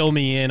don't could like. fill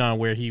me in on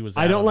where he was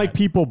at I don't on like that.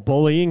 people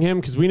bullying him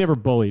because we never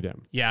bullied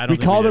him. Yeah, I don't We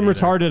think called we him did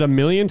either. retarded a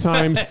million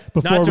times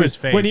before Not to his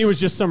face. when he was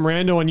just some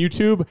rando on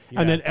YouTube.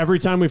 And then every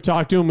time we've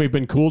talked to him, we've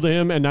been cool to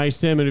him and nice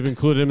to him, and we've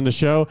included him in the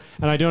show.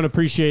 And I don't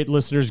appreciate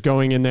listeners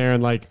going in there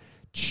and like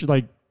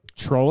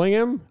trolling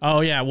him.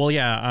 Oh, yeah. Well,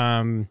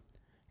 yeah.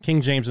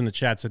 King James in the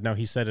chat said no,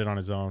 he said it on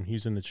his own.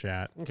 He's in the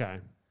chat. Okay.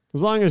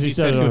 As long as he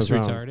said it he on was his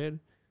own. retarded.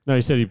 No,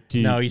 he said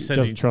he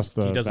doesn't trust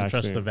the he doesn't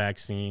vaccine. trust the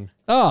vaccine.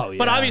 Oh, yeah.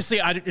 But obviously,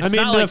 it's I mean,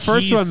 not the like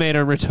first he's- one made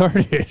him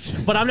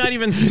retarded. But I'm not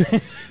even.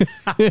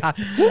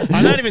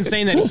 I'm not even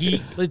saying that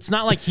he. It's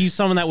not like he's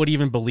someone that would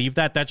even believe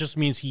that. That just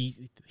means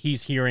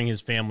he's hearing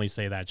his family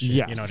say that shit.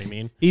 Yes. You know what I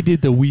mean? He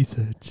did the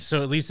research.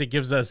 So at least it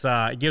gives us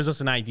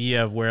an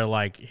idea of where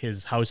like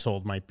his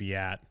household might be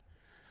at.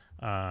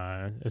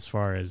 As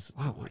far as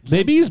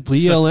Maybe he's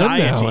BLM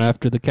society. now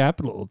after the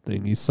Capitol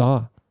thing. He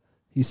saw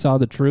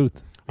the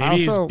truth. Maybe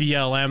he's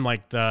BLM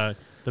like the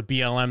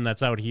BLM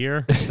that's out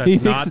here. He That's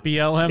thinks- not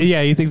BLM.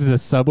 Yeah, he thinks it's a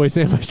Subway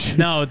sandwich.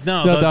 No,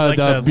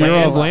 the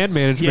Bureau of Land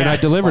Management. Yeah. I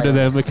delivered to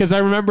them because I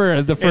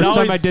remember the first time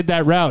I always- did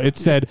that route, it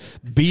said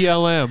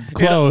BLM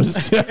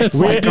closed. It's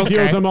We like, had to deal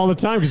okay. with them all the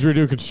time because we were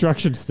doing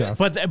construction stuff.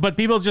 But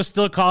people just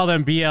still call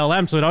them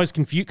BLM, so it always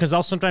confused because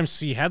I'll sometimes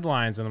see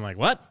headlines and I'm like,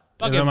 what?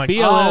 And Fucking I'm like,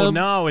 BLM. oh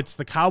no, it's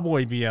the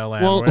cowboy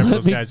BLM. Well, whatever let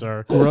those me guys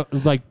are.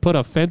 like put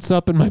a fence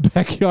up in my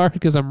backyard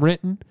because I'm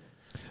renting.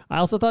 I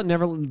also thought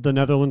the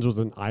Netherlands was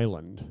an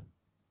island,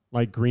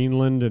 like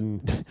Greenland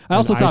and. I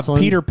also and thought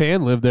Iceland. Peter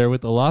Pan lived there with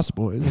the Lost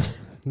Boys.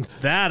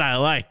 That I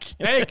like.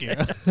 Thank you.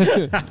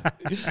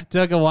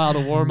 Took a while to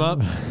warm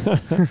up.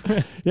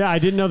 Yeah, I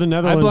didn't know the I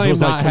Netherlands blame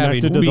was not like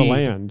having connected to weed. the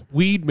land.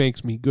 Weed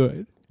makes me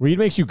good. Weed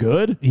makes you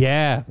good?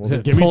 Yeah. Well,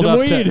 then give me Pulled some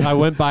up to- weed. I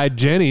went by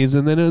Jenny's,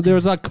 and then there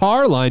was a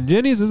car line.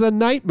 Jenny's is a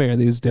nightmare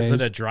these days.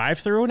 Is it a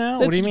drive-through now?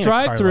 It's What do you mean?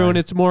 drive-through, and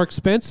it's more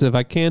expensive.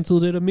 I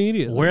canceled it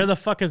immediately. Where the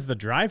fuck is the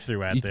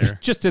drive-through at there?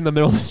 Just in the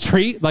middle of the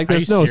street. Like, Are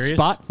there's you no serious?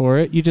 spot for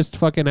it. You just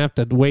fucking have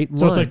to wait in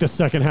So line. it's like the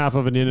second half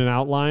of an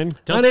In-N-Out line?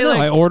 I don't know.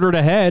 I ordered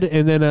ahead,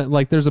 and then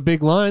like there's a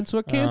big line, so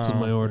I canceled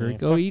Oh, my order. yeah,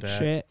 Go fuck eat that.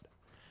 shit.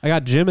 I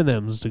got Jim and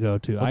them's to go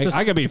to. What's this-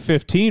 I could be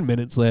 15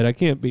 minutes late. I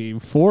can't be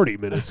 40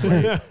 minutes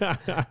late.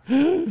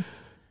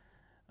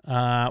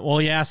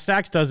 Well, yeah,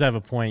 Stacks does have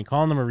a point.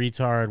 Calling them a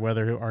retard,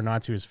 whether or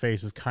not to his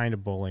face, is kind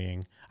of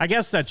bullying. I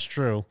guess that's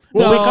true.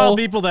 Well, we call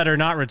people that are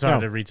not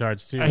retarded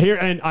retards too.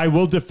 And I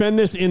will defend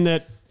this in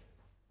that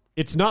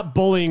it's not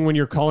bullying when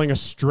you're calling a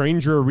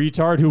stranger a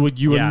retard who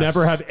you would Yes.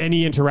 never have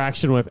any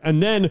interaction with.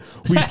 And then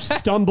we've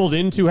stumbled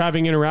into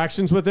having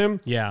interactions with him.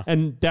 Yeah.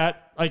 And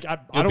that, like, I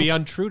It'd don't be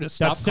untrue to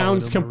stop That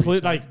sounds calling him a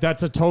complete. Like,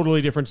 that's a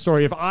totally different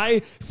story. If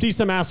I see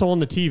some asshole on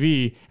the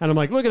TV and I'm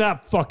like, look at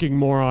that fucking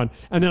moron,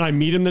 and then I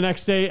meet him the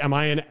next day, am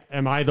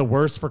I the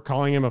worst for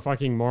calling him a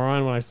fucking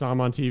moron when I saw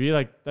him on TV?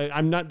 Like,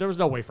 I'm not. There was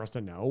no way for us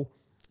to know.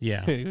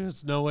 Yeah.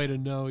 There's no way to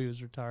know he was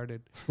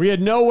retarded. We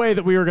had no way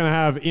that we were going to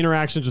have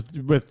interactions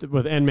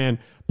with N-Man.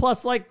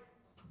 Plus, like,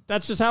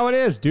 that's just how it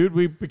is, dude.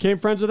 We became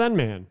friends with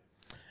N-Man.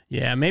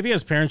 Yeah, maybe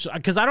his parents,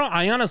 because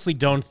I honestly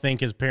don't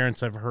think his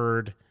parents have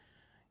heard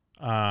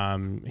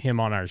him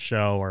on our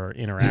show or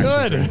interactions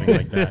or anything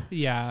like that.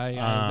 Yeah, I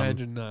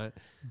imagine not.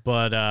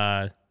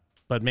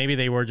 But maybe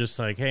they were just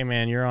like, hey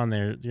man, you're on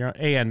there. You're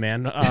AN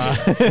man.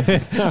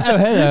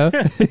 hello.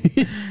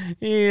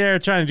 You're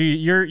trying to do.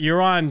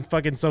 You're on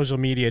fucking social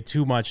media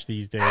too much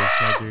these days,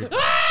 my dude.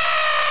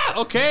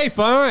 Okay,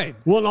 fine.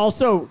 Well, and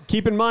also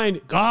keep in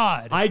mind,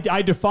 God,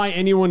 I defy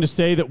anyone to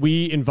say that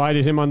we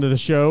invited him onto the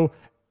show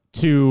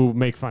to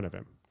make fun of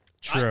him.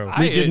 True.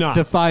 We did not.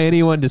 defy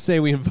anyone to say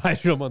we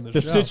invited him on the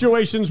The show.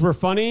 situations were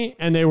funny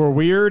and they were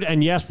weird,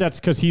 and yes, that's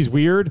because he's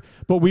weird.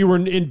 But we were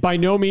by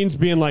no means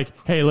being like,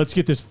 "Hey, let's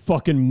get this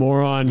fucking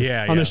moron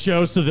on the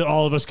show so that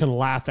all of us can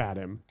laugh at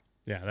him."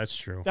 Yeah, that's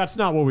true. That's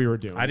not what we were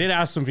doing. I did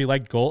ask him if he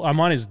liked Gold. I'm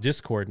on his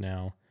Discord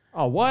now.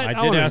 Oh, what?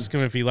 I did ask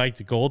him if he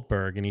liked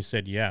Goldberg, and he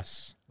said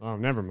yes. Oh,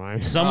 never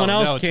mind. Someone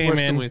else no, it's came worse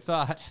in. than we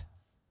thought.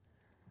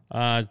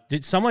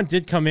 Someone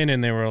did come in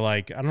and they were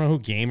like, I don't know who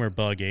Gamer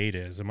Bug 8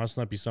 is. It must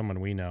not be someone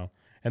we know.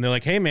 And they're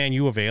like, hey man,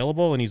 you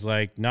available? And he's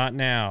like, not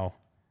now.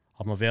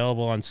 I'm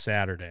available on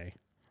Saturday.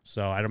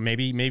 So I don't.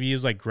 Maybe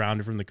he's like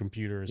grounded from the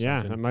computer or something.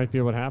 Yeah, that might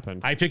be what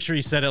happened. I picture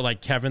he said it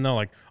like Kevin though,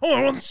 like,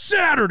 oh, on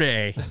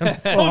Saturday.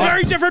 I'm a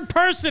very different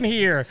person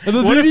here. I'm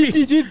a What if very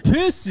he- different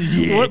person.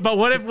 Yeah. But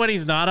what if when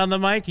he's not on the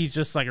mic, he's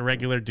just like a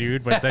regular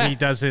dude, but then he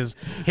does his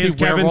Kevin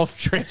werewolf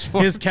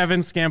transforms. his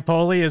Kevin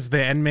Scampoli is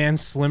the N-Man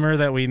slimmer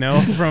that we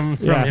know from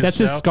Yeah, his That's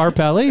show. his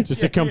Scarpelli.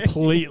 Just a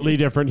completely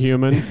different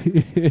human.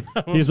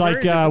 He's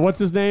like, what's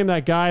his name?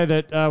 That guy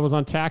that was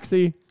on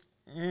Taxi?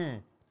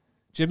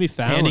 Jimmy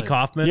Fallon. Andy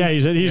Kaufman. Yeah,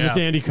 he's just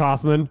Andy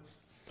Kaufman.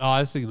 Oh,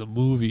 I was thinking the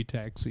movie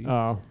Taxi.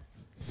 Oh,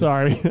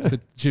 sorry.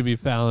 With Jimmy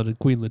Fallon and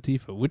Queen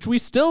Latifah, which we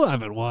still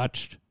haven't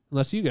watched.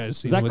 Unless you guys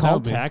seen Is that it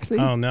called without me. Taxi?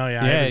 Oh no,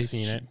 yeah, I haven't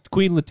seen it.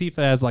 Queen Latifah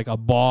has like a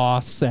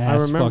boss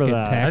ass remember fucking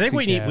that. taxi I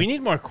think cab. we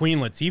need more Queen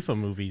Latifah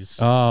movies.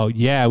 Oh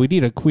yeah, we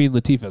need a Queen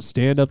Latifah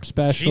stand-up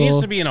special. She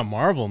needs to be in a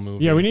Marvel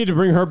movie. Yeah, we need to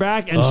bring her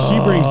back, and she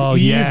brings Eve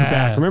yeah.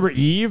 back. Remember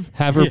Eve?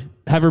 Have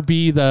her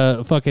be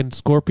the fucking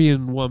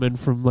scorpion woman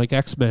from like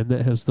X-Men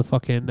that has the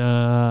fucking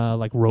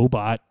like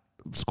robot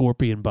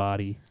scorpion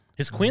body.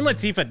 Is Queen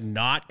Latifah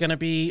not going to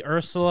be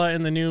Ursula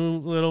in the new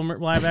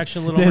live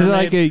action Little They're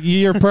Mermaid? like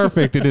you're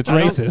perfect and it's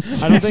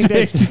racist. I don't think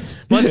they.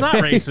 Well, it's not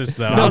racist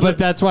though. No, but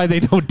that's why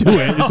they don't do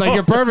it. It's like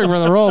you're perfect for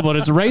the role, but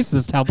it's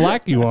racist how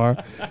black you are.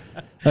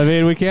 I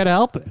mean, we can't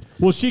help it.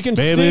 Well, she can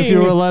Maybe sing. if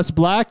you were less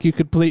black, you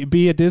could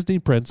be a Disney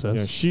princess.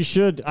 Yeah, she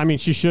should. I mean,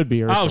 she should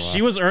be Ursula. Oh,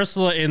 she was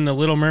Ursula in the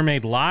Little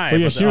Mermaid live. Oh,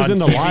 yeah, she was on in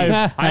the TV.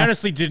 live. I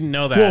honestly didn't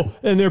know that. Well,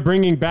 and they're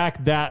bringing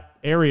back that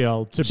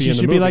Ariel to be She in the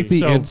should movie. be like the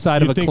So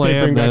inside of you'd a think they'd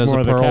clam bring that back has more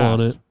a of the pearl on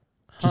cast. it.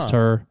 Just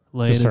her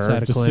laying Just her,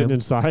 inside a just clam. sitting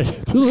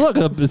inside. Ooh, look,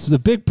 it's the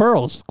big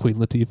pearls. Queen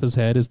Latifah's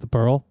head is the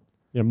pearl.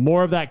 Yeah,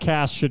 more of that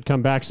cast should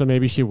come back, so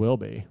maybe she will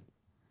be.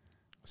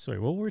 Sorry,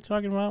 what were we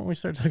talking about when we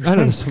started talking I don't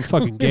know, about some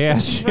fucking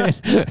gas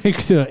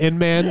shit.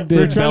 Inman We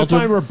were did trying to Belgium.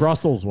 find where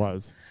Brussels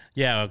was.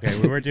 Yeah, okay,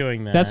 we were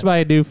doing that. That's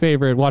my new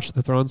favorite Watch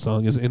the Throne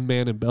song is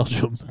Inman in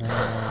Belgium.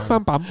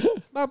 Bum, bum,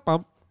 bum,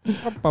 bum,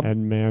 bum, bum.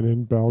 And man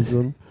in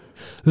Belgium.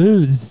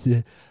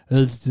 The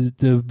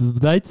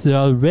lights are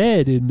all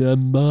red and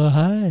I'm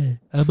high.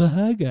 I'm a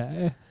high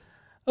guy.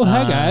 Oh,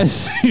 hi,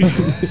 guys.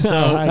 So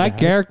Hi, My guys.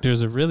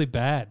 characters are really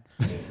bad.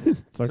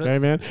 It's okay,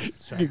 man.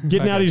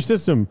 Getting out of your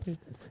system.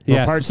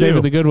 Yeah, part saving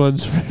two. the good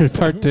ones for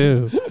part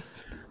 2.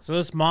 So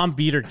this mom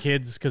beat her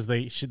kids because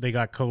they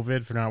got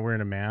COVID for not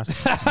wearing a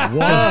mask.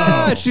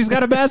 Whoa. She's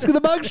got a mask of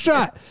the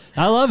mugshot.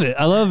 I love it.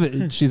 I love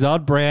it. She's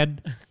on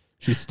brand.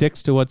 She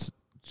sticks to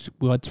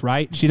what's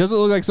right. She doesn't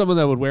look like someone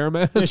that would wear a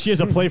mask. She has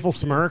a playful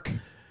smirk.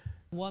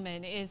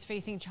 Woman is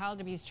facing child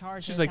abuse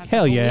charges. She's like, after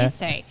hell yeah. Police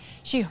say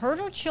she hurt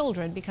her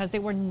children because they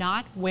were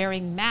not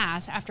wearing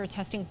masks after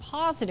testing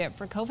positive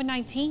for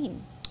COVID-19.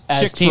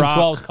 As Chicks Team rock.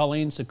 12's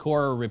Colleen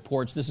Sikora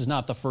reports, this is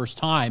not the first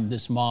time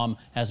this mom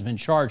has been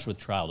charged with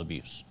child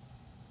abuse.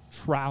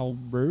 Trial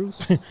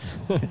Bruce.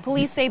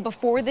 Police say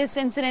before this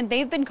incident,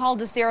 they've been called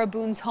to Sarah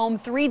Boone's home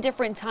 3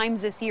 different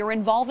times this year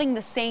involving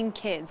the same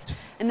kids.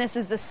 And this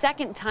is the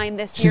second time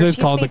this year just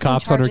she's called the facing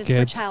cops on her charges for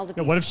kids. child Yeah,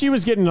 abuse. what if she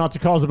was getting lots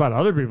of calls about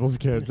other people's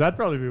kids? That'd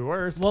probably be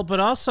worse. Well,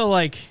 but also,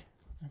 like,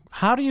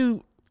 how do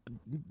you,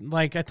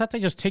 like, I thought they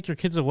just take your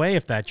kids away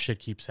if that shit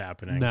keeps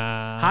happening.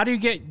 Nah. How do you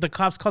get the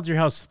cops called to your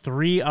house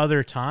 3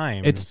 other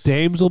times? It's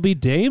dames will be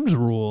dames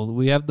rule.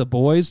 We have the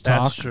boys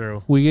talk. That's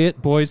true. We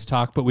get boys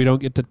talk, but we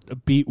don't get to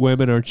beat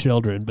women or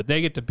children. But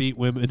they get to beat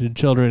women and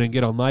children and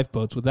get on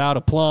lifeboats without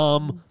a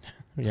plum.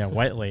 Yeah,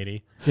 white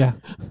lady. Yeah.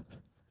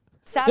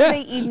 Saturday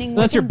Yeah. evening,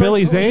 Unless you're Wickenburg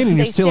Billy Zane and police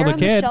you're say stealing a Sarah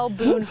kid. Michelle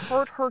Boone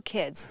hurt her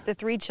kids. The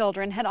 3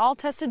 children had all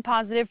tested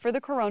positive for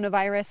the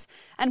coronavirus,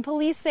 and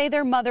police say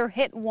their mother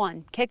hit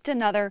one, kicked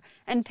another,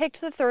 and picked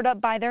the third up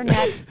by their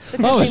neck.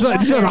 Oh, it's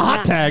like a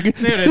hot tag.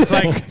 Dude, it's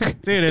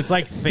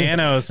like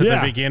Thanos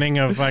at the beginning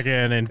of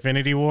fucking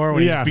Infinity War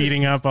when Yeah. he's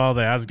beating up all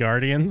the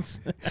Asgardians.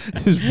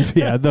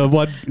 Yeah, the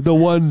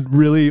one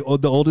really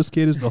the oldest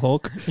kid is the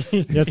Hulk.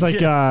 Yeah, it's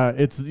like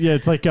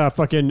it's like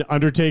fucking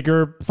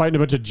Undertaker fighting a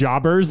bunch of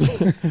jobbers.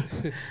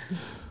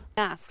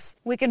 Masks.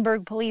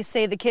 Wickenburg police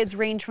say the kids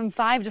range from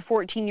 5 to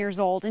 14 years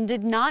old and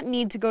did not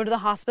need to go to the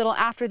hospital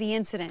after the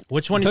incident.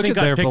 Which one do you Look think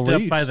at got their picked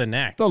beliefs. up by the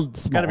neck? The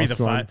Got to be the smallest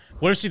one. 5.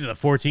 What if she did the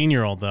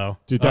 14-year-old though?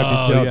 Dude,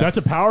 that'd be dope. yeah. That's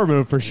a power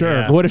move for sure.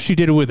 Yeah. What if she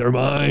did it with her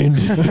mind?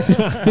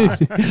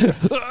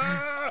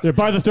 Yeah,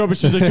 by the throat, but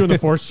she's like doing the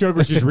force choke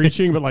where she's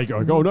reaching, but like,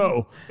 oh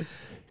no.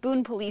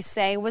 Boone police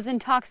say was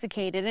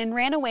intoxicated and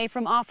ran away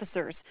from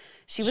officers.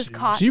 She was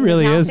caught. She and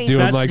really now is facing-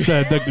 doing like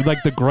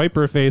the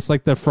groiper face,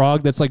 like the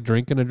frog that's like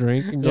drinking a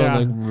drink and going Yeah.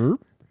 like. "Merp."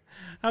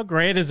 How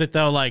great is it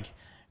though? Like,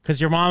 because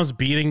your mom's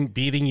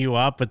beating you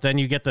up, but then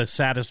you get the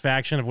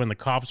satisfaction of when the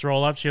cops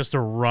roll up, she has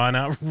to run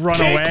Cake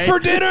away for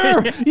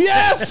dinner.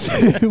 Yes,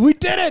 we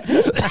did it.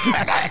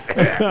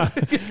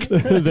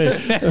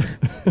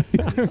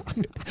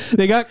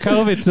 They got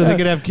COVID so they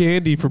could have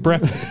candy for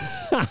breakfast.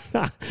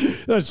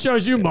 That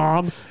shows you,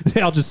 Mom.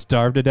 They all just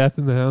starved to death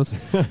in the house.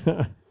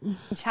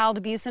 child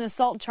abuse and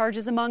assault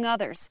charges, among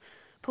others.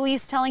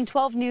 Police telling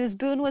 12 News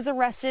Boone was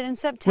arrested in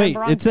September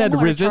Wait, on it said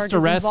similar resist charges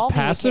arrest, involving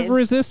the passive kids.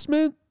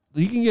 resistment.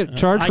 You can get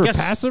charged I for guess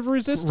passive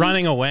resistance.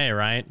 running away,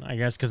 right? I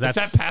guess because that's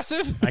that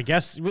passive? I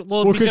guess well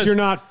Well, because you're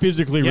not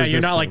physically yeah, resisting.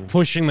 you're not like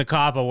pushing the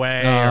cop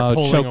away Oh, or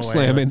pulling choke away.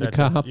 slamming Like the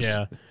that's- cops.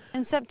 Yeah.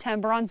 in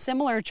September on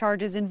similar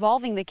charges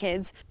involving the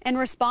kids and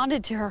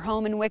responded to her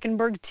home in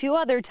Wickenburg 2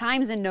 other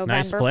times in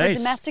November for place.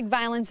 domestic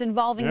violence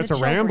involving That's the a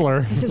children.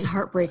 Rambler. This is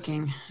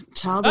heartbreaking.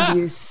 Child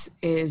abuse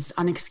is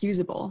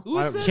unexcusable.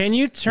 Can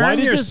you Why turn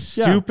does your this-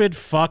 yeah. stupid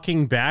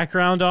fucking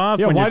background off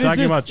Yeah, when why you're does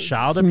talking this about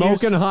child abuse?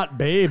 smoking hot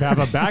babe have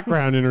a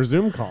background in her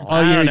Zoom call?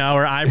 I don't know.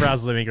 Her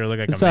eyebrows make her look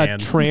like It's a a man.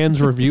 trans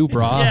review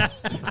bra.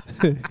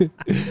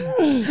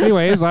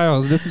 Anyways,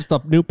 this is the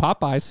new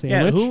Popeye Yeah,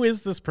 sandwich. who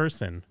is this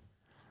person?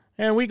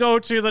 And we go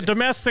to the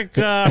domestic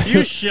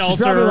abuse She's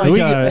probably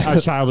shelter. like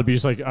a child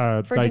abuse, like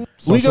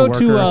social we go worker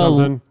to or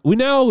something. we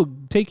now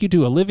take you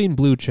to a Living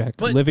Blue Check.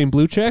 Living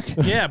Blue Check.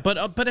 Yeah, but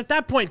at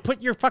that point,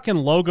 put your fucking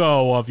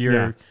logo of your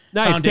Yeah.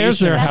 Nice, there's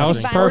foundation their or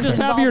house. something. Or just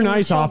have your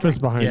nice office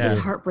behind This you. is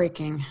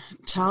heartbreaking.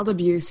 Child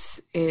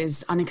abuse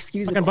is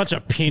unexcusable. Fucking bunch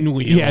of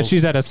pinwheels. Yeah,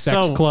 she's at a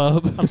sex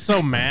club. I'm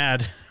so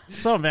mad. I'm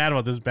so mad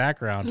about this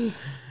background.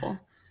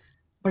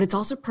 But it's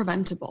also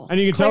preventable. And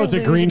you can tell it's a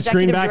Claire green Boone's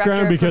screen executive background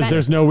director of because Prevent-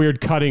 there's no weird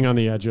cutting on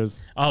the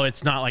edges. Oh,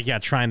 it's not like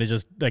trying to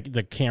just like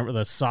the camera,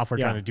 the software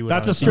trying to do it.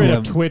 That's on a straight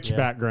up TV. Twitch Yeah.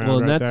 background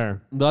Well, right that's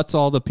there. that's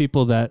all the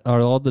people that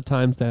are all the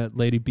times that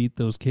lady beat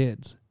those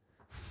kids.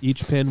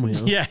 Each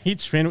pinwheel. Yeah,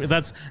 each fin.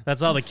 That's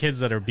all the kids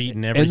that are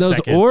beaten every And those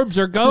second. orbs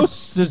are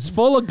ghosts. It's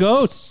full of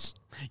ghosts.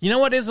 You know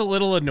what is a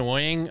little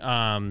annoying?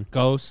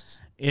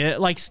 Ghosts.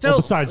 Like still, Well,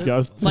 besides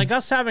ghosts. like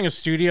us having a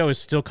studio is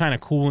still kind of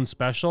cool and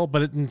special,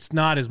 but it's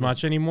not as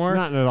much anymore.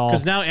 Not at all.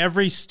 Because now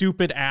every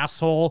stupid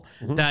asshole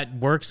that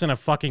works in a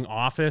fucking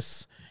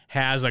office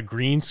has a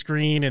green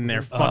screen and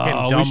their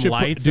fucking dumb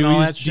lights and all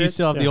that do you shit.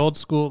 still have the old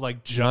school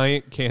like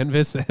giant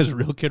canvas that has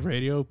Real Kid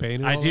Radio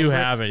painted? I all do over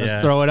have it. Let's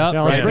Yeah. throw it up.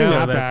 Yeah, let's right bring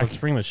now. that back. Let's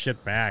bring the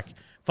shit back.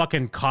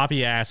 Fucking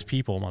copy ass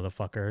people,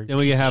 motherfucker. Then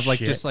we Piece can of have like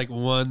shit. just like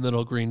one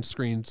little green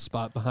screen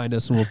spot behind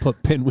us, and we'll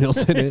put pinwheels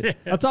in it.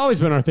 That's always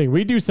been our thing.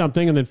 We do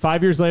something, and then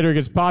 5 years later it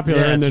gets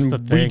popular, Yeah, and it's then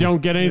just a we thing.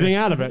 don't get anything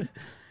out of it.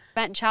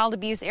 Prevent Child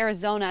Abuse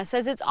Arizona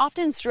says it's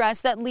often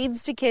stress that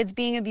leads to kids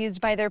being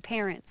abused by their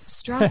parents.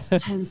 Stress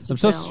tends to I'm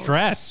so build.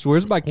 stressed.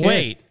 Where's my kid?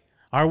 Wait,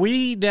 are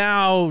we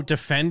now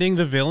defending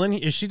the villain?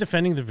 Is she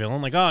defending the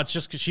villain? Like, oh, it's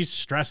just because she's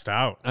stressed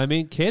out. I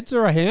mean, kids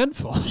are a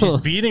handful. She's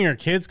beating her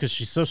kids because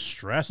she's so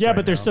stressed. Yeah, right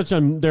but they're now. such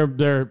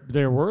a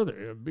they're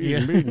worthy of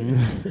being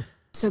beaten.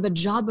 So the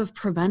job of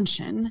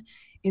prevention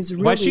is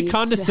really Why is she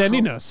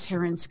condescending to help us?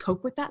 parents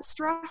cope with that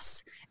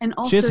stress and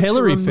She has also to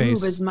Hillary remove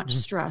face. as much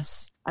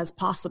stress as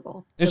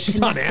possible. And she's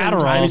on connect them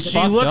Adderall. to I mean, the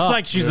she looks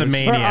like she's a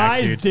maniac. Her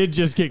eyes dude. did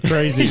just get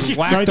crazy.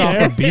 Whacked right off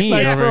there. a bean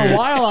Like, over for a here.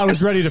 while, I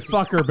was ready to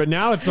fuck her, but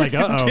now it's like,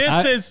 uh-oh.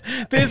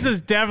 This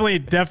is definitely a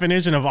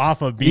definition of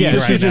off a beat Yeah,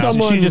 right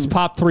now. she just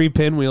popped 3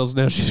 pinwheels.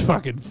 Now she's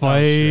fucking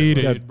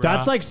fighting. Yeah,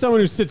 that's like someone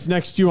who sits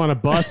next to you on a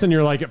bus, and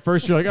you're like, at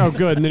first you're like, oh,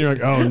 good, and then you're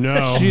like, oh,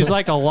 no. She's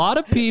like, a lot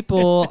of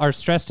people are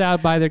stressed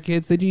out by their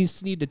kids. They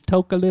just need to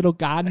toke a little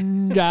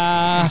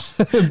ganja.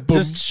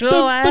 Just chill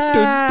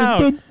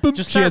out.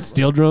 She has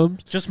steel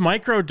drums. Just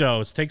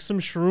microdose. Take some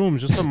shrooms.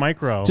 Just a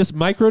micro. Just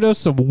microdose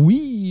some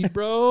weed,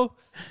 bro.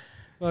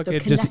 So Fucking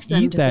connect just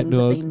them eat to that things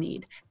that they dog.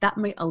 need. That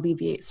might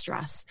alleviate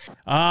stress.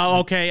 Oh,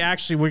 okay.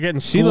 Actually, we're getting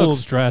She schooled. looks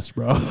stressed,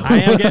 bro.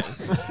 I am getting.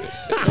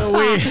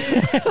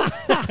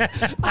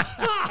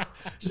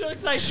 She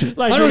looks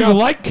like I don't even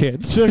like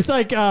kids. She looks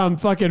like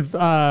fucking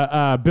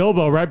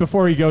Bilbo right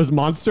before he goes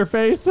monster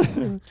face.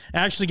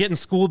 Actually, getting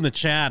schooled in the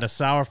chat. A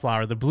sour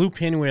flower. The blue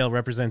pinwheel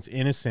represents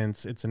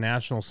innocence. It's a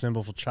national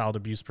symbol for child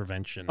abuse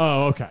prevention.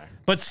 Oh, okay.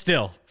 But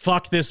still,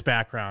 fuck this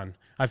background.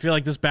 I feel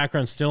like this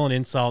background's still an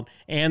insult,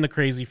 and the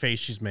crazy face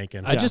she's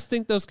making. I just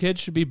think those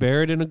kids should be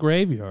buried in a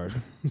graveyard.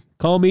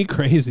 Call me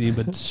crazy,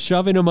 but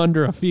shoving them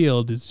under a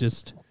field is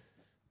just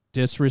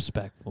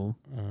disrespectful.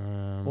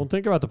 Well,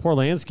 think about the poor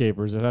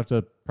landscapers that have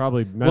to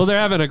probably mess. Well, they're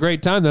having a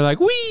great time. They're like,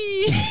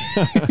 wee!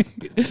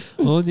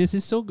 Oh, this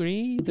is so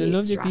great. I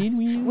love the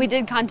pinwheel. We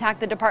did contact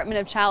the Department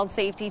of Child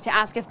Safety to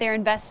ask if they're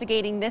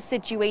investigating this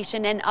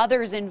situation and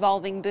others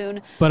involving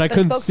Boone. But I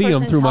couldn't see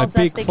him spokesperson through my tells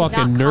us big they could not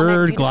fucking comment due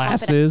nerd to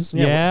glasses.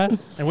 Yeah.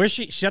 And where's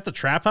she? She at the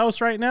trap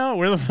house right now?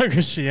 Where the fuck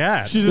is she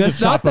at?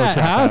 That's not that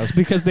house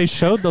because they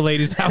showed the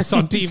lady's house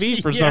on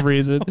TV for some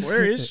reason.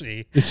 Where is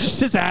she? She's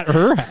just at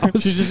her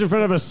house. She's just in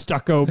front of a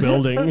stucco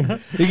building.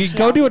 You can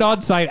go do it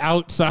on site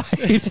outside.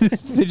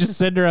 They just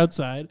send her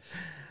outside.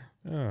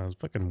 Oh, it's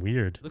fucking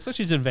weird. Looks like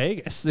she's in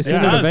Vegas. They Yeah,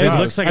 sent her it to does. Vegas. It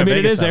looks like I a mean,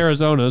 it Vegas is house.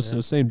 Arizona, so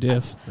same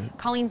diff.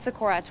 Colleen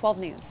Sikora, 12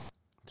 News.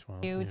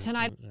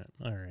 Tonight.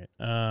 All right.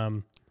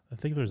 I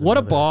think there's What a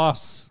another-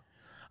 boss.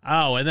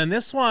 Oh, and then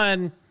this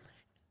one,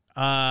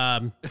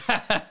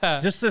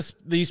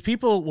 these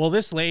people. Well,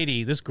 this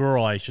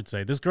girl, I should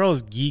say, this girl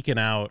is geeking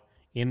out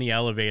in the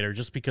elevator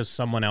just because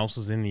someone else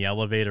is in the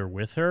elevator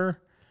with her,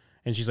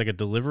 and she's like a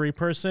delivery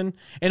person.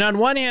 And on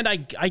one hand, I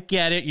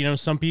get it. You know,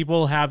 some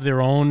people have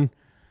their own,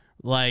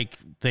 like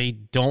they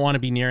don't want to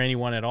be near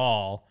anyone at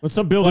all. But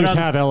some buildings But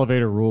on- have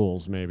elevator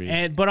rules,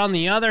 maybe. But on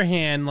the other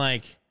hand,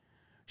 like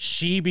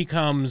she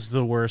becomes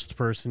the worst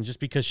person just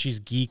because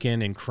she's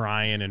geeking and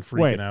crying and freaking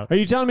Wait, out. are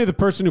you telling me the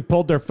person who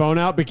pulled their phone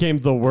out became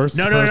the worst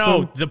No.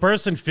 person? The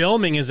person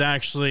filming is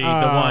actually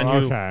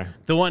okay.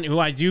 the one who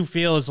I do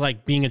feel is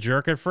like being a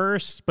jerk at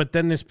first, but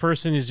then this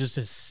person is just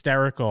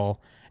hysterical,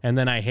 and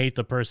then I hate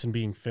the person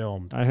being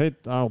filmed.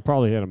 I'll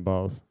probably hit them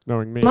both,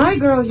 knowing me. My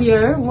girl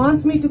here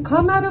wants me to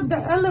come out of the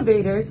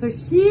elevator so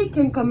she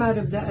can come out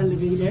of the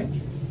elevator.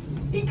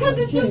 Because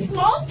it's a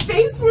small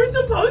space, we're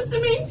supposed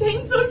to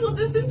maintain social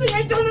distancing.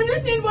 I don't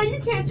understand why you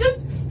can't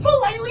just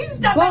politely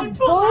step out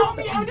to allow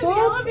me out of the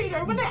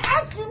elevator when I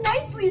asked you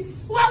nicely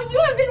while you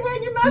have been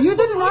wearing your mask. You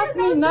didn't before ask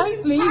your me nose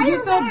this nicely. You entire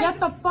said time. get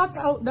the fuck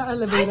out the I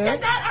elevator.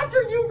 said that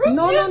after you refused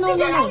No. to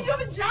get out. You have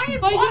a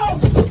giant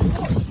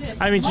box.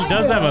 I mean, she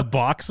does have a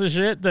box of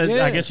shit. That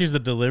Yeah. I guess she's the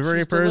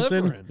delivery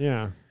person.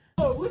 Yeah.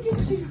 Oh, look at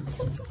you.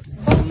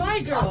 Oh,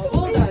 my girl.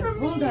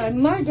 Hold on.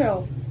 My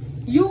girl.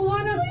 You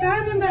want to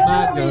stand in the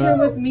elevator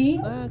with me?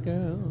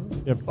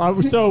 Yep.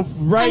 So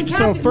right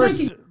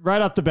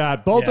off the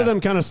bat, both of them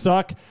kind of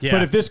suck. Yeah.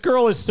 But if this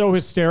girl is so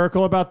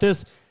hysterical about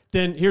this,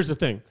 then here's the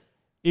thing: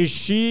 is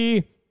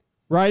she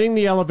riding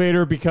the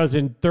elevator because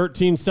in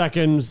 13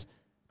 seconds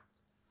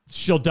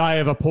she'll die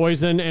of a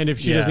poison, and if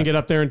she Yeah. doesn't get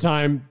up there in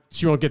time,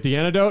 she won't get the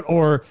antidote?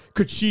 Or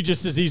could she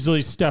just as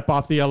easily step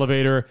off the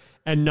elevator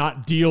and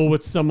not deal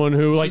with someone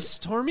who, like,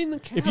 storming the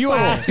Capitol. if you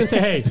ask and say,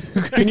 "Hey,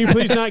 can you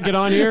please not get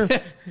on here?"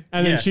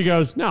 And then Yeah. she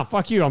goes, "No,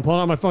 fuck you. I'm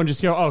pulling out my phone."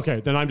 Just go, "Okay,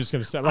 then I'm just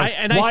going to step." Like,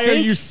 I why are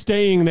think- you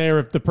staying there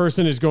if the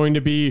person is going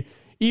to be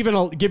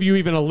give you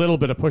even a little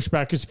bit of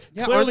pushback? Because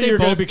Yeah, aren't clearly they you're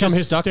going to both become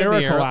just stuck in the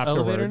hysterical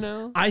elevator afterwards.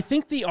 now? I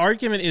think the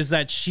argument is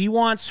that she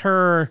wants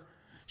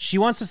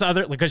this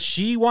other, because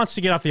she wants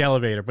to get off the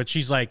elevator, but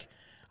she's like,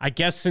 I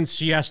guess since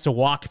she has to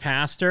walk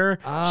past her,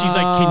 she's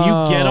like, can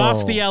you get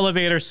off the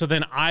elevator so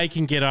then I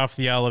can get off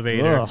the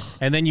elevator? Ugh.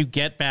 And then you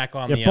get back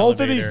on Yeah, the both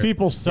elevator. of these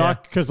people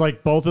suck because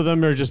like both of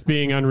them are just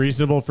being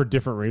unreasonable for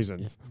different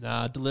reasons.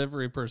 Nah,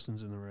 delivery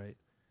person's in the right.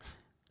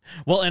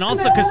 Well, and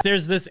also because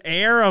there's this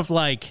air of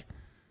like,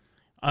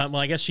 well,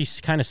 I guess she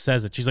kind of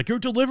says it. She's like, you're a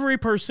delivery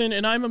person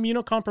and I'm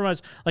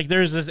immunocompromised. Like,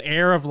 there's this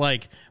air of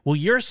like, well,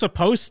 you're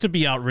supposed to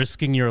be out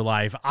risking your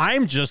life.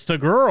 I'm just a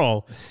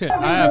girl. I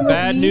have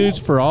bad news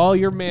for all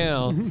your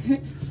mail.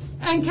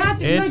 And catch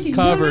It's like,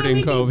 covered you're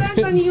in not making COVID.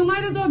 sense, and you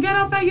might as well get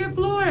up at your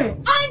floor.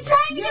 I'm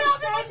trying to get off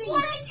the floor.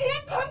 I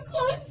can't come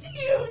close to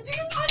you. Do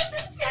you not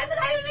understand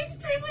that I have an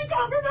extremely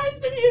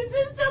compromised immune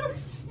system?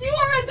 You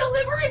are a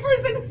delivery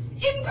person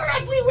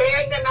incorrectly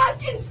wearing the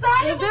mask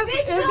inside of the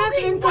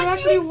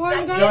incorrectly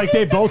worn, guys? Like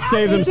they both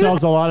save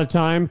themselves a lot of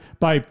time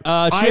by she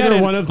had either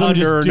it one of them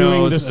under her just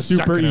doing nose the a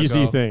super second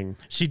easy ago. thing.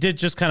 She did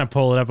just kind of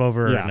pull it up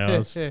over her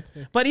nose.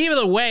 But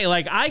either way,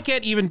 like I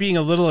get even being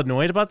a little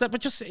annoyed about that,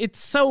 but just it's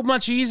so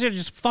much easier to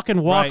just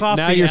fucking walk off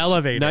the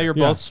elevator. Now you're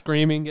both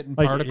screaming, getting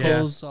Like,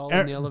 particles all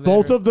in the elevator.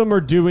 Both of them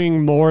are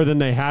doing more than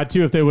they had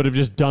to if they would have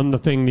just done the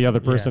thing the other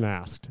person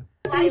asked.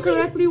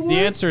 Incorrectly worn? The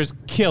answer is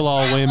kill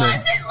all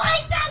women.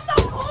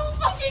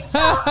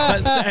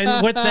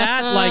 And with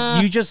that,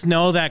 like you just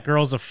know that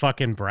girl's a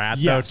fucking brat,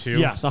 Yes, though, too.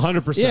 yes,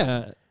 100%.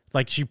 Yeah.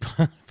 Like she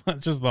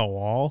punches the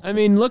wall. I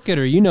mean, look at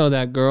her. You know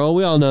that girl.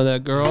 We all know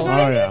that girl.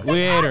 Oh, yeah. We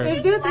hate her.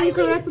 Is this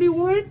incorrectly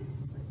worn? It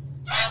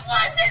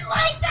wasn't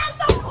like that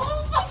the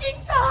whole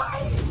fucking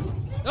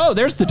time. Oh,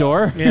 there's the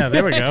door. Yeah,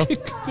 there we go.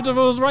 It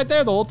was right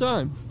there the whole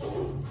time.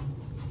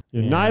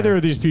 Yeah, neither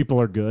of these people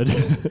are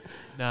good.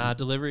 Nah,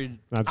 delivery.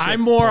 I'm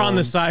more on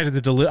the side of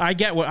the delivery. I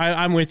get what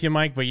I'm with you,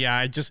 Mike, but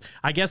yeah,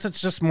 I guess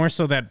it's just more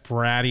so that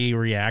bratty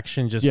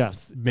reaction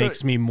just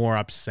makes me more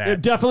upset.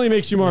 It definitely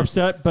makes you more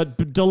upset,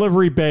 but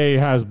Delivery Bay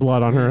has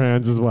blood on her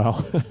hands as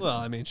well. Well,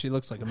 I mean, she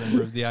looks like a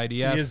member of the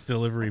IDF. She is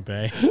Delivery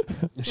Bay.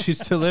 She's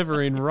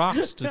delivering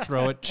rocks to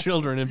throw at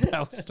children in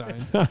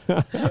Palestine.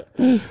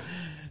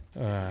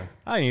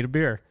 I need a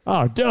beer.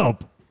 Oh,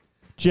 dope.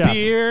 Jeff.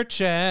 Beer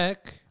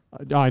check.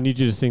 I need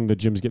you to sing the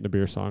Jim's Getting a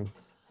Beer song.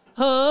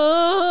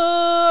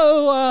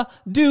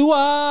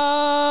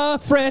 Oh,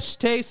 fresh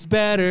tastes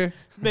better.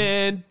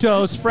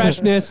 Mentos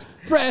freshness.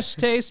 Fresh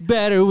tastes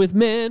better with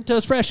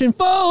Mentos fresh and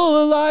full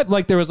of life.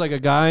 Like there was like a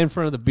guy in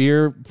front of the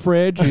beer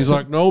fridge. He's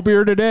like, no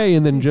beer today.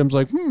 And then Jim's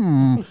like,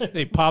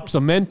 He pops a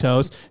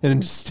Mentos and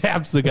then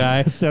stabs the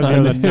guy. Stabs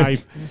him with a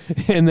knife.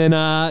 And then,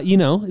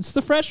 it's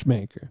the fresh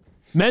maker.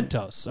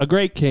 Mentos, a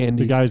great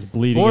candy. The guy's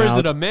bleeding Or out. is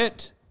it a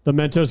mint? The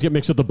Mentos get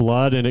mixed with the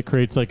blood, and it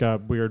creates like a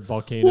weird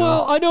volcano.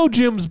 Well, I know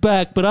Jim's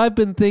back, but I've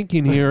been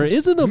thinking here,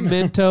 isn't a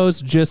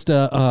Mentos just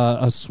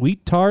a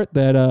sweet tart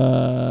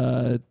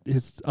that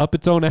is up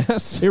its own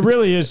ass? It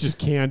really is just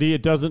candy.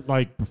 It doesn't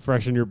like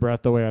freshen your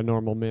breath the way a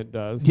normal mint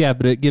does. Yeah,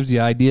 but it gives you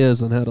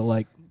ideas on how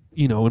to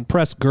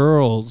impress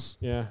girls.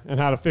 Yeah, and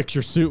how to fix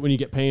your suit when you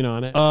get paint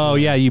on it. Oh,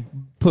 yeah, you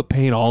put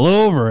paint all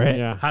over it.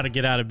 Yeah. How to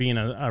get out of being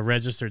a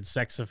registered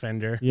sex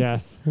offender.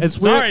 Yes.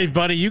 Sorry,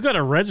 buddy, you got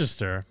to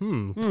register.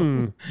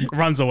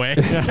 Runs away.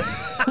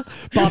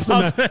 Pops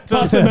a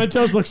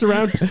Mentos, looks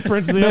around,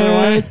 sprints the other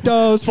way.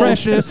 Mentos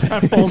freshness.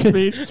 At full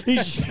speed.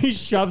 He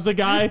shoves a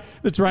guy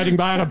that's riding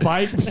by on a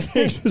bike,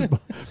 takes his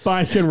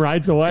bike and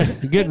rides away.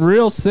 You're getting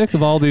real sick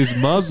of all these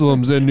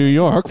Muslims in New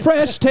York.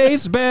 Fresh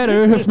tastes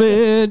better.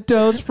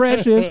 Mentos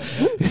freshness.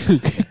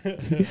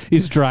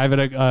 He's driving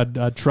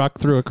a truck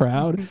through a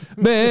crowd.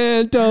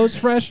 Mentos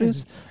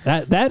freshness.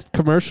 That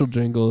commercial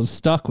jingle is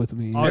stuck with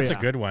me. That's a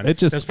good one. It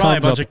just There's probably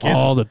a comes bunch up of kids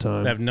all the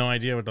time. that have no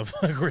idea what the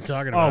fuck we're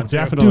talking about. Oh,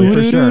 definitely,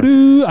 for sure.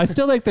 I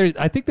still like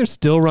I think they're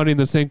still running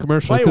the same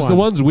commercial Play because the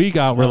one. ones we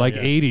got were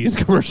 80s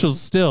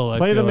commercials still. I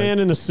Play the feel like. man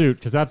in the suit,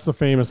 because that's the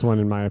famous one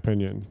in my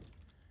opinion.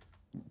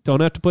 Don't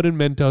have to put in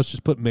Mentos,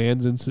 just put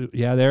man's in suit.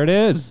 Yeah, there it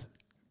is.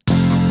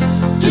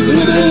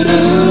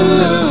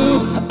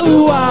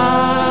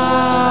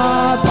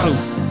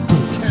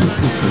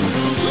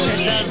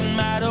 It doesn't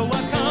matter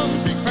what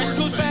comes, fresh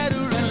goes better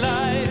in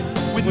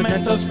life. With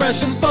Mentos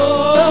fresh and full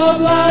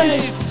of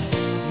life.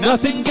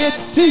 Nothing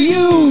gets to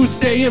you.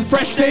 Staying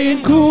fresh,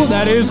 staying cool.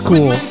 That is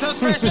cool. Mentos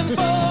fresh and full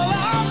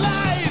of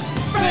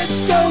life.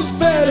 Fresh goes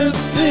better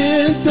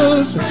than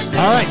Mentos.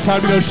 All right,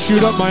 time to go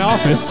shoot up my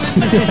office.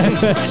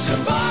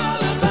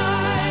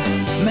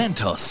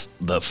 Mentos,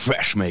 the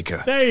fresh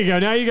maker. There you go.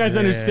 Now you guys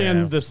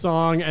understand the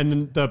song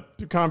and the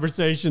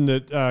conversation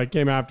that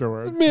came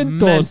afterwards.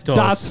 Mentos,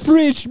 das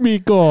frisch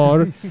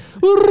maker.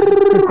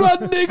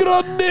 Grande,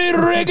 grande,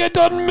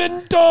 reggaeton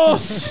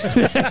Mentos.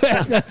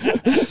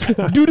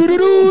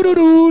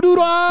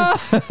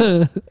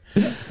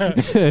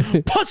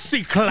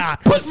 Pussy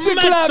clap. Pussy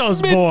clap,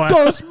 Mentos boy.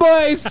 Mentos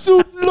boy,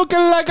 suit looking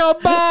like a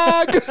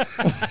bag.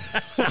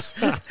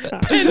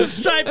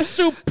 Pinstripe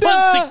soup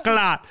pussy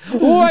clap.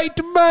 White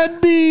man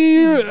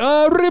be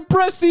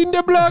repressing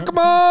the black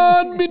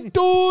man,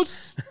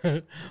 Mentos.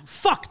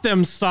 Fuck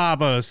them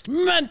Starburst.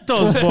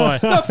 Mentos boy.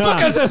 The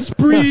fuck is a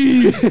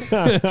spree?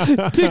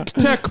 Tic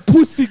tac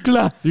pussy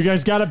clap. You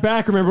guys got it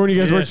back. Remember when you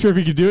guys weren't sure if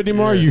you could do it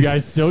anymore? You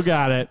guys still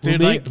got it.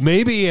 Dude,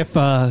 Maybe if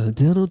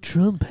Donald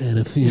Trump had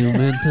a few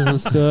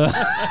Mentos,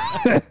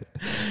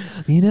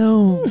 be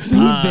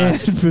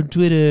banned from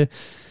Twitter.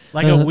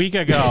 Like a week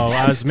ago,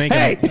 I was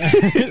making.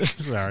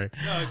 Sorry,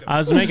 I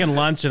was making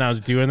lunch and I was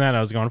doing that.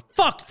 I was going,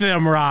 "Fuck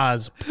them,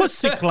 Roz,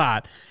 pussy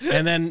clot."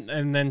 And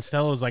then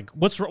Stella was like,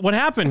 "What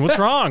happened? What's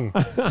wrong?"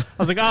 I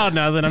was like, "Oh,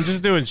 nothing. I'm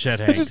just doing Chet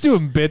Hanks. I'm just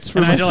doing bits for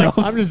And I had to, myself.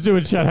 I'm just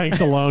doing Chet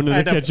Hanks alone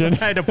in the kitchen. I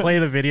had to play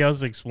the videos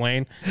to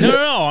explain.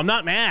 No, I'm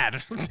not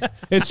mad.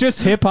 It's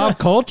just hip hop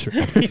culture.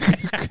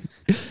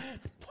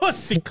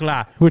 Pussy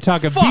clot. We're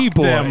talking Fuck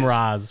b-boys, them,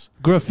 Roz.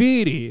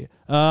 graffiti.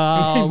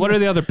 What are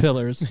the other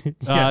pillars?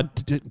 Yeah.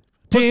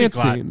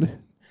 Dancing.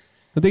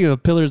 I'm thinking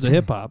of Pillars of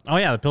Hip Hop. Oh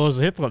yeah, the Pillars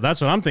of Hip Hop.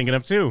 That's what I'm thinking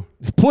of too.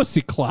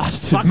 Pussy Clot.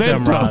 Fuck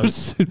them, Mentos.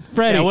 Roz.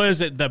 Freddie. Yeah, what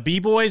is it? The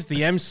B-Boys,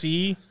 the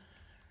MC.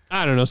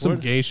 I don't know, some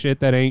gay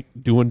shit that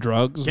ain't doing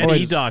drugs. Get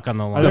E-Doc on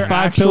the line. The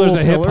 5 pillars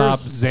of hip hop: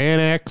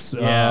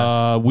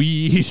 Xanax,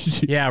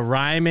 weed. Yeah,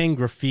 rhyming,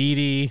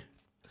 graffiti,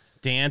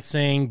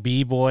 dancing,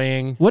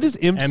 b-boying. What is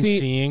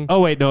emceeing?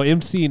 Oh wait, no,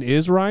 emceeing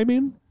is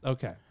rhyming.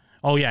 Okay.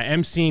 Oh yeah,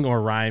 emceeing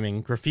or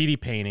rhyming, graffiti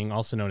painting,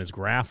 also known as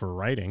graph or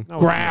writing. No,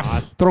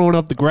 Graph, throwing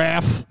up the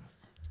graph.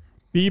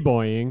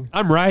 B-boying.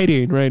 I'm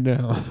writing right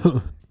now.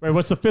 Wait,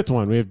 what's the 5th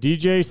one? We have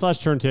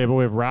DJ/turntable.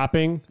 We have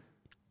rapping.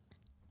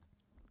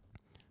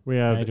 We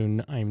have.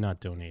 I'm not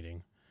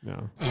donating.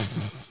 No.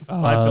 5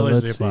 pillars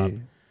of let's hip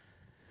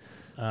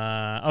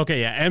hop.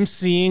 Okay, yeah,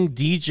 emceeing,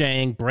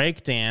 DJing,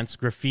 breakdance,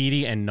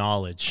 graffiti, and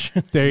knowledge.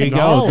 There you go.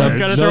 Knowledge.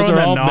 Gotta Those throw in are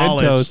the all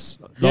knowledge. Mentos.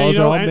 Yeah, Those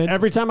you are know, all and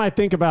every time I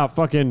think about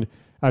fucking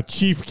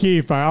Chief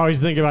Keef, I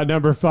always think about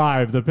number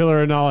 5, the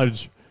Pillar of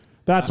Knowledge.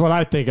 That's what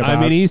I think about. I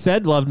mean, he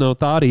said love no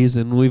thoughties,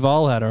 and we've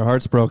all had our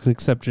hearts broken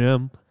except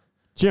Jim.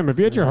 Jim, have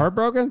you had your heart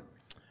broken?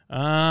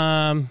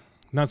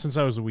 Not since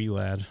I was a wee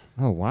lad.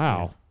 Oh,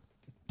 wow.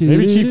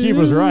 Maybe Chief Keef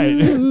was right.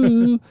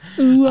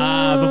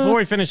 Before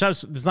we finish up,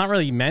 it's not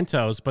really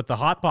Mentos, but the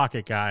Hot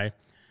Pocket guy.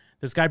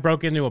 This guy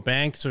broke into a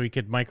bank so he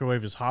could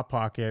microwave his Hot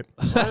Pocket.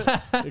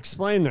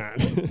 Explain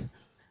that.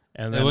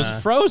 And It then, was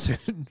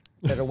frozen.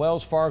 At a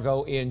Wells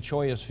Fargo in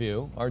Choias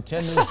View, our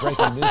 10 News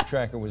breaking news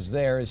tracker was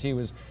there as he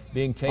was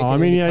being taken. I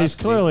mean, into yeah, he's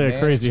custody. clearly The a man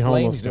crazy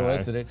explained homeless to guy.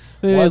 us that it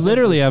They wasn't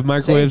literally the have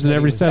microwaves safe in that he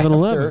every was after.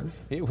 7-Eleven.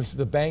 It was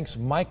the bank's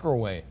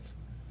microwave.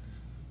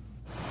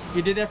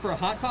 You did that for a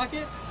Hot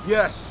Pocket?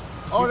 Yes.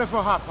 All that for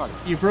a Hot Pocket.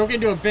 You broke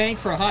into a bank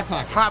for a Hot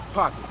Pocket? Hot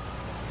Pocket.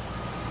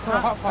 For a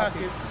Hot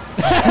Pocket.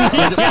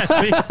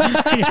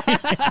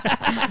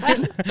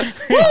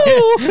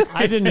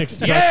 I didn't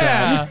expect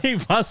that. He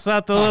busts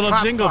out the little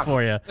Hot jingle Pocket.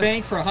 for you.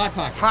 Bank for a Hot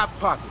Pocket. Hot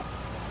Pocket.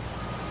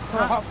 For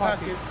a Hot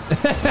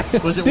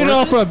Pocket. Was it Did it worth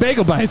all it? for a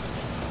bagel bites.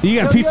 You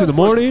got Hell pizza yeah, in the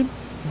morning?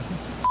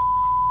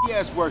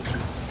 Yes, working.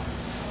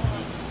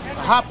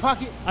 A Hot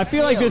Pocket. I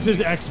feel like this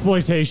is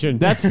exploitation.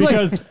 That's like-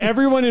 because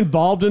everyone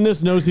involved in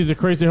this knows he's a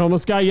crazy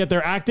homeless guy, yet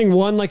they're acting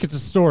 1, like it's a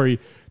story,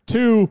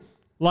 2,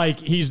 like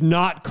he's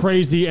not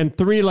crazy, and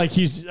 3, like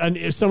he's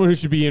someone who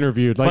should be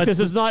interviewed. Like But-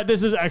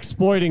 this is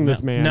exploiting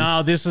this man.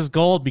 No, this is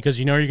gold because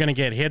you know you're going to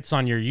get hits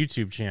on your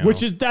YouTube channel.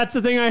 That's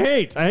the thing I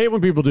hate. I hate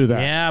when people do that.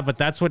 Yeah, but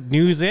that's what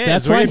news is.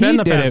 That's Where why you been he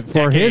the did it past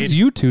for his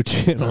decade? YouTube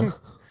channel.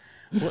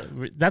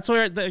 That's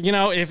where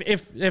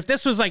if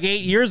this was like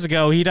 8 years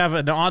ago, he'd have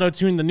an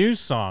auto-tune the news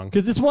song.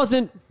 Because this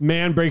wasn't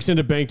man breaks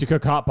into bank to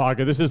cook Hot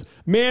Pocket. This is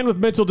man with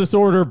mental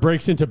disorder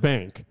breaks into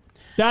bank.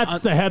 That's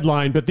the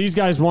headline, but these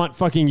guys want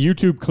fucking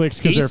YouTube clicks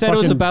because He they're said fucking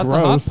it was about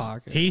gross. the Hot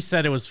Pocket. He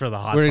said it was for the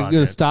Hot We're Pocket.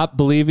 going to stop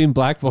believing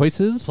black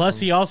voices? Plus,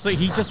 he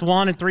just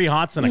wanted 3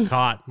 hots in a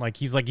cot. Like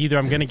he's like, either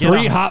I'm going to get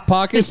 3 a- Hot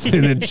Pockets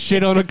and then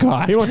shit on a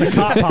cot. He wants a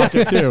Hot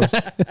Pocket too.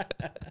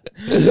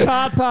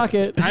 Hot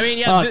Pocket. I mean,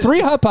 yeah, 3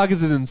 Hot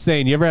Pockets is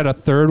insane. You ever had a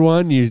third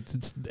one?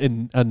 It's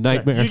a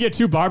nightmare. You get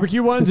 2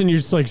 barbecue ones and you're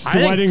just like I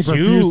think sweating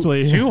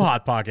profusely. 2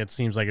 Hot Pockets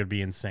seems like it'd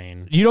be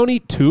insane. You don't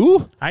eat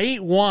 2? I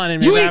eat 1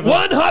 and You maybe I eat have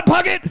 1 Hot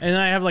Pocket? and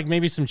I have like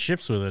maybe some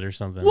chips with it or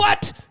something.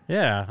 What?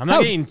 Yeah, I'm not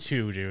How- eating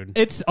 2, dude.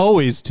 It's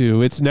always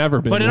 2. It's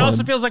never been But it 1.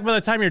 also feels like by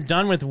the time you're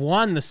done with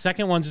 1, the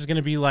second one's just going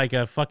to be like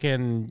a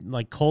fucking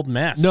like cold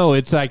mess. No,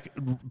 it's like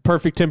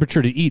perfect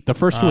temperature to eat. The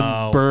first Oh.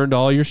 one burned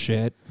all your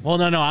shit. Well,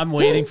 no, I'm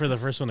waiting for the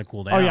first one to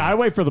cool down. Oh yeah, I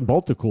wait for them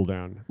both to cool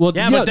down. Well,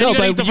 Yeah, but then you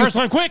gotta eat the first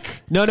one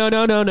quick. No.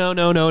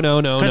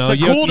 the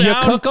You cool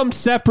down- cook them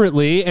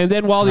separately, and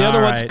then while the other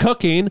All one's right.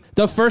 cooking,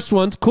 the first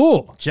one's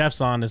cool.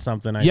 Jeff's on to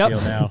something, I Yep.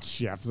 feel now.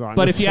 Chef's on.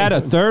 But if you add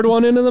a third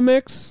one into the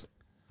mix,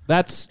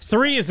 that's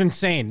 3 is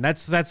insane.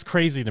 That's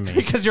crazy to me.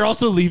 because you're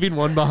also leaving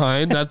one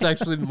behind. That's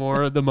actually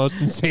more the most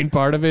insane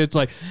part of it. It's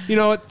like, you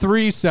know what?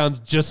 3 sounds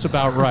just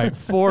about right.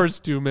 4 is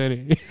too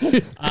many.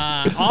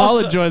 I'll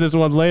Also- enjoy this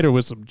one later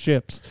with some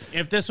chips.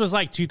 If this was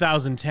like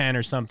 2010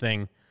 or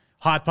something,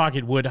 Hot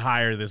Pocket would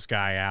hire this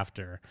guy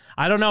after.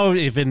 I don't know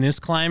if in this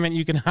climate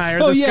you can hire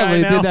Oh this yeah, guy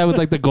they now. did that with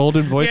like the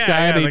golden voice Yeah, guy,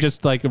 yeah, and he like-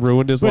 just like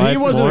ruined his But life. he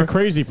wasn't more. a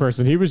crazy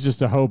person. He was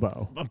just a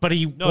hobo. But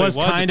he No, he was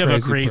was a kind of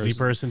a crazy crazy person.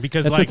 person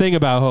because That's the like, thing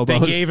about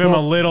hobos. They gave him a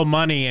Well- little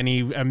money and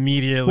he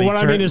immediately. Well,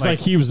 what I mean turned, is like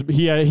he was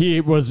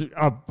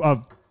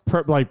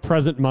a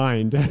present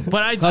mind.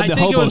 But I On the think it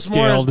hobo was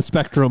scale, more. the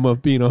spectrum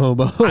of being a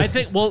hobo. I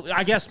think. Well,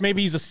 I guess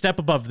maybe he's a step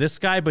above this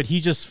guy, but he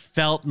just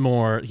felt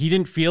more. He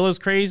didn't feel as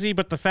crazy,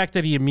 but the fact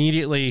that he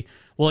immediately,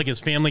 well, like his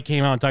family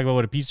came out and talked about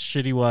what a piece of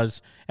shit he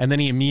was, and then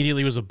he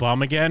immediately was a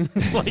bum again.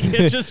 Like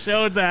it just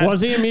showed that.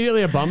 Was he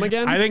immediately a bum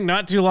again? I think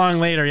not too long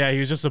later, yeah, he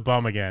was just a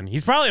bum again.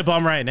 He's probably a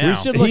bum right now. We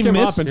should look He him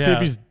missed- up and see yeah.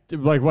 if he's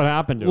like what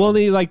happened to Well, him.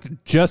 he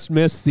like just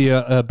missed the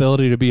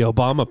ability to be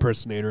Obama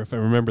impersonator, if I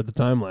remember the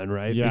timeline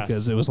right. Yes.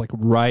 Because it was like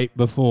right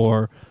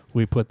before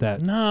we put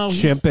that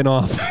chimp in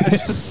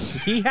office.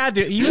 He had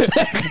to. He was,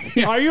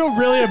 Are you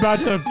really about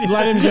to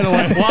let him get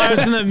away? well, I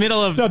was in the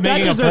middle of No, that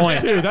making a deserves point.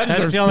 two. That That's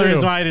deserves the only two.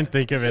 reason why I didn't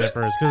think of it at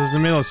first because it's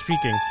in the middle of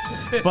speaking.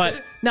 But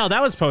no,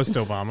 that was post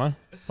Obama.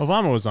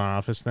 Obama was in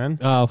office then.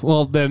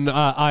 Well, then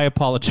I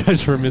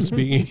apologize for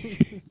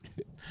misspeaking.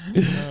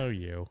 Oh,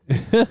 you.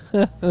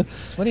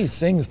 It's when he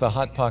sings the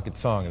Hot Pocket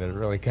song that it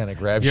really kind of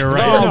grabs you. You're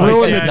right. Oh,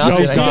 ruin the It's not joke,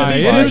 that I guy.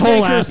 did And his it. whole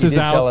He ass did is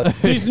tell out. us.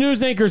 These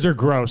news anchors are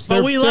gross.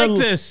 But we they're- like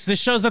this. This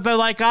shows that they're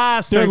like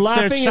us. They're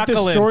laughing at this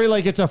chuckling. story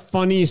like it's a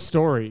funny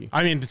story.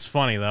 I mean, it's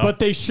funny, though. But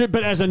they should.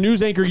 But as a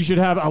news anchor, you should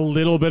have a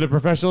little bit of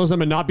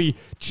professionalism and not be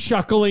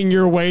chuckling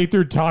your way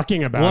through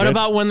talking about What it.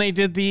 about when they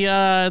did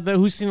the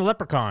Who's Seen the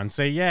Leprechaun?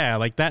 Say, yeah,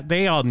 like that.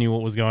 They all knew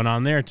what was going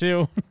on there,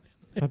 too.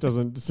 That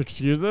doesn't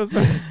excuse us.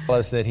 Tell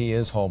us that he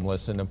is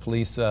homeless, and the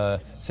police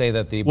say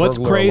that the What's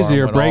burglar alarm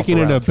crazier, went breaking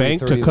off into a around bank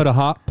to 3:30. cut a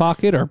hot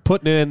pocket or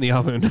putting it in the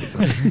oven?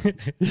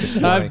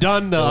 I've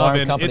done the alarm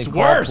oven. company It's called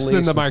worse than police the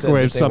and said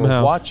microwave that they were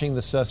somehow. watching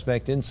the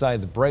suspect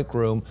inside the break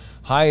room,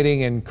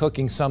 hiding and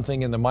cooking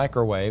something in the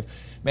microwave.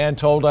 Man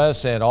told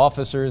us and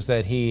officers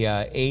that he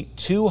ate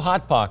 2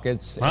 Hot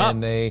Pockets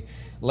and they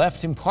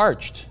left him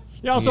parched.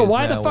 Yeah, also,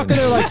 why the fuck are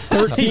there like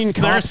 13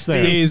 cops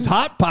there? These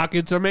hot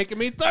pockets are making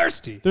me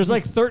thirsty. There's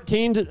like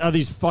 13 of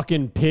these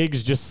fucking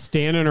pigs just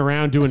standing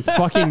around doing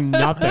fucking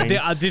nothing.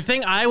 The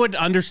thing I would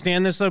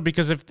understand this though,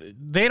 because if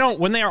they don't,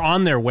 when they are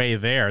on their way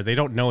there, they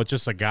don't know it's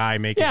just a guy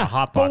making a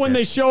hot pocket. but when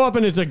they show up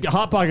and it's a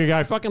Hot Pocket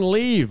guy, fucking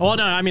leave. Well,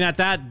 no, I mean at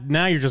that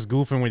now you're just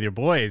goofing with your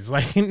boys,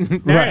 like now,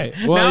 Right.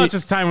 Well, now it's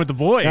just time with the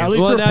boys. At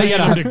least we're paying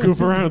them to goof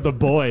around with the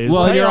boys.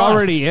 Well, Pay you're us.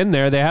 already in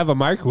there. They have a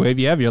microwave.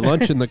 You have your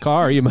lunch in the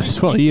car. You might as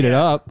well eat it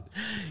up.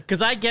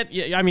 Because I get,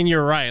 I mean,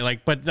 you're right.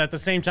 Like, but at the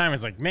same time,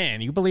 it's like,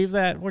 man, you believe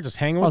that? We're just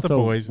hanging with the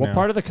Also, boys what now.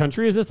 part of the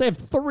country is this? They have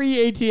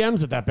 3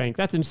 ATMs at that bank.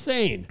 That's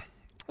insane.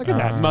 Look at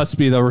that. Must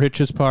be the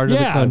richest part of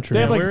the Yeah, country.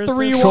 they have like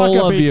 3 Chola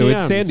walk-up view. ATMs.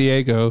 It's San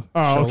Diego.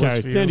 Oh, okay.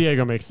 Chola's view. San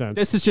Diego makes sense.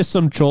 This is just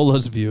some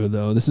Chola's view,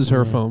 though. This is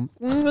her phone.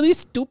 These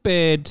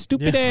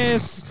stupid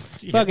ass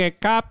fucking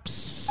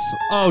cops.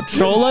 Oh,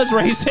 Chola's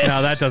racist.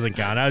 No, that doesn't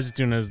count. I was just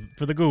doing this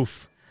for the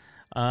goof.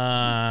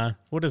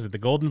 What is it? The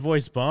Golden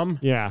Voice bum?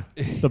 Yeah,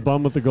 the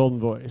bum with the golden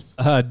voice.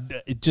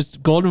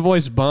 Just golden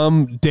voice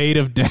bum. Date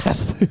of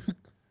death.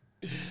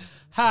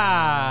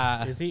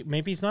 Ha! Is he?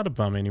 Maybe he's not a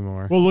bum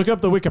anymore. Well, look up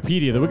the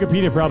Wikipedia. The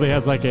Wikipedia probably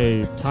has like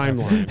a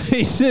timeline.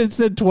 He said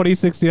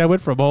 2016. I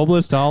went from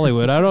homeless to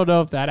Hollywood. I don't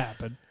know if that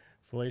happened.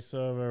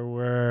 Voiceover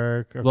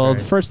work. Okay. Well,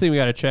 the first thing we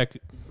got to check.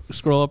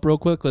 Scroll up real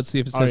quick. Let's see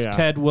if it says yeah.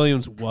 Ted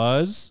Williams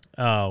was.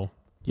 Oh,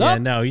 yeah,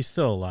 Nope. no, he's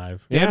still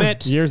alive. Damn Yeah,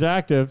 it. Years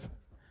active.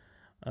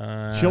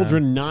 Uh,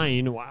 Children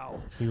 9.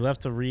 Wow. He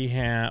left the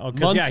rehab. Oh,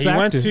 because Months yeah,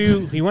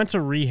 active. he went to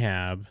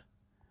rehab.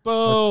 Boo.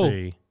 Let's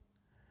see.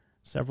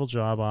 Several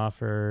job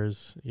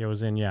offers. It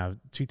was in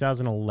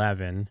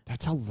 2011.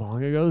 That's how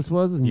long ago this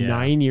was? Yeah.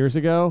 9 years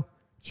ago?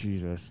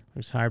 Jesus. He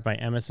was hired by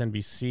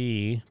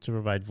MSNBC to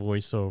provide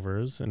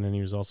voiceovers, and then he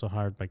was also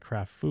hired by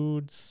Kraft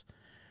Foods.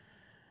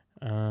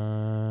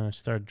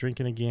 Started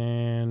drinking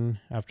again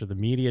after the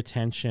media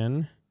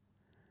attention.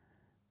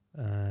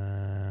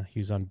 He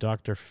was on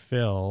Dr.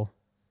 Phil.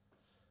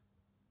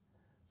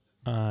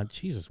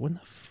 Jesus, when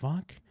the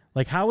fuck?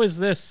 Like, how is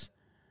this?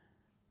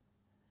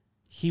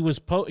 He was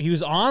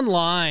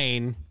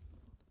online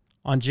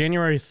on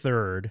January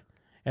 3rd,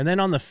 and then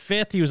on the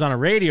 5th he was on a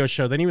radio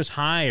show. Then he was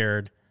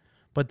hired,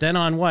 but then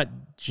on what,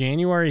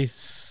 January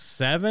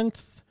 7th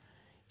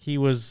he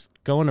was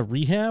going to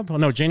rehab. Oh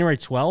no, January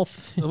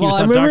 12th. He Well, was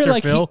I on remember Dr.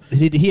 like Phil.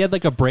 he had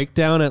like a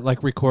breakdown at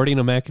like recording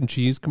a mac and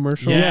cheese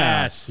commercial.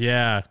 Yes,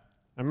 yeah.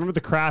 I remember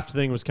the Kraft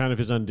thing was kind of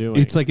his undoing.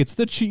 It's like it's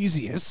the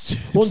cheesiest.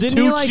 well, It's didn't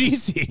too he like,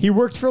 cheesy. He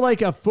worked for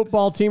like a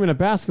football team and a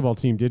basketball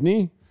team, didn't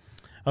he?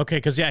 Okay,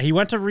 because he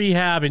went to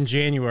rehab in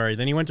January.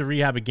 Then he went to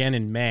rehab again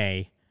in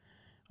May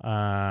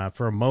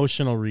for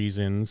emotional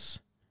reasons,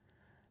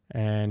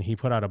 and he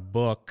put out a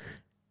book,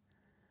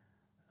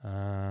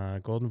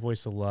 Golden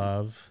Voice of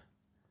Love.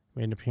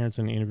 Made an appearance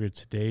in an interview at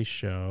Today's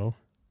Show.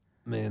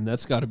 Man,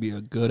 that's got to be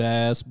a good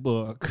ass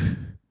book.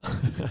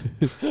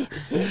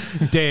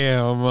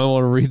 Damn, I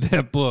want to read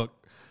that book.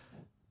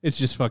 It's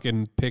just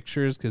fucking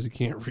pictures because he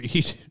can't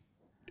read.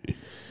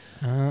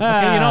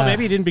 Okay,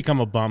 maybe he didn't become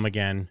a bum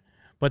again.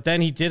 But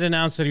then he did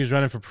announce that he was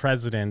running for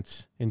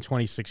president in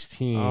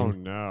 2016. Oh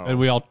no! And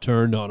we all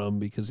turned on him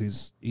because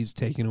he's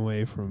taken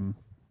away from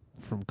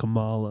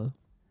Kamala.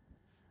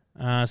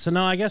 So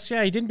no, I guess he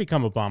didn't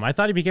become a bum. I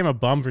thought he became a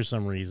bum for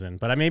some reason,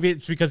 but maybe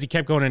it's because he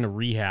kept going into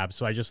rehab.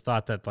 So I just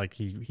thought that like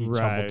he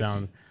Right.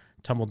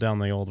 tumbled down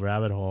the old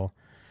rabbit hole.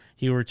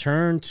 He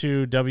returned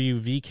to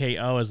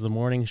WVKO as the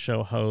morning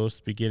show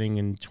host beginning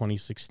in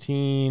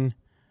 2016.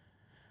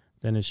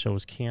 Then his show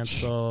was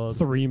canceled.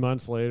 3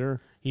 months later.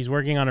 He's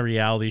working on a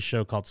reality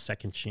show called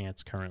Second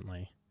Chance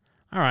currently.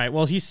 All right.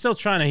 Well, he's still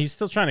trying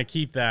to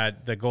keep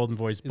the golden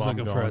voice He's bum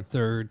looking going. for a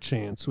third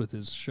chance with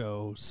his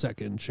show,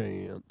 Second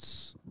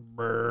Chance.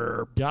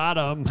 Burp. Got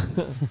him.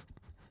 Burp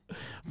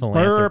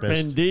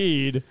Philanthropist.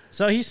 indeed.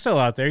 So he's still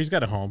out there. He's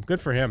got a home.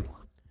 Good for him.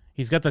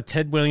 He's got the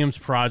Ted Williams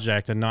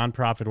Project, a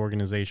nonprofit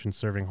organization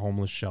serving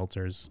homeless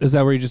shelters. Is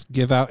that where you just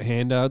give out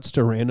handouts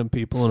to random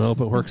people and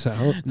hope it works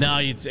out? No,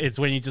 it's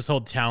when you just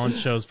hold talent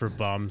shows for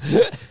bums.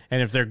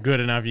 And if they're good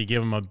enough, you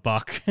give them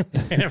 $1.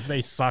 And if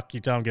they suck, you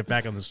tell them get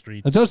back on the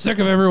streets. I'm so sick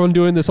of everyone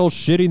doing this whole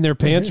shitting their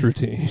pants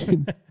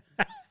routine.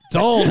 It's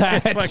old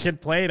hat. Fucking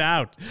played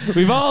out.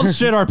 We've all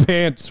shit our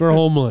pants. We're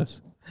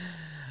homeless.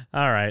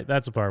 All right,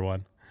 that's a part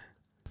one.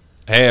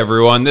 Hey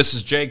everyone, this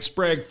is Jake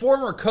Sprague,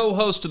 former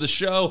co-host of the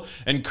show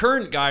and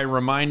current guy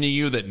reminding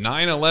you that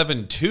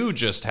 9/11/2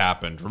 just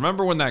happened.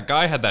 Remember when that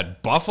guy had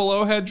that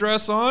buffalo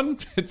headdress on?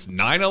 It's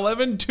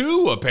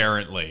 9/11/2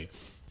 apparently.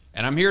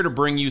 And I'm here to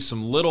bring you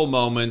some little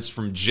moments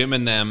from Jim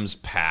and them's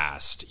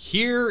past.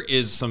 Here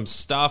is some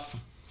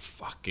stuff.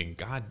 Fucking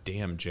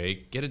goddamn,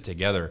 Jake, get it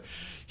together.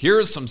 Here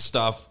is some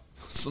stuff.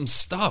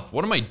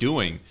 What am I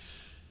doing?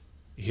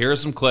 Here are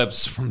some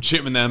clips from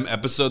Jim and Them,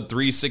 episode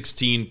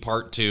 316,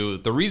 part 2.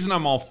 The reason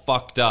I'm all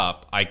fucked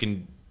up, I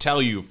can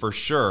tell you for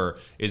sure,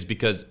 is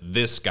because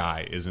this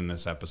guy is in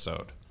this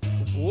episode.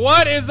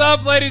 What is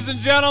up, ladies and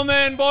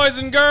gentlemen, boys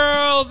and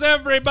girls,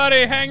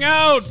 everybody hang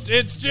out.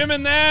 It's Jim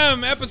and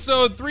Them,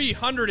 episode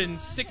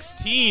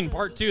 316,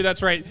 part 2.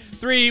 That's right,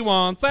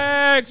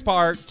 316,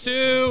 part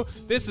 2.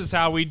 This is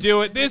how we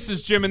do it. This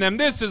is Jim and Them.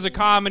 This is a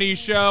comedy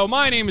show.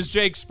 My name is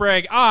Jake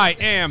Sprague. I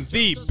am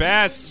the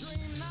best.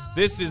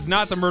 This is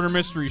not the Murder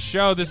Mystery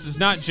Show. This is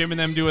not Jim and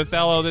Them Do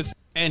Othello.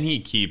 And he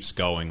keeps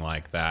going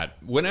like that.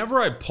 Whenever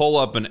I pull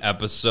up an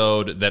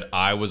episode that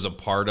I was a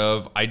part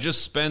of, I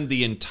just spend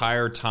the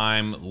entire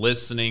time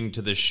listening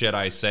to the shit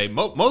I say.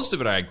 Most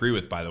of it I agree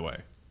with, by the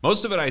way.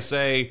 Most of it I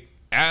say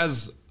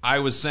as I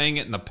was saying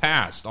it in the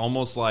past.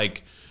 Almost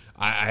like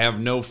I have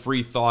no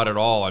free thought at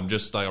all. I'm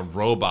just like a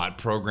robot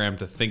programmed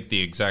to think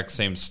the exact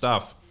same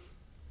stuff.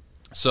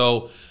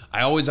 So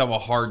I always have a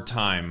hard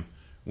time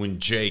when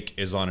Jake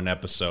is on an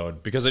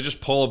episode because I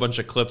just pull a bunch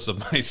of clips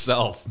of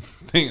myself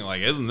thinking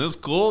like, isn't this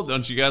cool?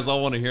 Don't you guys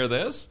all want to hear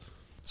this?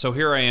 So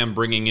here I am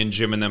bringing in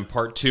Jim and Them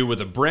part 2 with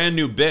a brand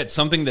new bit,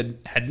 something that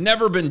had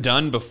never been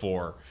done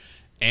before.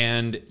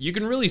 And you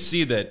can really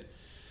see that,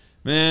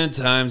 man,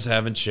 times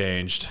haven't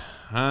changed.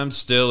 I'm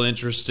still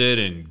interested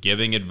in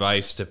giving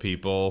advice to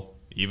people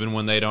even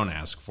when they don't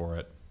ask for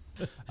it.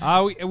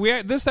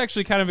 This is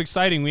actually kind of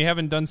exciting. We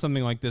haven't done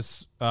something like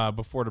this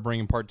before to bring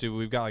in part 2.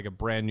 We've got like a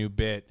brand new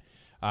bit.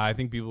 I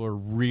think people are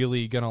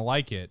really going to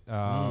like it.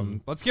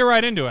 Let's get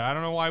right into it. I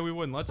don't know why we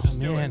wouldn't. Let's just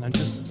do it.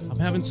 I'm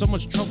having so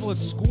much trouble at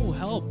school.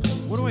 Help.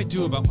 What do I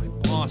do about my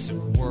boss at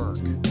work?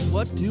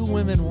 What do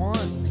women want?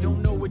 I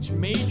don't know which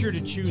major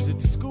to choose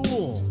at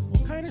school.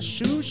 What kind of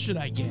shoes should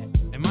I get?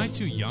 Am I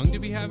too young to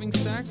be having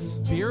sex?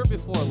 Beer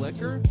before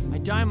liquor? I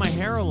dye my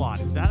hair a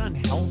lot. Is that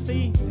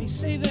unhealthy? They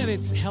say that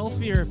it's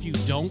healthier if you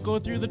don't go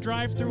through the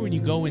drive-thru and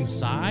you go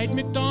inside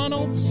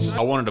McDonald's.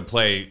 I wanted to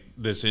play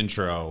this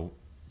intro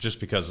just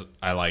because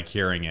I like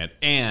hearing it,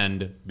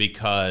 and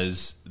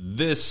because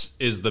this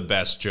is the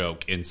best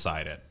joke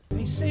inside it.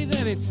 They say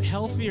that it's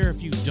healthier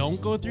if you don't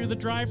go through the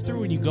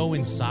drive-thru and you go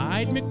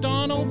inside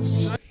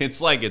McDonald's. It's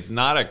like, it's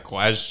not a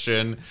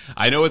question.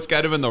 I know it's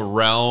kind of in the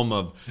realm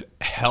of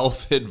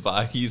health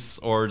advice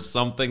or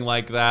something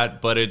like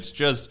that, but it's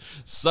just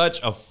such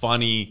a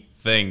funny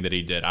thing that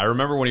he did. I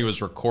remember when he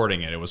was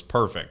recording it, it was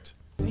perfect.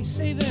 They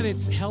say that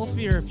it's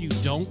healthier if you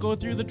don't go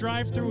through the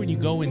drive-thru and you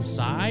go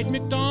inside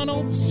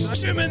McDonald's.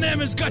 Jim and Them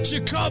has got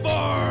you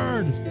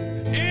covered.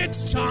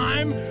 It's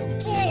time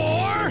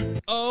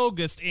for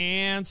August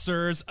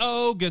Answers.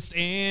 August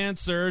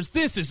Answers.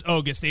 This is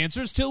August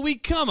Answers till we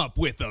come up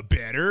with a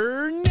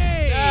better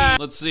name.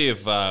 Let's see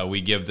if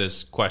we give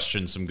this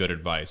question some good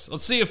advice.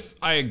 Let's see if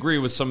I agree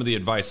with some of the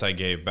advice I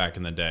gave back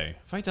in the day.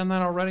 Have I done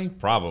that already?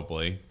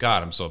 Probably.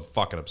 God, I'm so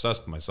fucking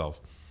obsessed with myself.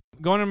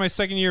 Going into my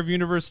second year of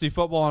university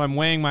football, and I'm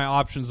weighing my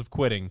options of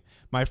quitting.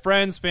 My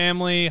friends,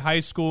 family,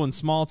 high school, and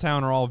small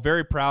town are all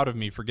very proud of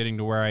me for getting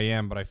to where I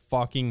am, but I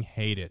fucking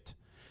hate it.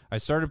 I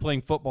started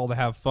playing football to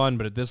have fun,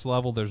 but at this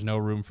level, there's no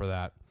room for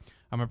that.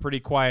 I'm a pretty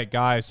quiet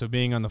guy, so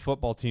being on the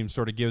football team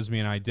sort of gives me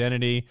an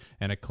identity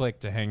and a clique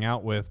to hang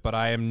out with, but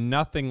I am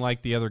nothing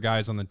like the other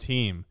guys on the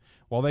team.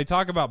 While they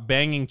talk about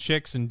banging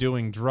chicks and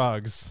doing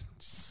drugs,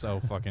 so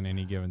fucking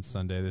any given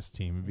Sunday, this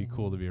team, it'd be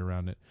cool to be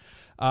around it.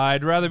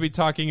 I'd rather be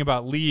talking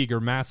about League or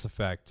Mass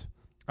Effect.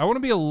 I want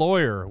to be a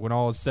lawyer when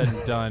all is said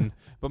and done,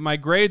 but my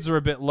grades are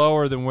a bit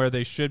lower than where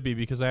they should be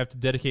because I have to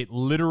dedicate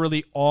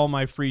literally all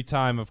my free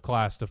time of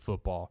class to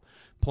football.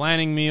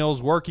 Planning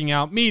meals, working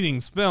out,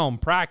 meetings, film,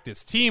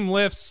 practice, team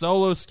lifts,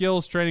 solo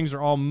skills trainings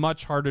are all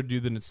much harder to do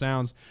than it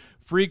sounds.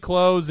 Free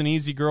clothes and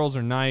easy girls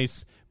are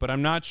nice, but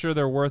I'm not sure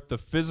they're worth the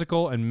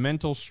physical and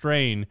mental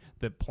strain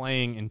that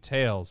playing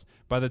entails.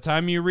 By the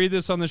time you read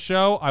this on the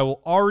show, I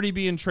will already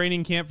be in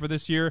training camp for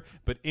this year,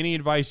 but any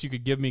advice you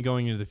could give me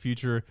going into the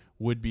future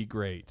would be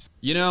great.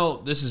 You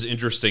know, this is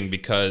interesting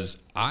because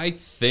I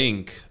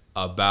think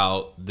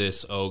about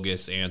this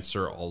August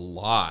answer a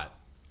lot.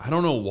 I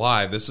don't know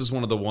why. This is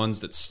one of the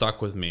ones that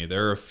stuck with me.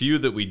 There are a few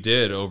that we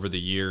did over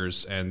the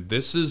years, and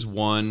this is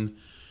one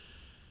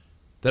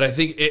that I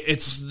think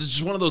it's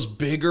just one of those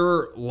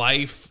bigger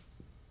life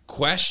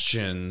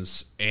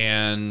questions,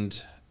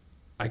 and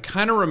I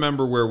kind of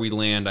remember where we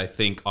land, I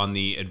think, on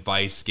the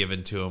advice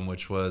given to him,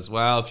 which was,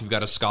 well, if you've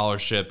got a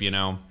scholarship,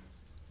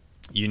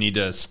 you need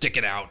to stick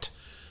it out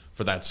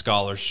for that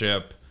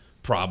scholarship,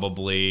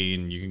 probably,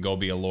 and you can go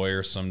be a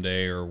lawyer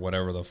someday or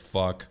whatever the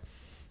fuck.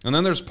 And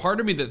then there's part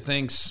of me that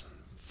thinks,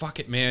 fuck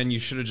it, man, you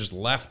should have just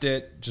left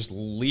it. Just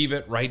leave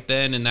it right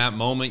then in that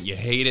moment. You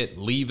hate it,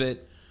 leave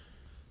it.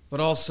 But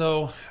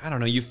also, I don't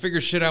know, you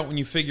figure shit out when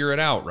you figure it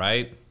out,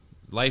 right?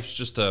 Life's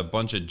just a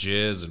bunch of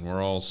jizz, and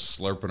we're all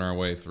slurping our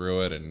way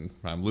through it, and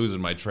I'm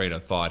losing my train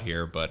of thought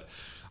here, but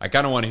I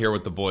kind of want to hear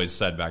what the boys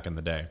said back in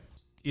the day.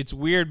 It's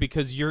weird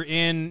because you're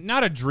in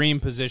not a dream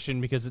position,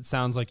 because it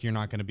sounds like you're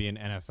not going to be an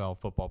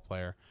NFL football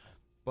player,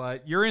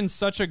 but you're in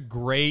such a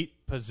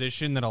great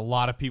position that a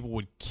lot of people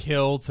would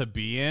kill to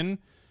be in,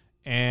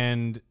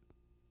 and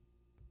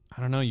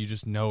I don't know, you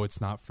just know it's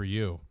not for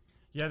you.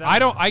 Yeah, I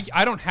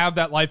don't have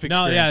that life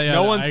experience.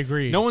 I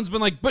agree. No one's been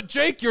like, but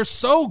Jake, you're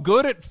so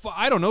good at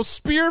I don't know,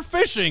 spear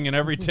fishing, and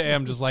every day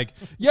I'm just like,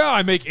 yeah,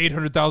 I make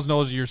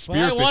 $800,000 a year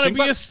spear fishing. I want to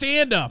be a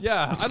stand-up.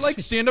 Yeah, I like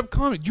stand-up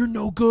comedy. You're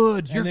no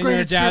good. You're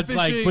great at spear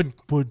fishing. Like,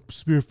 but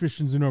spear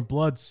fishing's in our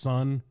blood,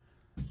 son.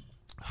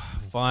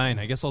 Fine,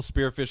 I guess I'll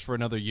spear fish for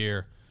another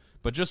year,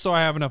 but just so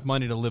I have enough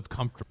money to live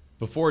comfortably.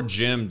 Before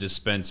Jim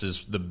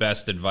dispenses the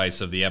best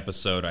advice of the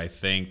episode, I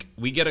think,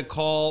 we get a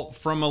call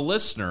from a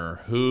listener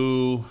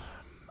who...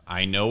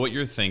 I know what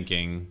you're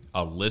thinking.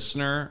 A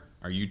listener?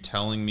 Are you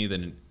telling me that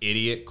an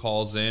idiot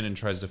calls in and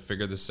tries to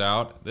figure this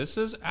out? This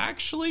is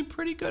actually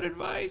pretty good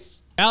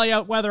advice. Allie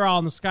Weatherall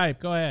on the Skype.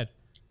 Go ahead.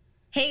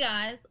 Hey,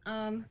 guys.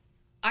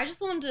 I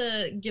just wanted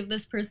to give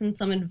this person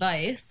some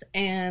advice,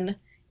 and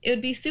it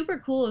would be super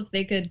cool if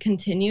they could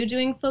continue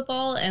doing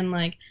football and,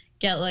 like,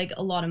 get, like,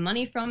 a lot of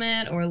money from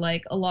it or,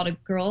 like, a lot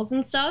of girls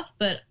and stuff.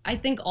 But I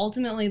think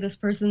ultimately this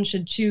person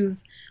should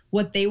choose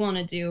what they want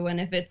to do.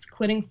 And if it's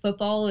quitting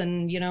football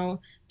and, you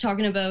know,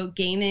 talking about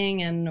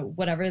gaming and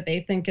whatever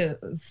they think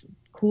is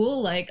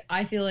cool, like,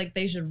 I feel like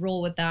they should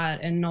roll with that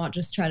and not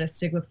just try to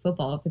stick with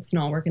football if it's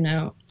not working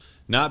out.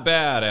 Not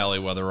bad, Allie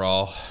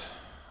Weatherall.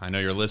 I know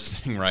you're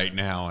listening right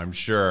now, I'm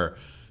sure.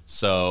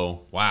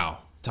 So, wow,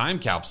 time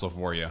capsule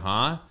for you,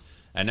 huh?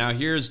 And now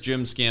here's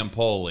Jim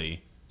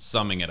Scampoli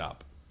summing it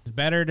up. It's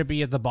better to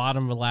be at the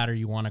bottom of a ladder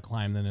you want to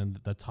climb than in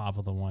the top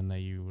of the one that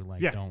you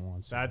don't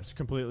want. That's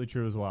completely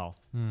true as well.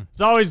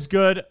 It's always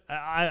good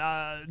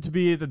to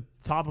be at the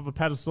top of a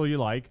pedestal you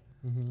like.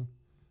 Mm-hmm.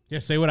 Yeah,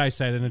 say what I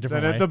said in a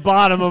different Then way. at the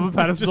bottom of a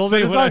pedestal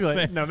that is ugly.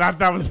 said. No, that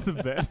was the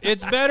bit.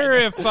 It's better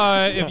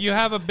if you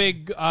have a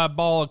big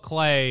ball of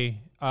clay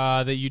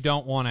that you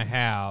don't want to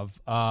have.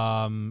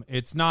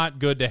 It's not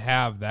good to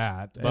have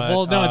that. But,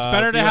 well, no, it's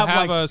better if to you have,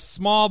 like, a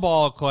small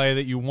ball of clay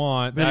that you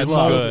want. That's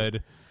well,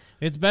 good.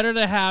 It's better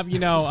to have, you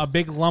know, a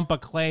big lump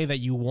of clay that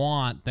you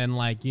want than,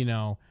 like, you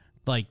know,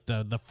 like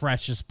the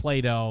freshest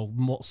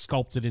Play-Doh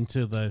sculpted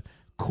into the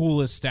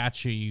coolest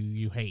statue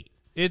you hate.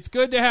 It's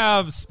good to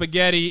have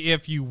spaghetti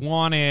if you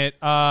want it.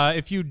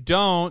 If you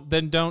don't,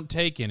 then don't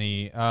take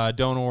any.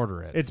 Don't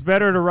order it. It's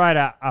better to ride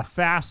a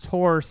fast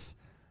horse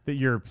that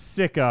you're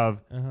sick of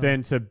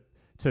than to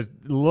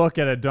look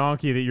at a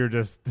donkey that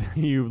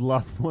you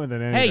love more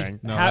than anything. Hey,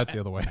 no, that's the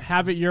other way.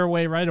 Have it your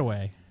way right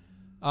away.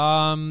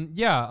 Hold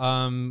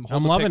I'm the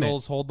loving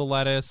pickles, hold the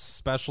lettuce,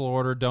 special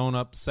order, don't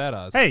upset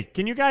us. Hey,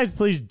 can you guys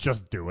please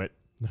just do it?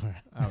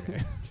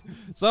 Okay.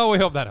 So we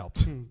hope that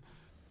helped.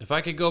 If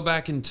I could go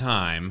back in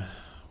time,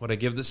 would I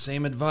give the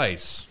same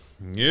advice?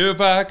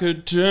 If I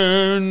could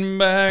turn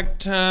back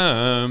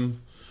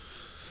time,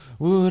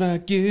 would I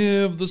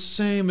give the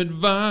same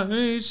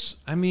advice?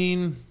 I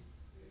mean,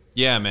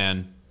 yeah,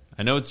 man.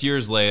 I know it's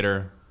years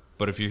later,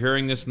 but if you're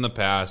hearing this in the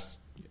past,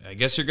 I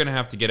guess you're going to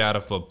have to get out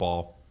of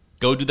football.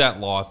 Go do that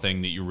law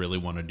thing that you really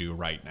want to do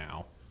right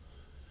now.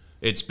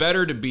 It's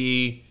better to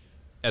be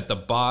at the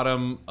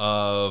bottom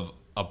of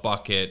a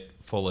bucket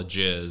full of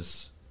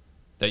jizz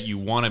that you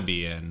want to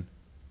be in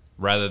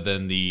rather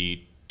than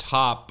the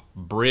top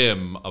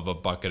brim of a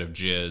bucket of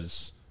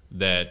jizz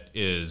that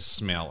is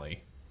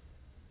smelly.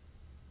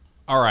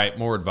 All right,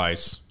 more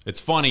advice. It's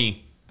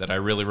funny that I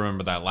really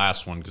remember that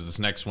last one because this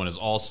next one is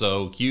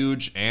also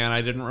huge and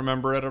I didn't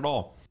remember it at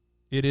all.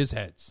 It is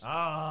heads.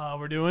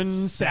 We're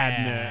doing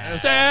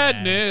sadness.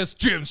 Sadness.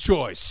 Jim's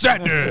choice.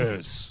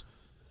 Sadness.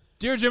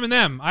 Dear Jim and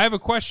them, I have a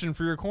question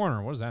for your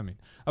corner. What does that mean?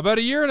 About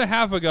a year and a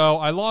half ago,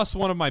 I lost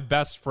one of my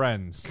best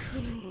friends.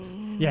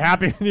 You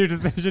happy with your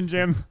decision,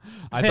 Jim?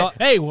 I thought.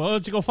 Hey, well, why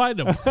don't you go find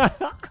him?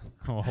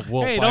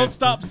 Don't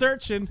stop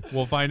searching.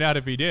 We'll find out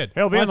if he did.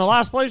 He'll be in the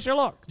last place you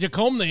look. Did you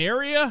comb the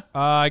area?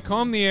 I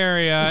combed the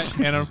area,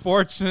 and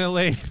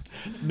unfortunately,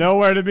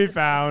 nowhere to be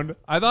found.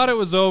 I thought it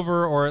was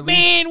over, or at least.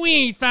 Man, we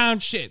ain't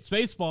found shit.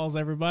 Spaceballs,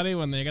 everybody,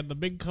 when they got the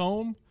big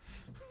comb.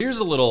 Here's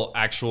a little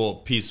actual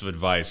piece of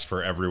advice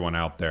for everyone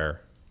out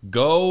there.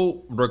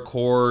 Go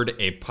record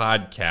a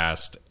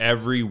podcast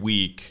every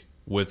week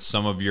with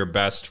some of your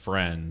best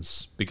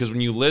friends, because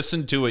when you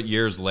listen to it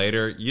years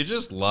later, you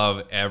just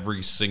love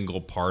every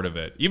single part of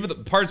it. Even the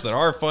parts that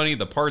are funny,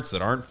 the parts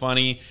that aren't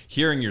funny,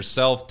 hearing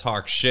yourself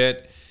talk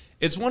shit.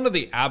 It's one of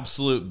the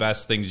absolute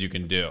best things you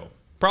can do.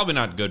 Probably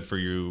not good for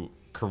you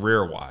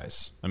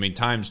career-wise. I mean,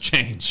 times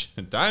change.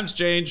 Times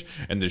change,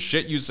 and the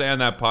shit you say on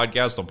that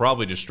podcast will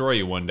probably destroy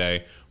you one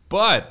day.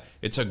 But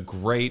it's a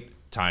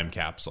great time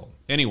capsule.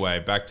 Anyway,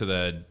 back to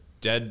the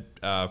dead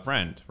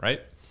friend,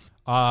 right?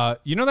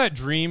 You know that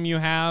dream you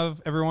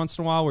have every once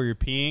in a while where you're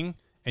peeing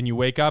and you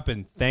wake up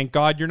and thank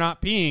God you're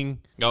not peeing?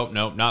 Oh,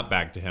 no, not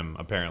back to him,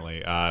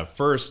 apparently.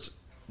 First,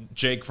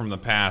 Jake from the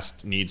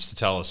past needs to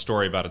tell a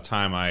story about a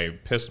time I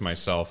pissed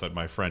myself at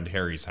my friend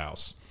Harry's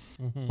house.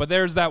 But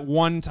there's that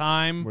one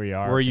time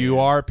where you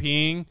are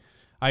peeing.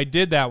 I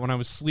did that when I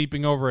was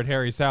sleeping over at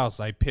Harry's house.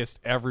 I pissed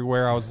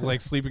everywhere. I was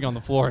like sleeping on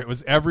the floor. It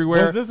was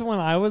everywhere. Was this when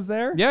I was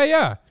there?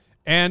 Yeah.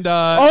 And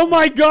oh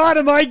my God,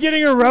 am I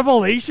getting a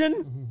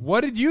revelation?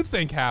 What did you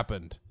think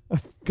happened?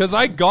 Because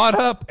I got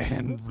up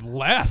and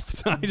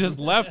left. I just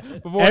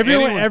left before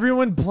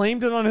everyone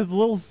blamed it on his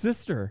little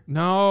sister.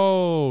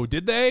 No,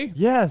 did they?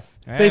 Yes,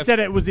 they said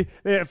it was.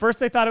 At first,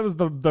 they thought it was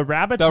the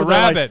rabbit. The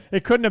rabbit.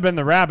 It couldn't have been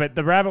the rabbit.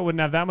 The rabbit wouldn't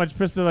have that much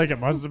piss. Like it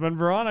must have been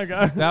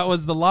Veronica. That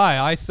was the lie.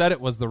 I said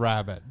it was the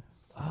rabbit.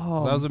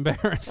 Oh, so I was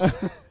embarrassed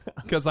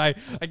because I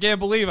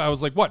can't believe I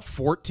was like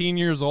 14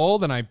 years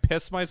old and I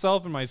pissed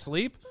myself in my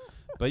sleep.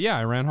 But yeah,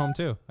 I ran home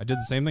too. I did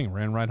the same thing.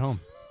 Ran right home.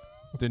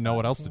 Didn't know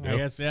what else to do. I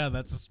guess, yeah,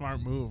 that's a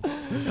smart move.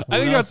 I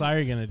think else are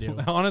you going to do?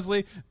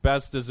 Honestly,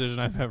 best decision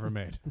I've ever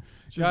made.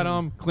 Got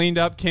home, cleaned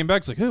up, came back.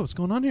 It's like, hey, what's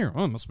going on here?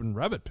 Oh, it must have been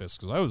rabbit piss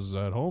because I was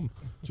at home.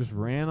 Just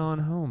ran on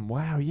home.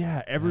 Wow,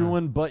 yeah.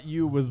 Everyone but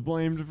you was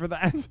blamed for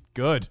that.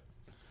 Good.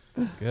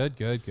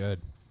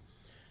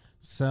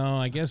 So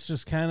I guess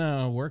just kind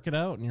of work it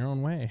out in your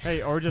own way.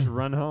 Hey, or just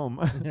run home.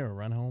 Yeah,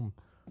 run home.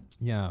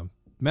 Yeah.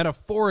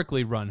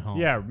 Metaphorically run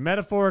home. Yeah,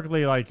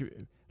 metaphorically, like...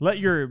 Let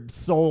your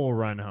soul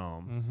run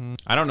home.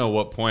 I don't know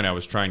what point I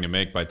was trying to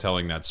make by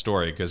telling that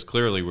story, because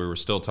clearly we were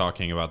still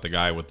talking about the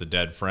guy with the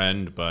dead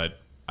friend, but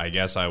I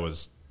guess I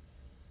was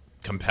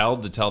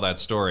compelled to tell that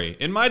story.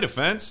 In my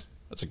defense,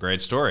 that's a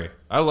great story.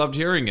 I loved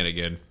hearing it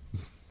again.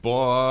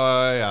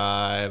 Boy,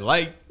 I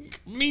like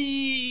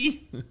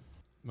me.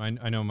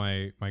 I know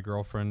my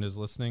girlfriend is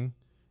listening,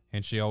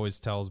 and she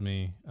always tells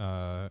me,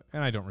 and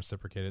I don't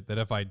reciprocate it, that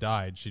if I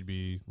died, she'd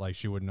be like,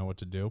 she wouldn't know what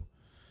to do.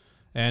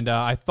 And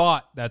I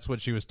thought that's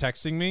what she was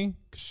texting me.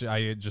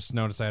 I just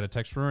noticed I had a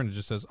text from her, and it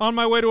just says, on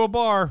my way to a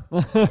bar.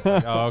 It's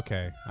like, oh,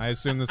 okay. I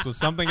assumed this was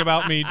something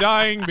about me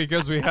dying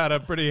because we had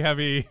a pretty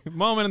heavy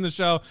moment in the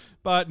show.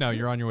 But no,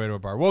 you're on your way to a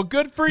bar. Well,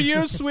 good for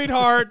you,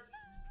 sweetheart.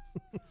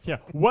 Yeah.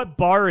 What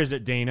bar is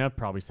it, Dana?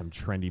 Probably some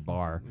trendy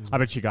bar. I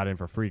bet she got in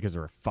for free because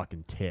of her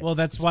fucking tits. Well,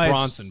 that's It's why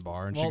Bronson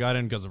Bar, and she got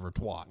in because of her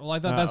twat. Well, I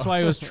thought that's why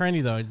it was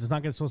trendy, though. It's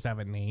not supposed to have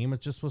a name.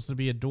 It's just supposed to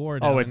be a door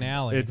down an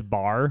alley. It's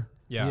bar?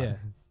 Yeah.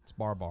 It's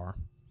bar.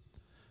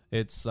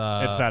 It's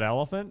that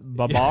elephant?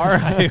 Bar?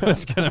 I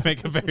was going to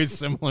make a very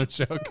similar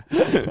joke.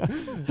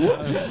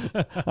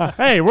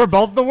 Hey, we're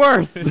both the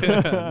worst.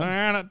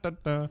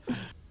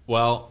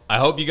 Well, I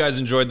hope you guys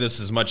enjoyed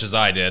this as much as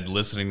I did,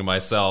 listening to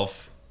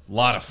myself. A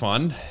lot of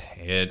fun.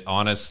 It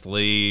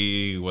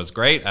honestly was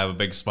great. I have a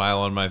big smile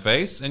on my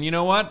face. And you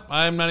know what?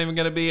 I'm not even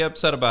going to be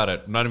upset about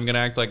it. I'm not even going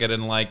to act like I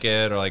didn't like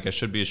it or like I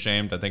should be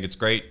ashamed. I think it's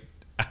great.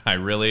 I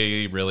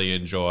really, really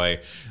enjoy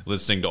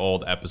listening to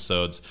old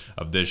episodes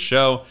of this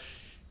show.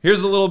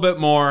 Here's a little bit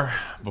more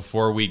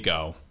before we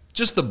go.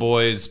 Just the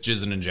boys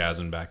jizzing and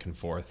jazzing back and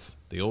forth.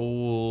 The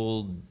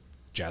old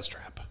jizz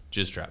trap.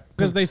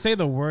 Because they say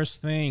the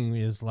worst thing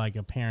is like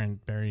a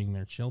parent burying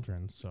their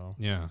children. So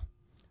yeah,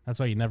 that's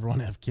why you never want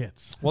to have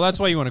kids. Well, that's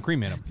why you want to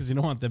cremate them. Because you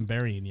don't want them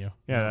burying you.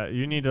 Yeah,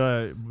 you need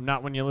to,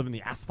 not when you live in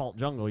the asphalt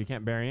jungle. You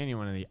can't bury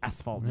anyone in the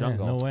asphalt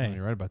jungle. No way. Oh,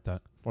 you're right about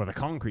that. Or the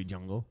concrete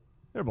jungle.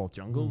 They're both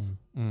jungles.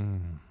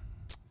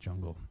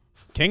 Jungle.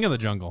 King of the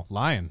jungle.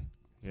 Lion.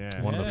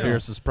 Yeah. One of the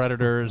fiercest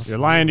predators. You're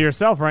lying to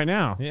yourself right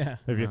now. Yeah.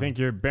 If you think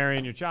you're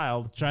burying your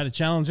child. Try to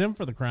challenge him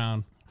for the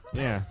crown.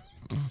 Yeah.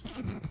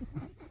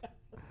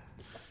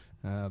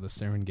 The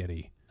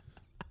Serengeti.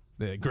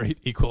 The great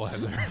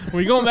equalizer.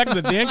 Were you going back to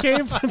the Dan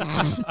cave?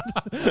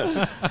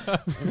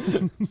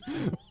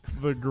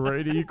 The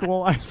great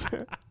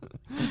equalizer.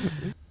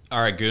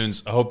 All right,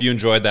 goons. I hope you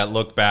enjoyed that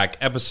look back.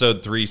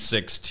 Episode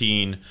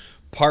 316,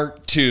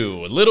 part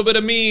 2. A little bit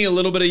of me, a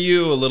little bit of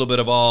you, a little bit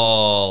of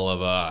all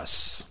of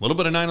us. A little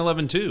bit of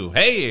 9/11 too.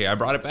 Hey, I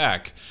brought it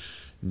back.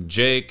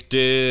 Jake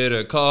did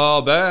a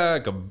call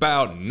back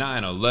about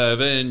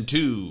 9/11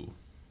 too.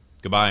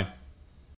 Goodbye.